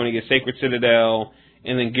 side, they're going to get Sacred Citadel,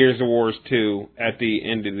 and then Gears of War 2 at the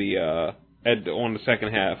end of on the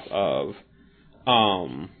second half of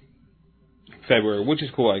February, which is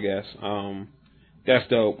cool, I guess. That's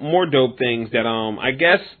dope. More dope things that I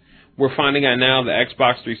guess we're finding out now the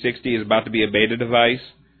Xbox 360 is about to be a beta device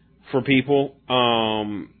for people.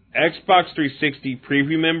 Xbox 360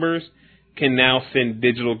 preview members can now send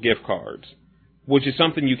digital gift cards, which is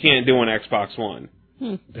something you can't do on Xbox One.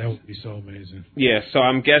 That would be so amazing. Yeah, so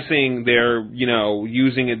I'm guessing they're,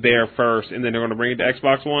 using it there first, and then they're going to bring it to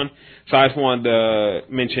Xbox One. So I just wanted to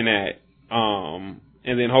mention that.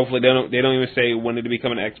 And then hopefully they don't even say when it'll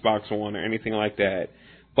become an Xbox One or anything like that.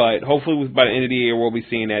 But hopefully by the end of the year we'll be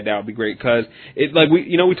seeing that. That would be great because we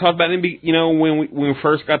talked about it. When we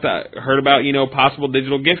first heard about possible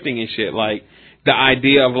digital gifting and shit. Like the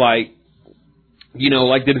idea of like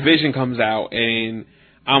the Division comes out and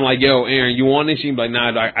I'm like, yo, Aaron, you want this? She'd be like,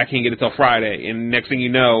 nah, I can't get it till Friday. And next thing you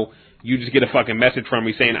know, you just get a fucking message from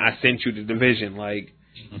me saying I sent you the Division. Like,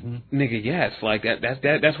 nigga, yes, like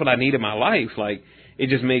that's what I need in my life. Like. It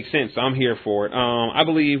just makes sense. So I'm here for it. I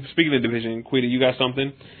believe, speaking of Division, Quita, you got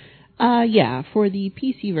something? Yeah, for the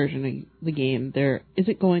PC version of the game, there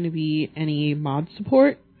isn't going to be any mod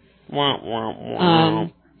support. Yeah,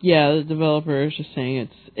 the developer is just saying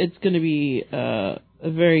it's going to be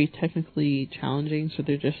very technically challenging, so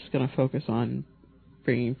they're just going to focus on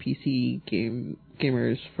bringing PC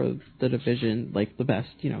gamers for the Division, like the best,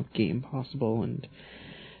 game possible. And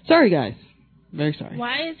sorry, guys. Very sorry.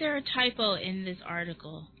 Why is there a typo in this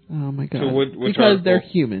article? Oh my god. So which because article? They're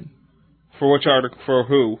human. For which article? For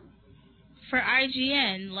who? For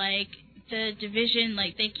IGN, like the Division,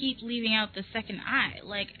 like they keep leaving out the second I.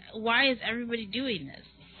 Like, why is everybody doing this?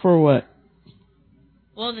 For what?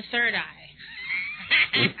 Well, the third eye.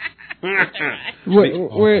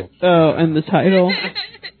 Where? Oh, and the title.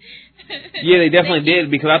 Yeah, they definitely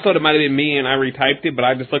did, because I thought it might have been me and I retyped it, but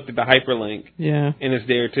I just looked at the hyperlink. Yeah. And it's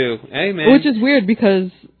there too. Hey, man. Which is weird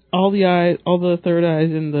because all the third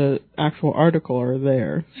eyes in the actual article are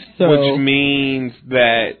there. So. Which means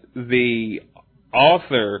that the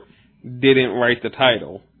author didn't write the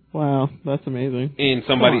title. Wow, that's amazing. And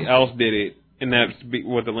somebody else did it, and that's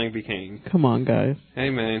what the link became. Come on, guys. Hey,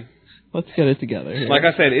 man. Let's get it together here. Like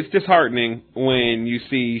I said, it's disheartening when you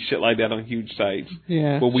see shit like that on huge sites.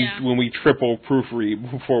 Yeah. When we triple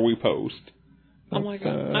proofread before we post. I'm like,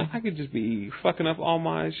 I could just be fucking up all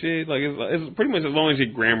my shit. Like, it's pretty much as long as your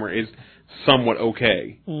grammar is somewhat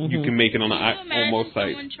okay, you can make it on most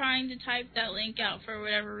sites. Someone trying to type that link out for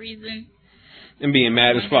whatever reason and being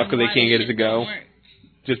mad as fuck because they can't get it to go.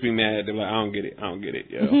 Just be mad. They're like, I don't get it,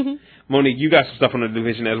 yo. Monique, you got some stuff on the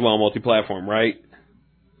Division as well, multi-platform, right?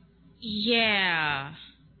 Yeah.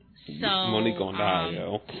 So Monique gonna die,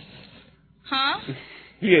 yo. Huh?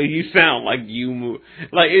 Yeah, you sound like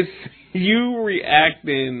it's you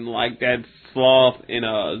reacting like that sloth in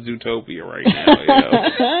a Zootopia right now, yo.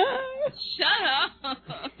 Shut up.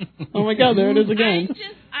 Oh my god, there it is again.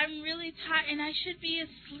 I'm really tired and I should be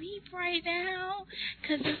asleep right now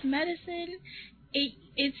because this medicine,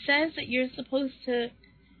 it says that you're supposed to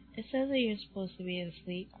be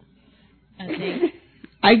asleep. I think.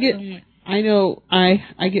 I get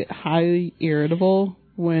highly irritable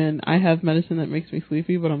when I have medicine that makes me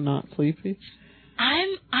sleepy, but I'm not sleepy.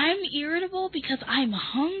 I'm irritable because I'm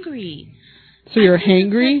hungry. So you're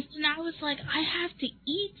hangry? And I was like, I have to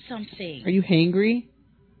eat something. Are you hangry?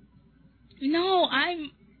 No,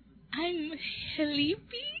 I'm sleepy.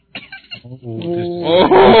 Hold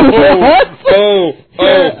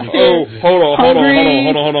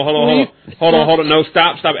on. No,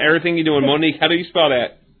 stop. Everything you're doing. Monique, how do you spell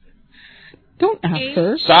that? Don't ask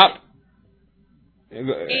her. Stop.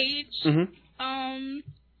 H.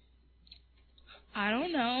 I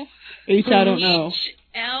don't know. H. I don't know.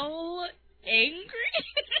 L. Angry.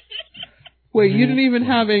 Wait, you didn't even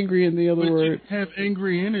have angry in the other word. Have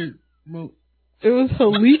angry in it. Well, it was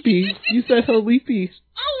Hupleppy. You said Hupleppy.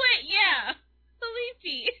 Oh wait, yeah,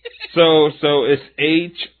 Hupleppy. So it's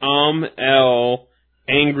H-L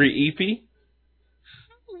angry EP.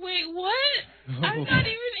 Wait, what? I'm not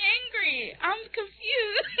even angry. I'm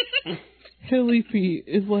confused. Hupleppy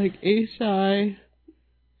is like H-I-L-E-E-P-Y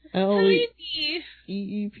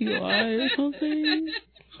or something.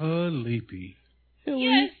 Hupleppy.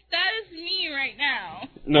 Yes, that is me right now.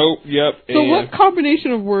 Nope. Yep. So what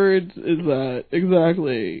combination of words is that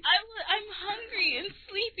exactly? I'm hungry and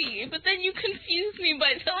sleepy, but then you confused me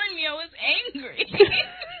by telling me I was angry.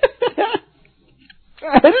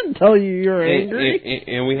 I didn't tell you you were angry.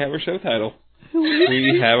 And we have our show title.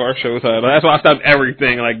 We have our show title. That's why I stopped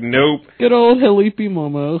everything. Like, nope. Good old Hupleppy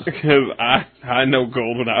Momo. Because I know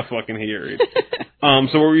gold when I fucking hear it.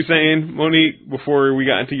 So what were you saying, Monique, before we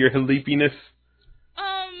got into your Hupleppiness?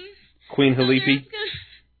 Queen Hupleppy? There's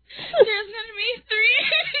gonna be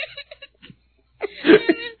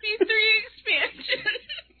three expansions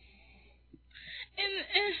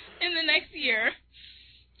in the next year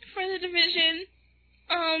for the division.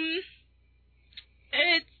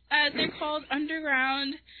 It's they're called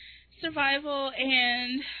Underground, Survival,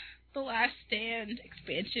 and The Last Stand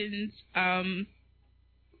expansions.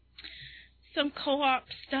 Some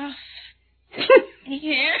co-op stuff.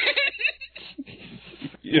 Yeah.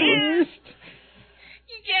 Yes.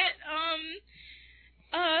 You get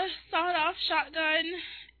a sawed-off shotgun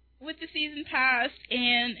with the season pass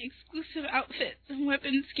and exclusive outfits and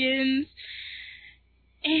weapon skins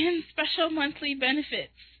and special monthly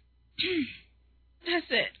benefits.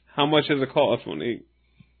 That's it. How much does it cost, Monique?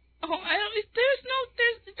 Oh, it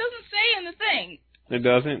doesn't say in the thing. It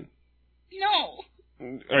doesn't? No.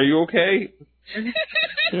 Are you okay? You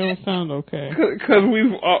don't sound okay. Because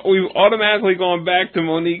we've automatically gone back to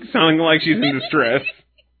Monique sounding like she's in distress.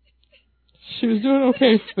 She was doing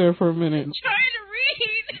okay there for a minute. I'm trying to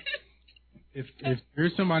read. If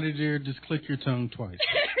there's somebody there, just click your tongue twice.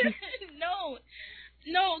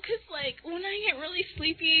 No, because, like, when I get really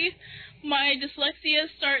sleepy, my dyslexia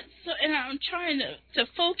starts, and I'm trying to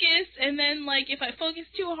focus, and then, like, if I focus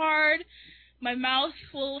too hard, my mouth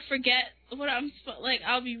will forget what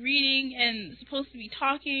I'll be reading and supposed to be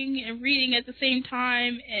talking and reading at the same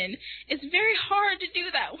time, and it's very hard to do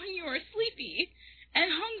that when you are sleepy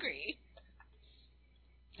and hungry.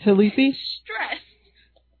 Hupleppy? Stressed.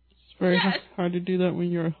 It's very hard to do that when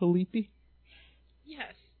you're a Hupleppy?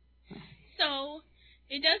 Yes. So,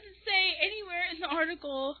 it doesn't say anywhere in the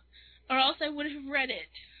article, or else I would have read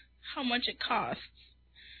it, how much it costs.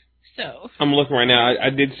 So I'm looking right now. I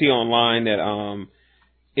did see online that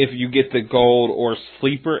if you get the gold or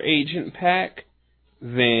sleeper agent pack,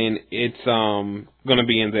 then it's gonna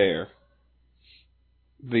be in there.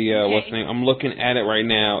 What's the name? I'm looking at it right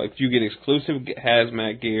now. If you get exclusive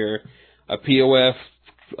hazmat gear, a POF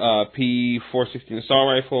P416 assault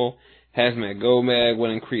rifle, hazmat go mag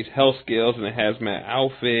with increased health skills, and a hazmat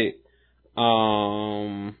outfit,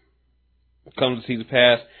 comes with season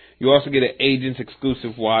pass. You also get an agent's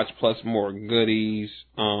exclusive watch plus more goodies.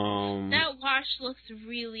 That watch looks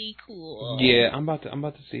really cool. Yeah, I'm about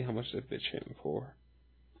to see how much that bitch hit me for.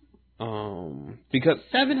 Because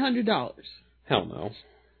 $700. Hell no.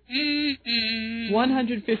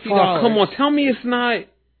 $150. Oh, come on, tell me it's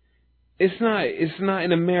not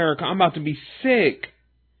in America. I'm about to be sick.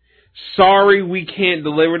 Sorry, we can't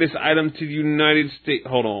deliver this item to the United States.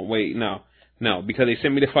 Hold on, wait, no, because they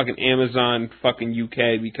sent me to fucking Amazon, fucking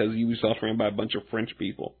UK, because Ubisoft's ran by a bunch of French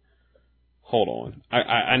people. Hold on,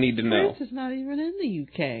 I need to know. France is not even in the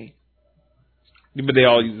UK. But they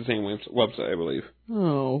all use the same website, I believe.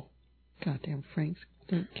 Oh, goddamn Franks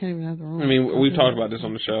can't even have their own. I mean, we've talked about this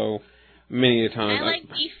on the show many a times. I like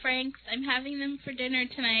beef franks. I'm having them for dinner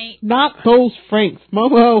tonight. Not those Franks,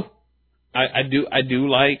 Momo. I do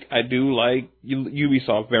like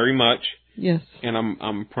Ubisoft very much. Yes. And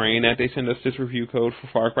I'm praying that they send us this review code for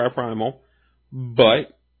Far Cry Primal.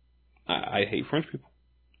 But I hate French people.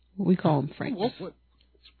 We call them Franks.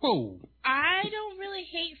 Whoa. I don't really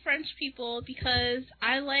hate French people because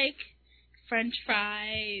I like French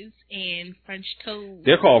fries and French toast.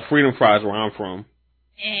 They're called freedom fries where I'm from.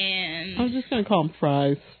 And I'm just gonna call them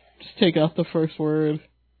fries. Just take out the first word.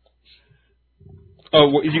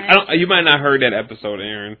 Oh, you might not heard that episode,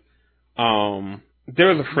 Aaron. There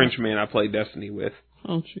was a French man I played Destiny with.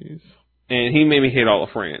 Oh, jeez. And he made me hate all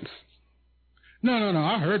of France. No.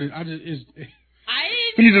 I heard it.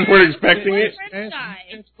 You just weren't expecting it?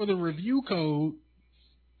 Asked for the review code,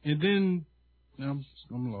 and then I'm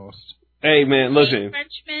lost. Hey, man, listen.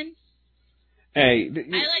 Frenchmen. Hey. I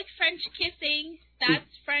like French kissing. That's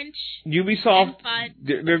French. Ubisoft,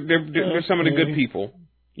 they're some of the good people,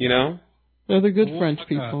 you know? They're the good French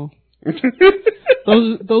people.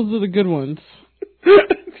 Those are the good ones. The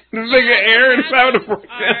Aaron are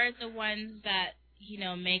the ones that,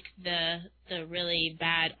 make the really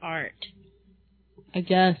bad art. I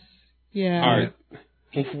guess. Yeah. All right.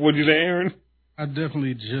 What'd you say, Aaron? I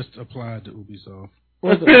definitely just applied to Ubisoft.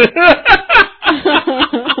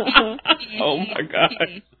 Oh my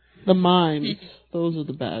god. The mimes. Those are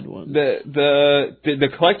the bad ones. The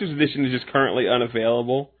collector's edition is just currently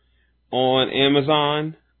unavailable on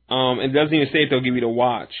Amazon. It doesn't even say if they'll give you the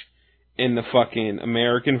watch in the fucking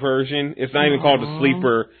American version. It's not even called the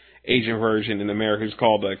sleeper Asian version in America. It's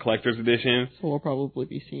called the collector's edition. So we'll probably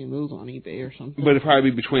be seeing those on eBay or something. But it'll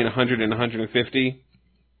probably be between 100 and 150.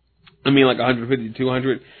 I mean, like 150 to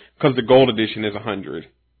 200, because the gold edition is 100.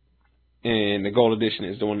 And the gold edition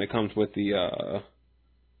is the one that comes with the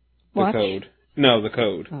code. No, the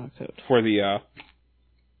code. Oh, code. For the,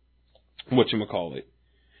 whatchamacallit.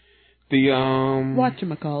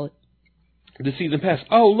 Whatchamacallit. The season pass.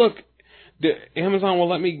 Oh, look. The Amazon will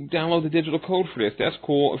let me download the digital code for this. That's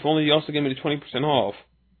cool. If only you also give me the 20% off.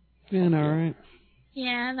 Yeah, no, right?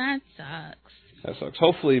 Yeah, that sucks. That sucks.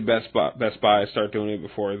 Hopefully Best Buy start doing it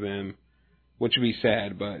before them, which would be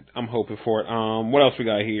sad, but I'm hoping for it. What else we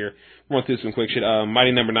got here? We'll run through some quick shit.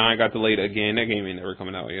 Mighty Number 9 got delayed again. That game ain't never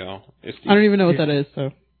coming out, y'all. I don't even know what that is,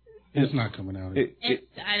 so. It's not coming out.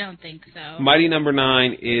 I don't think so. Mighty Number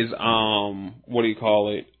 9 is, what do you call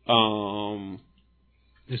it?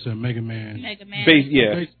 It's a Mega Man. Mega Man.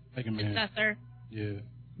 Yeah. Mega Man. Successor. Yeah.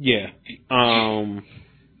 Yeah.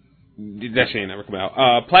 That shit ain't never come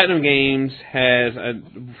out. Platinum Games has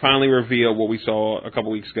finally revealed what we saw a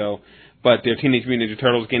couple weeks ago, but their Teenage Mutant Ninja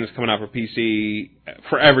Turtles game is coming out for PC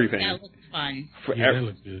for everything. That looks fun. That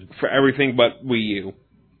looks good. For everything but Wii U.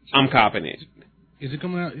 I'm copping it. Is it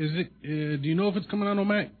coming out? Do you know if it's coming out on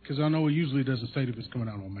Mac? Because I know it usually doesn't say if it's coming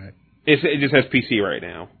out on Mac. It just has PC right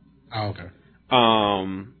now. Oh, okay.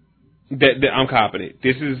 I'm copping it.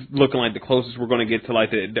 This is looking like the closest we're going to get to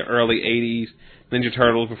like the early 80s Ninja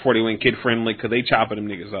Turtles before they went kid friendly, because they chopping them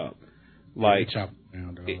niggas up. Like, chop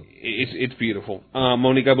down, dog. It's beautiful.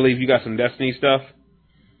 Monique, I believe you got some Destiny stuff.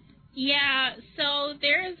 Yeah. So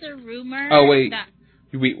there's a rumor. Oh wait,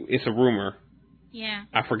 it's a rumor. Yeah.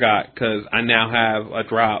 I forgot, because I now have a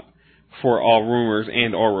drop for all rumors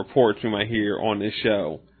and or reports we might hear on this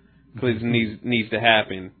show. Because it needs to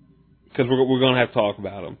happen. Because we're going to have to talk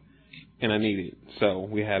about them. And I need it. So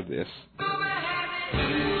we have this.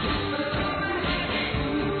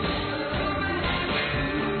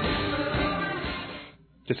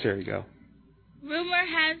 Just there you go. Rumor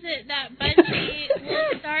has it that Bungie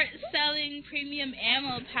will start selling premium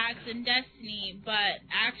ammo packs in Destiny, but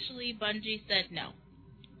actually Bungie said no.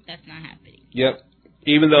 That's not happening. Yep.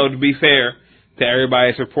 Even though, to be fair to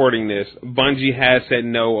everybody that's reporting this, Bungie has said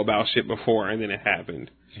no about shit before, and then it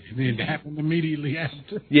happened. It happened immediately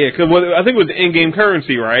after. Yeah, because I think it was the in-game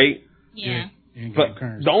currency, right? Yeah. But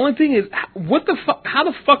currency. The only thing is, what the fuck? How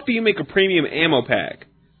the fuck do you make a premium ammo pack?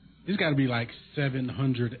 It's got to be like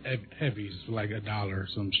 700 heavies for like $1 or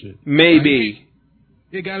some shit. Maybe.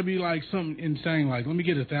 It got to be like something insane. Like, let me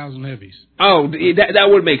get 1,000 heavies. Oh, that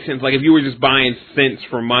would make sense. Like if you were just buying cents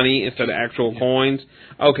for money instead of actual coins.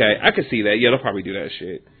 Okay, I could see that. Yeah, they'll probably do that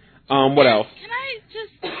shit. What else? Can I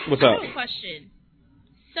just? What's up? I have a question.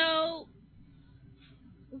 So,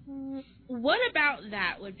 what about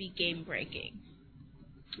that would be game breaking?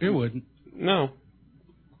 It wouldn't. No.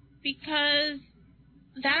 Because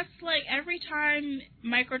that's like every time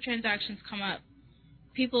microtransactions come up,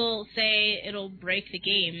 people say it'll break the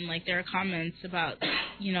game. Like there are comments about,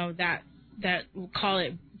 that will call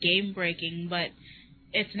it game breaking, but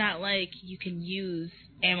it's not like you can use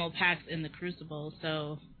ammo packs in the Crucible,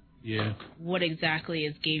 so... Yeah. What exactly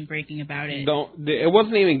is game breaking about it? It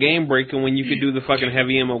wasn't even game breaking when you could do the fucking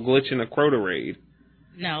heavy ammo glitch in a Crota raid.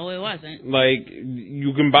 No, it wasn't. Like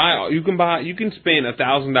you can spend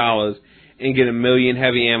 $1,000 and get 1 million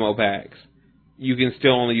heavy ammo packs. You can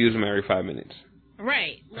still only use them every 5 minutes.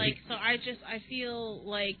 Right. Like so, I feel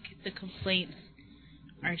like the complaints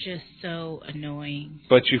are just so annoying.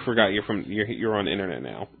 But you forgot you're on the internet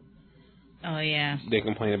now. Oh yeah. They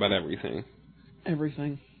complain about everything.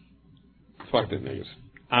 Everything. Fuck them niggas.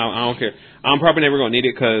 I don't care. I'm probably never gonna need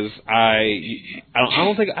it because I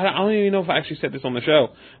don't even know if I actually said this on the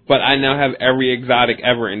show, but I now have every exotic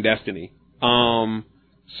ever in Destiny.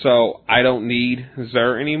 So I don't need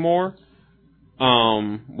Xur anymore.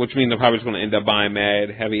 Which means I'm probably just gonna end up buying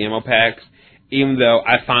mad heavy ammo packs, even though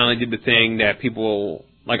I finally did the thing that people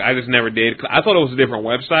I just never did. I thought it was a different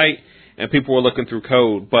website and people were looking through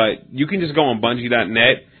code, but you can just go on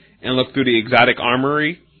Bungie.net and look through the exotic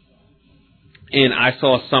armory. And I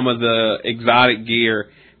saw some of the exotic gear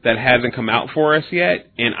that hasn't come out for us yet,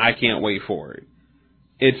 and I can't wait for it.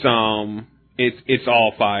 It's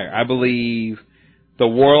all fire. I believe the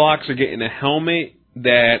Warlocks are getting a helmet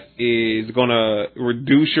that is gonna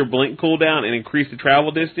reduce your blink cooldown and increase the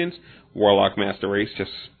travel distance. Warlock Master Race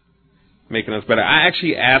just making us better. I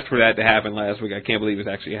actually asked for that to happen last week. I can't believe it's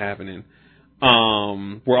actually happening.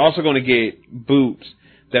 We're also gonna get boots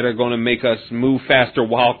that are gonna make us move faster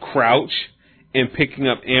while crouch and picking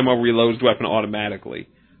up ammo reloads weapon automatically.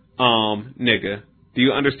 Nigga, do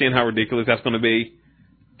you understand how ridiculous that's going to be?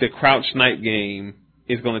 The crouch snipe game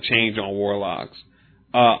is going to change on Warlocks.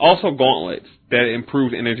 Also gauntlets that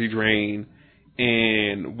improve energy drain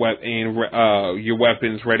and your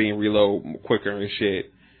weapons ready and reload quicker and shit.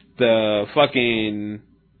 The fucking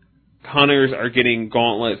hunters are getting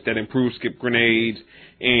gauntlets that improve skip grenades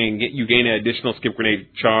and you gain an additional skip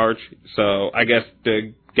grenade charge. So I guess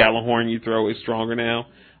the Gallahorn you throw is stronger now.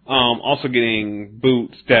 Also getting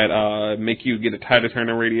boots that make you get a tighter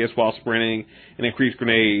turning radius while sprinting, and increased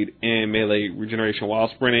grenade and melee regeneration while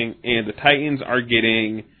sprinting. And the Titans are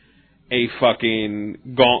getting a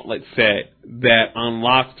fucking gauntlet set that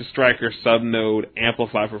unlocks the Striker sub-node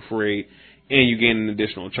Amplify for free, and you gain an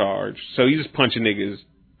additional charge. So you just punching niggas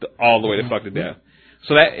all the way to fuck to death.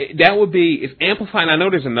 So that would be, is Amplify, and I know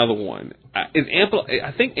there's another one. I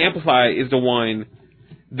think Amplify is the one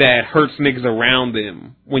that hurts niggas around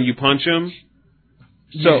them when you punch them.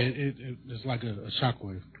 So it's like a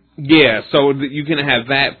shockwave. Yeah, so you can have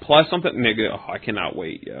that plus something, nigga. Oh, I cannot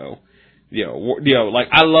wait, yo. Like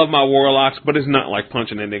I love my Warlocks, but it's not like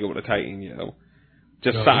punching a nigga with a Titan, yo.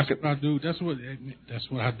 Just sock it. That's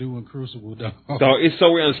what I do in Crucible, dog. Dog, it's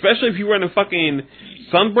so real, especially if you run a fucking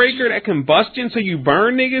Sunbreaker that combustion, so you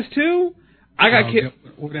burn niggas too. I got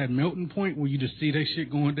or that melting point where you just see that shit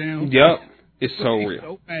going down. Yep. It's so real.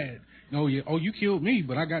 So bad. No, yeah. Oh, you killed me,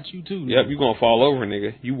 but I got you too. Yep, you're gonna fall over,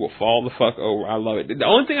 nigga. You will fall the fuck over. I love it. The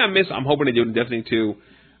only thing I miss, I'm hoping to do in Destiny 2,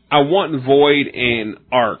 I want Void and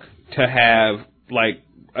Arc to have like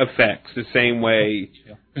effects the same way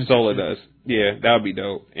Sola does. Yeah, that would be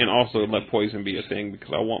dope. And also let Poison be a thing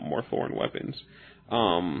because I want more Thorn weapons.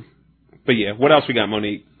 But yeah, what else we got,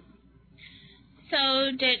 Monique?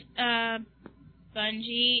 So did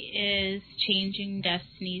Bungie is changing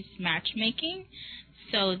Destiny's matchmaking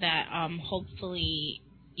so that hopefully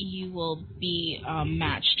you will be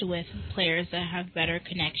matched with players that have better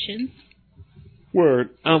connections. Word.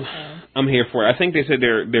 I'm here for it. I think they said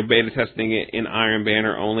they're beta testing it in Iron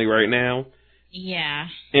Banner only right now. Yeah.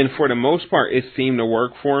 And for the most part, it seemed to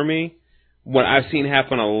work for me. What I've seen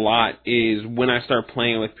happen a lot is when I start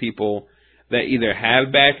playing with people that either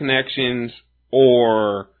have bad connections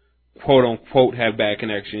or quote unquote have bad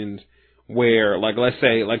connections, where like let's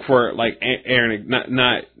say like for like Aaron,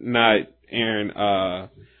 not Aaron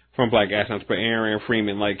from Black Asshounds, but Aaron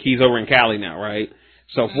Freeman, like he's over in Cali now, right?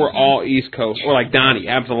 So if we're all East Coast, or like Donnie,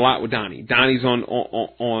 happens a lot with Donnie. Donnie's on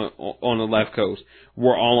the left coast.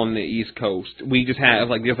 We're all on the East Coast. We just have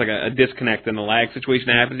like there's like a disconnect and a lag situation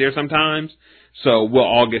that happens there sometimes. So we'll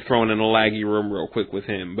all get thrown in a laggy room real quick with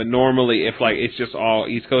him. But normally, if like it's just all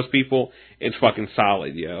East Coast people, it's fucking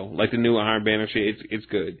solid, yo. Like the new Iron Banner shit, it's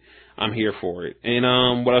good. I'm here for it.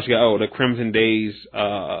 And what else you got? Oh, the Crimson Days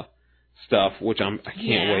stuff, which I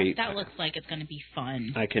can't wait. That looks like it's going to be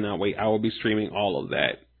fun. I cannot wait. I will be streaming all of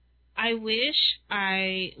that. I wish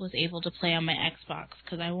I was able to play on my Xbox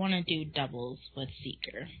because I want to do doubles with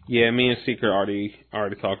Seeker. Yeah, me and Seeker already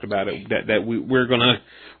talked about it. That we're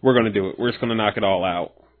gonna do it. We're just gonna knock it all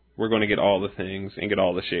out. We're gonna get all the things and get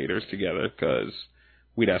all the shaders together because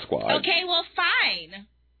we that squad. Okay, well, fine.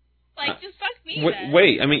 Like, just fuck me.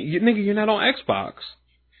 Wait, I mean, nigga, you're not on Xbox.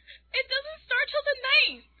 It doesn't start till the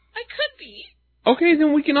 9th. I could be. Okay,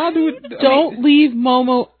 then we can all do it. Don't leave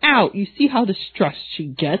Momo out. You see how distressed she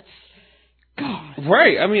gets. God.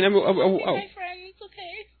 Right. I mean, my friends,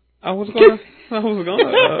 okay. I was gonna.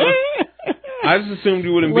 I just assumed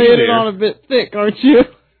you wouldn't be there. Laid it on a bit thick, aren't you?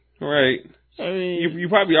 Right. I mean, you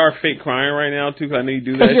probably are fake crying right now too, because I know you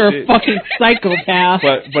do that. You're shit. a fucking psychopath.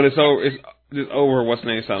 But it's over. It's just over. What's the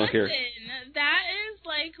name? So I don't care. That is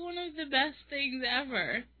like one of the best things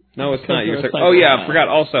ever. No, it's not. Oh yeah, I forgot.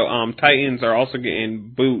 Also, Titans are also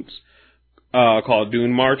getting boots called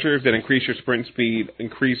Dune Marchers that increase your sprint speed,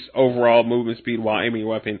 increase overall movement speed while aiming your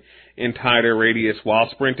weapon, and tighter radius while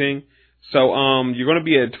sprinting. So you're gonna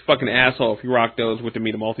be a fucking asshole if you rock those with the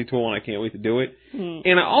Meet a Multi-tool, and I can't wait to do it.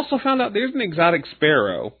 And I also found out there's an exotic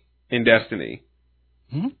sparrow in Destiny.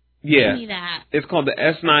 Yeah, it's called the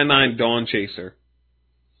S99 Dawn Chaser.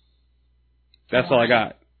 That's all I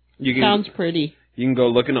got. Sounds pretty. You can go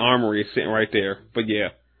look in the armory. It's sitting right there. But yeah.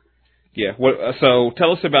 So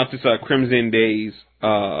tell us about this Crimson Days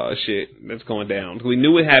shit that's going down. We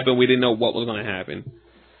knew it happened. We didn't know what was going to happen.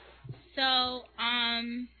 So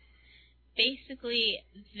basically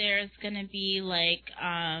there's going to be like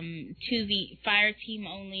 2v fire team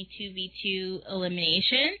only 2v2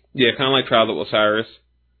 elimination. Yeah, kind of like Trial of Osiris.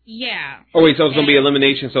 Yeah. Oh wait, so it's going to be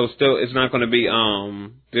elimination. So it's not going to be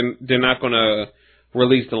they're not going to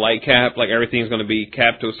release the light cap. Like everything's going to be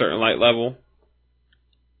capped to a certain light level.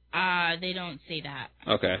 They don't say that.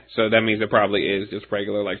 Okay, so that means it probably is just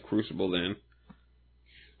regular like Crucible then.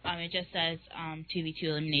 It just says 2v2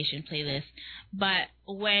 elimination playlist. But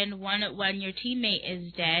when your teammate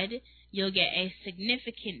is dead, you'll get a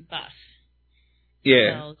significant buff.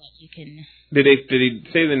 Yeah. So that you can. Did he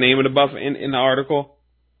say the name of the buff in the article?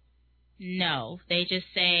 No, they just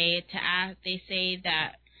say They say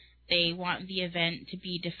that they want the event to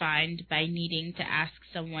be defined by needing to ask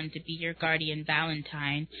someone to be your guardian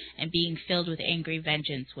Valentine and being filled with angry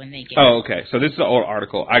vengeance when they get. Oh, okay. So this is an old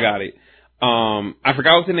article. I got it. I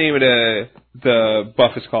forgot what the name of the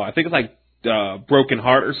buff is called. I think it's like Broken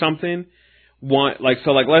Heart or something.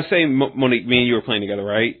 Let's say Monique, me and you were playing together,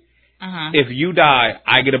 right? If you die,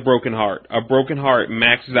 I get a Broken Heart. A Broken Heart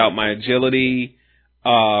maxes out my agility,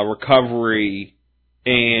 recovery,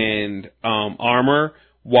 and armor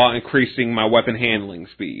while increasing my weapon handling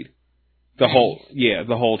speed. The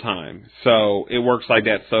whole time. So it works like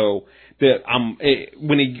that. So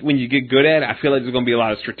when you get good at it, I feel like there's gonna be a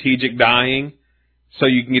lot of strategic dying. So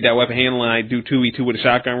you can get that weapon handling. I do 2v2 with a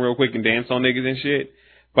shotgun real quick and dance on niggas and shit.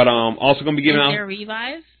 But also gonna be giving out. Is there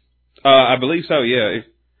revive? I believe so. Yeah.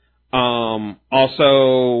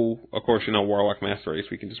 Also, of course, Warlock Master Race.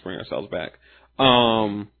 We can just bring ourselves back.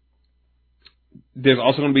 There's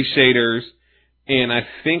also gonna be shaders. And I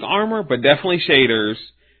think armor, but definitely shaders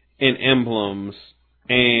and emblems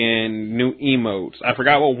and new emotes. I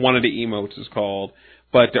forgot what one of the emotes is called,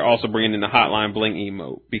 but they're also bringing in the Hotline Bling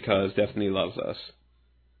emote because Destiny loves us.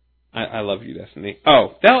 I love you, Destiny.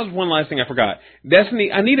 Oh, that was one last thing I forgot.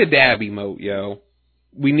 Destiny, I need a dab emote, yo.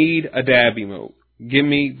 We need a dab emote. Give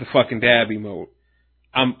me the fucking dab emote.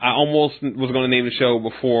 I almost was going to name the show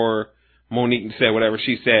before Monique said whatever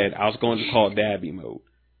she said. I was going to call it dab emote.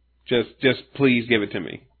 Just please give it to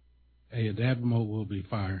me. Hey, a dab emote will be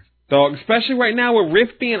fire. Dog, especially right now with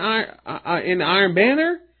Rift being in Iron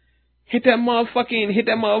Banner. Hit that motherfucking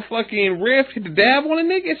Rift, hit the dab on a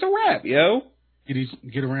nigga, it's a wrap, yo.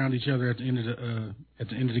 Get around each other at the end of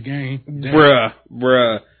the game. Dab.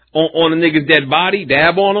 Bruh. On a nigga's dead body,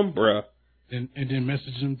 dab on him, bruh. And then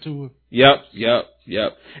message them to it. Yep.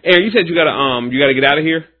 Aaron, you said you gotta get out of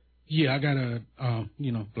here? Yeah, I gotta,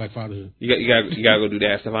 Black Fatherhood. You gotta go do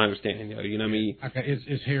that stuff. I understand, yo. You know what I mean?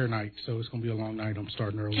 It's hair night, so it's gonna be a long night. I'm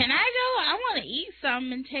starting early. Can I go? I want to eat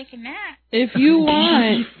something and take a nap. If you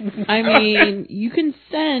want, I mean, you can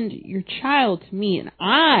send your child to me, and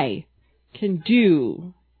I can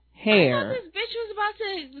do hair. I thought this bitch was about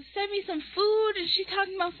to send me some food, and she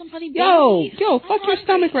talking about somebody. Yo, fuck your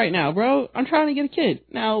stomach right now, bro. I'm trying to get a kid.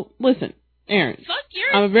 Now, listen, Aaron. Fuck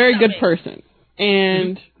your I'm a very stomach. good person.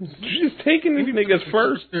 And she's taking these niggas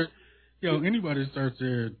first. Yo, anybody starts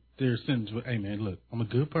their sentence with, "Hey man, look, I'm a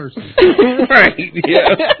good person." Right?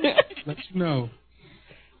 Yeah. Let you know.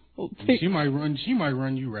 She might run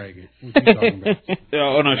you ragged. What you talking about?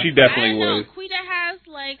 Oh no, she definitely would. Quita has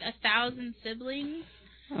like 1,000 siblings.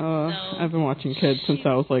 I've been watching kids since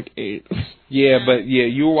I was like 8. Yeah, but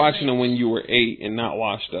you were watching them when you were 8 and not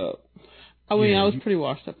washed up. I mean, I was pretty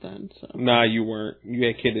washed up then. So. Nah, you weren't. You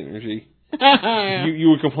had kid energy. You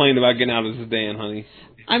were complaining about getting out of the sedan, honey.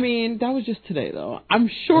 I mean, that was just today, though. I'm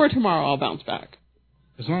sure tomorrow I'll bounce back.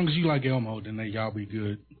 As long as you like Elmo, then y'all be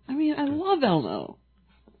good. I mean, I love Elmo.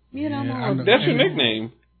 Me and Elmo. That's your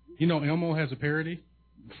nickname. You know, Elmo has a parody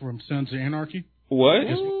from Sons of Anarchy. What?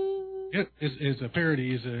 It's a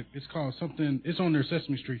parody. It's called something. It's on their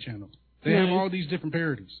Sesame Street channel. They have all these different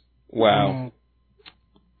parodies. Wow.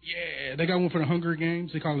 Yeah, they got one for the Hunger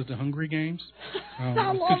Games. They call it the Hungry Games.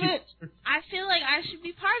 I love it. I feel like I should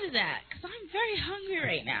be part of that because I'm very hungry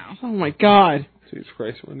right now. Oh my God. Jesus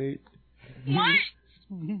Christ, Monique. What?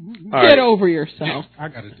 Get over yourself. I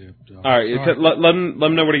got a dip. All right, let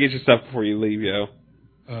them know where to get your stuff before you leave, yo.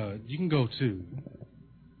 You can go to.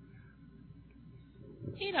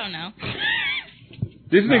 You don't know.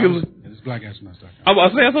 This nigga. It's blackastronaut.com.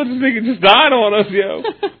 I thought this nigga just died on us, yo.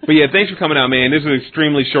 But yeah, thanks for coming out, man. This is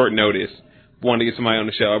extremely short notice. Wanted to get somebody on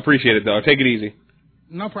the show. I appreciate it, though. Take it easy.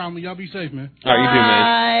 No problem. Y'all be safe, man. All right, you too,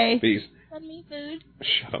 man. Peace. Send me food.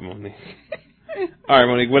 Shut up, Monique. All right,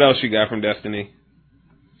 Monique, what else you got from Destiny?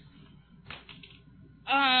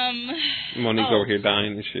 Monique's over here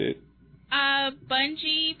dying and shit.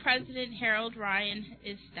 Bungie President Harold Ryan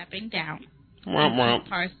is stepping down. Womp.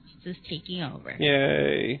 Parsons is taking over.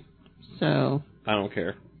 Yay. So. I don't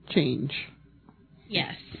care. Change.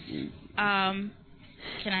 Yes. Can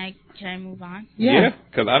I move on? Yeah,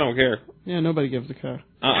 because I don't care. Yeah, nobody gives a care.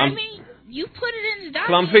 I mean, you put it in the document.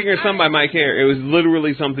 Well, I'm figuring somebody might care. It was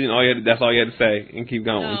literally something that's all you had to say, and keep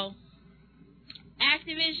going. So,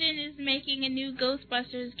 Activision is making a new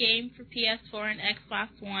Ghostbusters game for PS4 and Xbox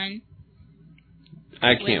One.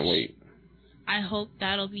 I can't wait. I hope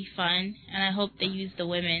that'll be fun, and I hope they use the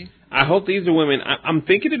women. I hope these are women. I'm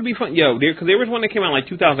thinking it'd be fun. Yo, because there was one that came out in like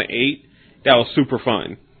 2008 that was super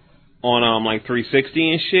fun on like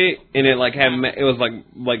 360 and shit, and it like had it was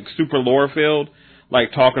like super lore filled,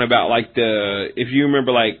 like talking about like if you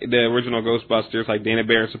remember like the original Ghostbusters, like Dana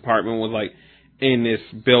Barrett's apartment was like in this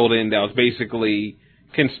building that was basically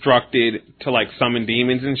constructed to like summon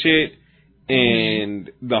demons and shit. And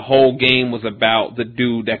the whole game was about the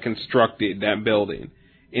dude that constructed that building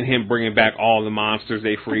and him bringing back all the monsters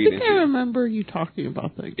they freed. I think I remember you talking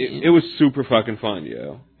about that game. It was super fucking fun,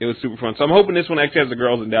 yo. It was super fun. So I'm hoping this one actually has the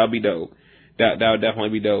girls, and that'll be dope. That would definitely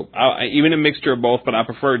be dope. Even a mixture of both, but I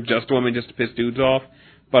prefer just women just to piss dudes off.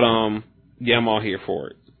 But yeah, I'm all here for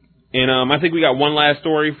it. And I think we got one last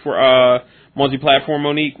story for multi-platform,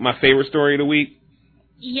 Monique. My favorite story of the week.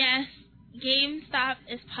 Yes. GameStop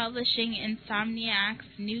is publishing Insomniac's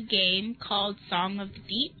new game called Song of the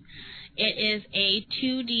Deep. It is a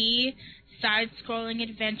 2D side-scrolling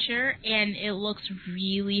adventure, and it looks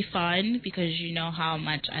really fun because you know how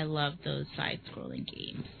much I love those side-scrolling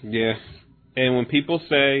games. Yeah. And when people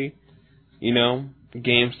say, you know,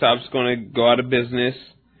 GameStop's going to go out of business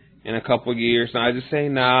in a couple of years, and I just say,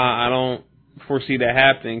 nah, I don't foresee that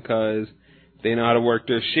happening because they know how to work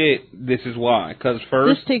their shit. This is why. Because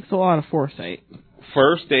first... This takes a lot of foresight.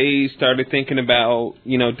 First, they started thinking about,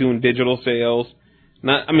 you know, doing digital sales.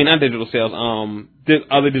 Not digital sales,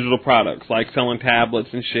 other digital products, like selling tablets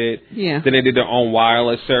and shit. Yeah. Then they did their own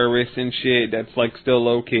wireless service and shit that's, like, still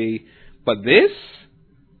low-key. But this,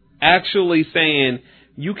 actually saying,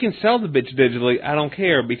 you can sell the bitch digitally, I don't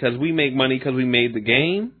care, because we make money because we made the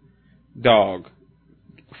game. Dog.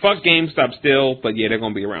 Fuck GameStop still, but yeah, they're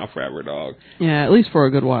gonna be around forever, dog. Yeah, at least for a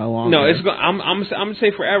good while longer. No, it's I'm gonna say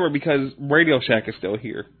forever because Radio Shack is still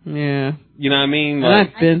here. Yeah, you know what I mean.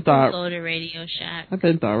 Like, I go to Radio Shack. I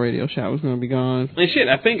thought Radio Shack was gonna be gone. And shit,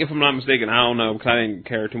 I think if I'm not mistaken, I don't know because I didn't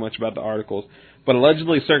care too much about the articles. But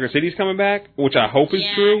allegedly Circuit City's coming back, which I hope is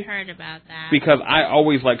true. Yeah, I heard about that. Because I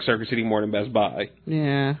always like Circuit City more than Best Buy.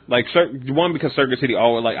 Yeah. Like, one, because Circuit City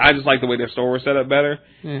always, like, I just like the way their store was set up better.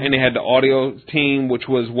 Yeah. And they had the audio team, which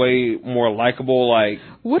was way more likable, like...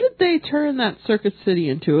 What did they turn that Circuit City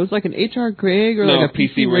into? It was like an H.R. Gregg or like a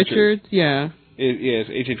P.C. Richards? Yeah. It's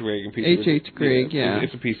H.H. Gregg and P.C. H.H. Gregg, yeah.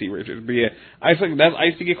 It's a P.C. Richards. But yeah, I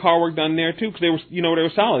used to get car work done there, too, because they were, you know, they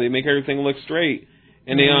were solid. They make everything look straight.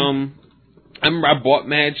 And they, I remember I bought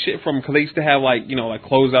mad shit from, because they used to have, like, you know, like,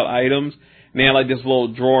 closeout items. And they had, like, this little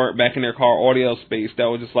drawer back in their car audio space that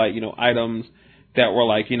was just, like, you know, items that were,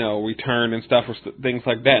 like, you know, returned and stuff or things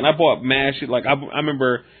like that. And I bought mad shit. Like, I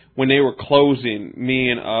remember when they were closing,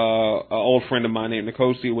 me and an old friend of mine named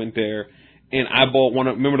Nikosi went there. And I bought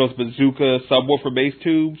remember those bazooka subwoofer bass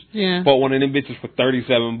tubes? Yeah. Bought one of them bitches for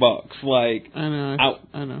 $37. Like, I know.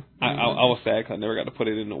 I was sad because I never got to put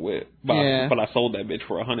it in the whip. But, but I sold that bitch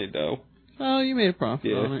for $100 though. Oh, you made a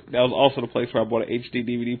profit on it. That was also the place where I bought an HD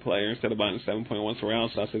DVD player instead of buying a 7.1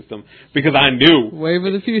 surround sound system because I knew. Wave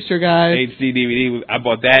of the future, guys. HD DVD. I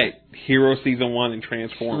bought that, Hero Season 1, and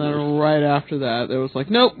Transformers. And then right after that, it was like,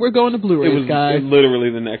 nope, we're going to Blu-rays, guys. It was literally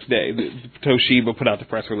the next day. Toshiba put out the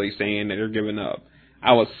press release saying that they're giving up.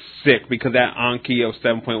 I was sick because that Onkyo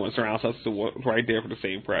 7.1 surround sound system was right there for the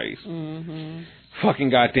same price. Mm-hmm. Fucking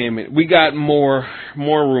goddamn it. We got more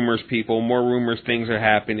rumors, people. More rumors. Things are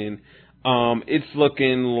happening. It's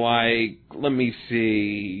looking like, let me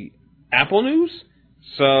see, Apple News.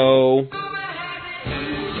 So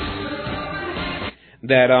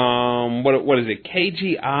that what is it?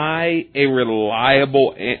 KGI, a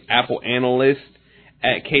reliable Apple analyst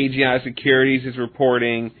at KGI Securities, is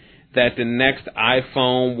reporting that the next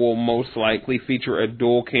iPhone will most likely feature a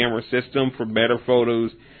dual camera system for better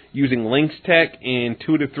photos using Lynx tech and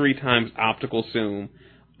 2 to 3 times optical zoom.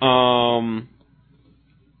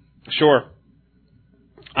 Sure.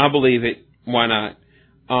 I believe it. Why not?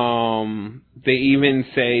 They even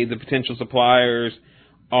say the potential suppliers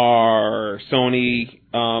are Sony,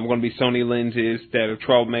 going to be Sony lenses that are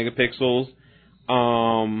 12 megapixels.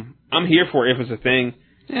 I'm here for it if it's a thing.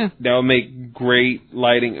 Yeah. That would make great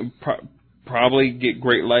lighting, probably get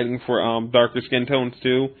great lighting for darker skin tones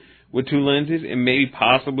too, with 2 lenses, and maybe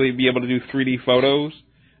possibly be able to do 3D photos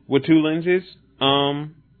with 2 lenses.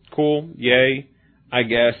 Cool, yay, I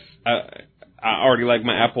guess. I already like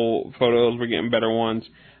my Apple photos. We're getting better ones.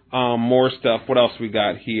 More stuff. What else we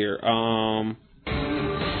got here?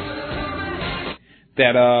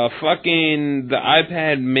 Fucking the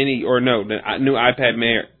iPad Mini, or no, the new iPad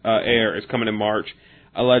Air is coming in March.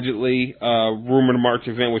 Allegedly, rumored March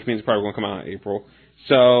event, which means it's probably going to come out in April.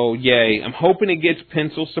 So, yay. I'm hoping it gets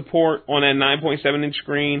pencil support on that 9.7-inch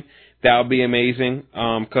screen. That would be amazing,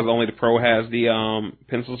 because only the Pro has the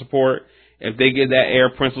pencil support. If they get that Air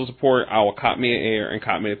pencil support, I will cop me an Air and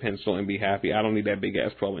cop me a pencil and be happy. I don't need that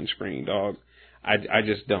big-ass 12-inch screen, dog. I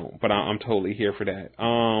just don't, but I'm totally here for that.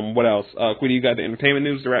 What else? Quiddy, you got the entertainment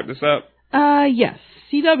news to wrap this up? Yes.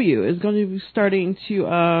 CW is going to be starting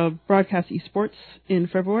to broadcast esports in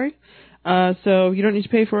February. So you don't need to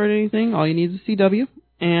pay for it or anything. All you need is CW.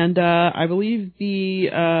 And I believe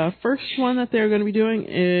the first one that they're going to be doing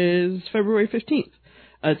is February 15th.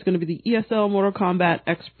 It's going to be the ESL Mortal Kombat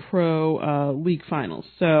X Pro League Finals.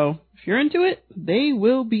 So if you're into it, they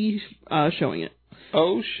will be showing it.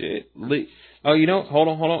 Oh, shit. Oh, you know, hold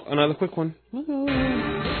on. Another quick one.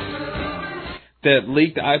 That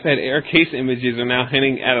leaked iPad Air case images are now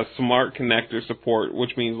hinting at a smart connector support,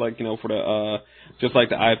 which means, like, you know, for the just like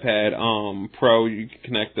the iPad Pro, you can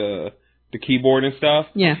connect the keyboard and stuff.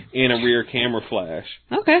 Yeah. And a rear camera flash.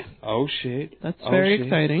 Okay. Oh shit. That's very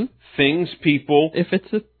exciting. Things, people. If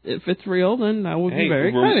it's real, then that would be very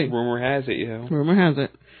exciting. Rumor has it, yeah. Rumor has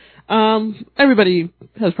it. Everybody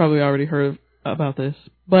has probably already heard about this,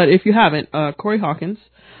 but if you haven't, Corey Hawkins,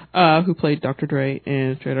 who played Dr. Dre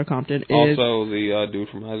in Straight Outta Compton, is also the dude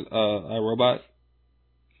from iRobot.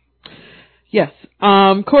 Yes.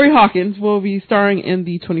 Corey Hawkins will be starring in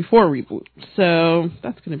the 24 reboot, so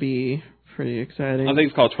that's going to be pretty exciting. I think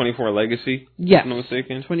it's called 24 Legacy. Yes. If I'm not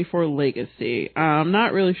mistaken. 24 Legacy. I'm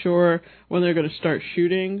not really sure when they're going to start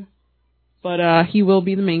shooting, but he will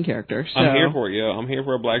be the main character. So. I'm here for it, yeah. I'm here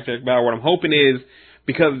for a Black Jack Bauer. What I'm hoping is,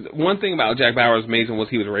 because one thing about Jack Bauer was amazing was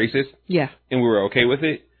he was racist. Yeah. And we were okay with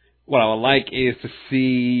it. What I would like is to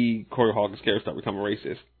see Corey Hawkins' character start becoming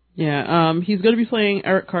racist. Yeah. He's going to be playing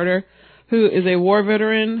Eric Carter, who is a war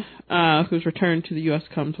veteran whose return to the U.S.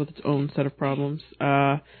 comes with its own set of problems.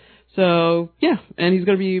 So, yeah. And he's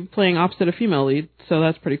going to be playing opposite a female lead, so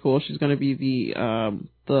that's pretty cool. She's going to be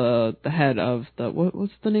the head of the...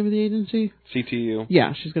 What's the name of the agency? CTU.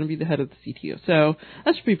 Yeah, she's going to be the head of the CTU. So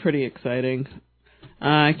that should be pretty exciting.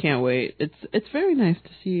 I can't wait. It's very nice to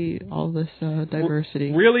see all this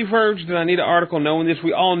diversity. Really, Verge? Did I need an article knowing this?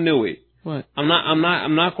 We all knew it. What? I'm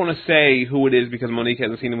not going to say who it is because Monique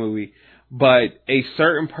hasn't seen the movie, but a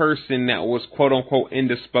certain person that was quote unquote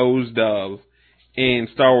indisposed of in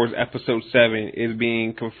Star Wars Episode 7 is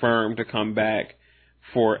being confirmed to come back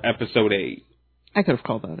for Episode 8. I could have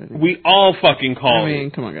called that anyway. We all fucking called it. I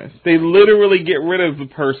mean, come on, guys. They literally get rid of the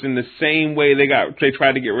person the same way they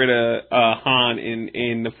tried to get rid of Han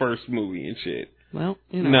in the first movie and shit. Well,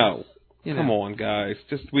 you know. No. You know. Come on, guys.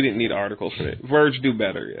 We didn't need articles for that. Verge, do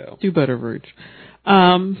better, yo. Do better, Verge.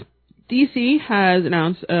 DC has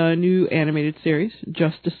announced a new animated series,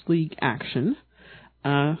 Justice League Action.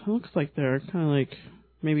 It looks like they're kind of like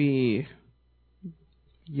maybe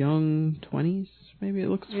young 20s. Maybe it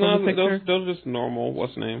looks from the picture. Those are just normal.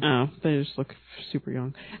 What's the name? Oh, they just look super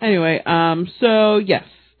young. Anyway, so yes,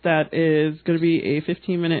 that is going to be a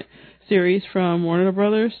 15-minute series from Warner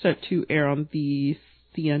Brothers set to air on the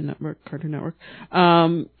CN Network, Cartoon Network.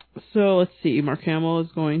 So let's see. Mark Hamill is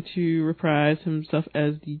going to reprise himself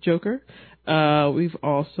as the Joker. We've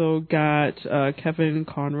also got Kevin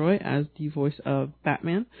Conroy as the voice of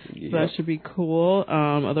Batman. Yep. So that should be cool.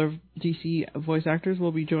 Other DC voice actors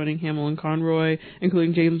will be joining Hamill and Conroy,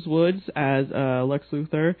 including James Woods as Lex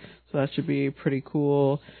Luthor. So that should be pretty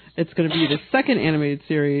cool. It's going to be the second animated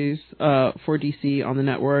series for DC on the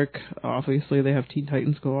network. Obviously, they have Teen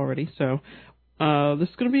Titans Go already. So this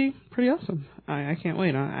is going to be pretty awesome. I can't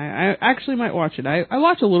wait. I actually might watch it. I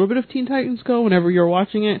watch a little bit of Teen Titans Go whenever you're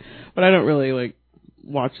watching it, but I don't really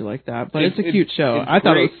watch it like that. But it's a cute show. I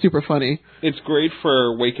thought it was super funny. It's great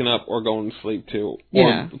for waking up or going to sleep too.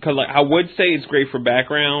 Yeah. Because like I would say it's great for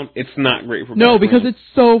background. It's not great for background. No, because it's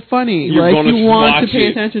so funny. You're like gonna you want to pay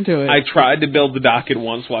it. attention to it. I tried to build the docket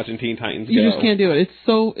once watching Teen Titans Go. You just can't do it.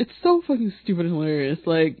 It's so fucking stupid and hilarious.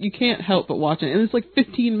 Like you can't help but watch it, and it's like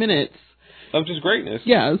 15 minutes. Of just greatness.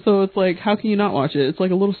 Yeah, so it's like, how can you not watch it? It's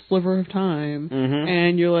like a little sliver of time,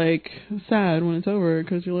 and you're like sad when it's over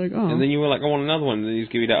because you're like, oh. And then you were like, I want another one. And then you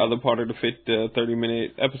just give you that other part of the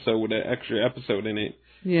 30-minute episode with that extra episode in it.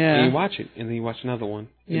 Yeah. And you watch it, and then you watch another one.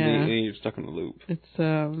 Yeah. And then you're stuck in the loop.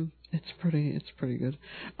 It's pretty good.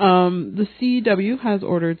 The CW has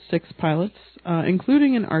ordered 6 pilots,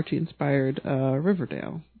 including an Archie-inspired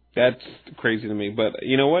Riverdale. That's crazy to me, but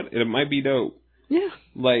you know what? It might be dope. Yeah.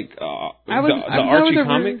 Like, the Archie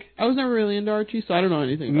comic? I was never really into Archie, so I don't know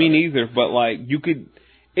anything about Me neither, but like, you could,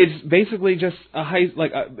 it's basically just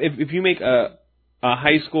if you make a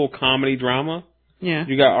high school comedy drama, yeah,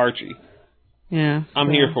 you got Archie. Yeah. I'm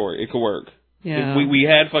here for it. It could work. Yeah. If we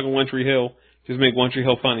had fucking One Tree Hill, just make One Tree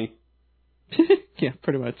Hill funny. Yeah,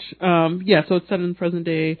 pretty much. Yeah, so it's set in the present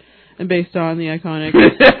day and based on the iconic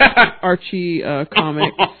Archie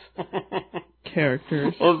comics.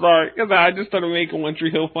 Characters. I'm sorry, because I just started making One Tree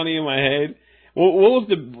Hill funny in my head. What was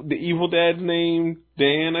the evil dad's name?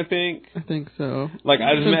 Dan, I think. I think so. Like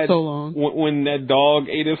I just met so long when that dog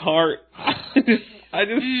ate his heart. I've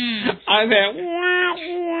had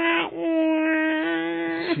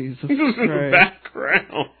Jesus in the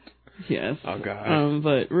background. Yes. Oh God.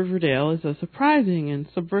 But Riverdale is a surprising and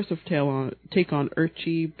subversive take on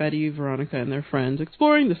Archie, Betty, Veronica, and their friends,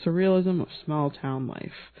 exploring the surrealism of small town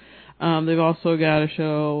life. They've also got a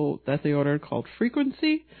show that they ordered called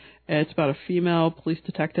Frequency. It's about a female police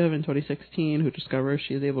detective in 2016 who discovers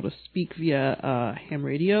she is able to speak via ham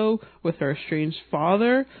radio with her estranged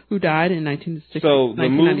father, who died in 1996. So the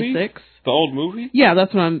movie, the old movie. Yeah,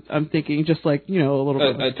 that's what I'm thinking. Just like a little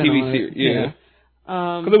bit of a TV series. Yeah.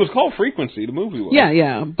 Because it was called Frequency. The movie was.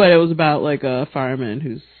 Yeah, but it was about like a fireman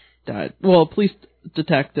who's died. Well, a police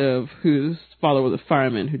detective whose father was a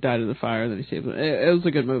fireman who died in the fire, and then he saved him. It was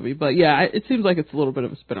a good movie, but yeah, it seems like it's a little bit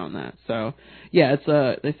of a spin on that. So yeah,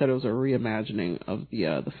 they said it was a reimagining of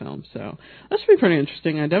the film. So that should be pretty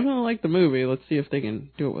interesting. I definitely like the movie. Let's see if they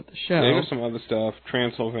can do it with the show. There's some other stuff.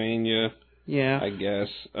 Transylvania. Yeah. I guess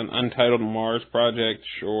an Untitled Mars Project.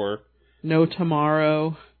 Sure. No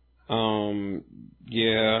Tomorrow.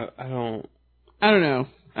 Yeah. I don't know.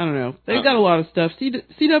 They've got a lot of stuff.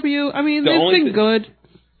 CW, I mean, they've been good,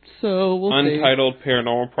 so we'll see. Untitled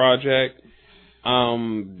Paranormal Project.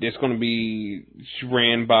 It's going to be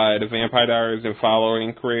ran by the Vampire Diaries and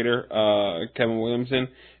following creator, Kevin Williamson.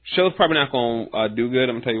 Show's probably not going to do good.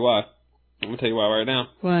 I'm going to tell you why. Right now.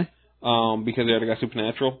 Why? Because they already got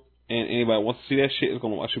Supernatural. And anybody who wants to see that shit is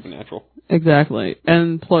going to watch Supernatural. Exactly.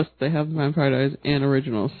 And plus, they have Vampire Diaries and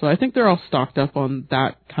Originals. So I think they're all stocked up on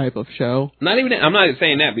that type of show. I'm not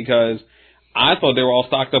saying that because I thought they were all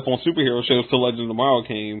stocked up on superhero shows till Legends of Tomorrow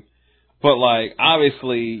came. But, like,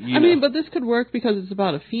 obviously, I mean, but this could work because it's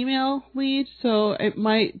about a female lead. So it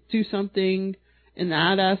might do something in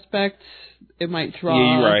that aspect. It might draw...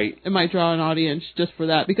 Yeah, you're right. It might draw an audience just for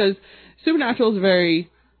that. Because Supernatural is a very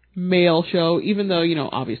male show, even though,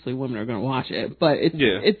 obviously women are going to watch it, but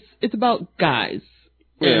it's about guys.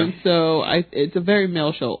 Yeah. And so it's a very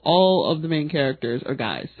male show. All of the main characters are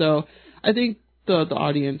guys. So I think the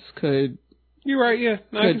audience could... You're right, yeah.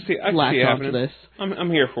 No, I can see it happening. This.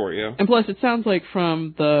 I'm here for it, yeah. And plus, it sounds like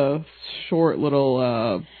from the short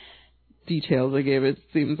little details I gave, it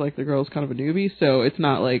seems like the girl's kind of a newbie, so it's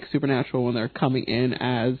not like Supernatural when they're coming in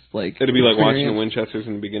as like... It'd be like watching the Winchesters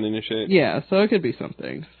in the beginning and shit. Yeah, so it could be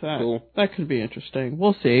something. So cool. That could be interesting.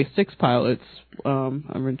 We'll see. 6 pilots. I'm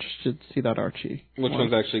interested to see that Archie. Which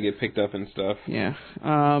ones actually get picked up and stuff. Yeah.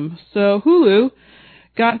 So Hulu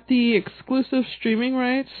got the exclusive streaming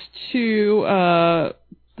rights to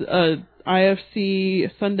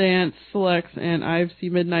IFC Sundance Selects and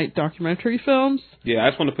IFC Midnight documentary films. Yeah, I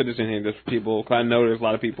just want to put this in here just for people, because I know there's a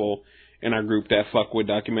lot of people in our group that fuck with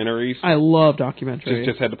documentaries. I love documentaries.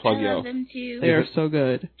 Just had to plug y'all. I love them too. They are so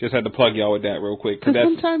good. Just had to plug y'all with that real quick. Because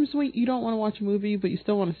sometimes when you don't want to watch a movie, but you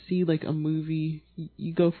still want to see like a movie,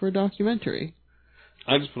 you go for a documentary.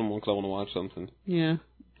 I just put them on because I want to watch something. Yeah.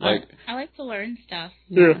 I like to learn stuff.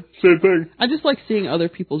 Yeah, same thing. I just like seeing other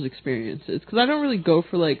people's experiences because I don't really go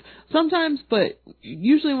for like sometimes, but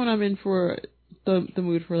usually when I'm in for the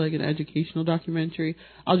mood for like an educational documentary,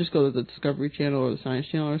 I'll just go to the Discovery Channel or the Science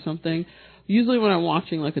Channel or something. Usually when I'm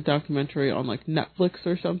watching like a documentary on like Netflix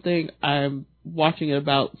or something, I'm watching it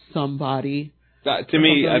about somebody. To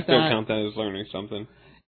me, I still count that as learning something.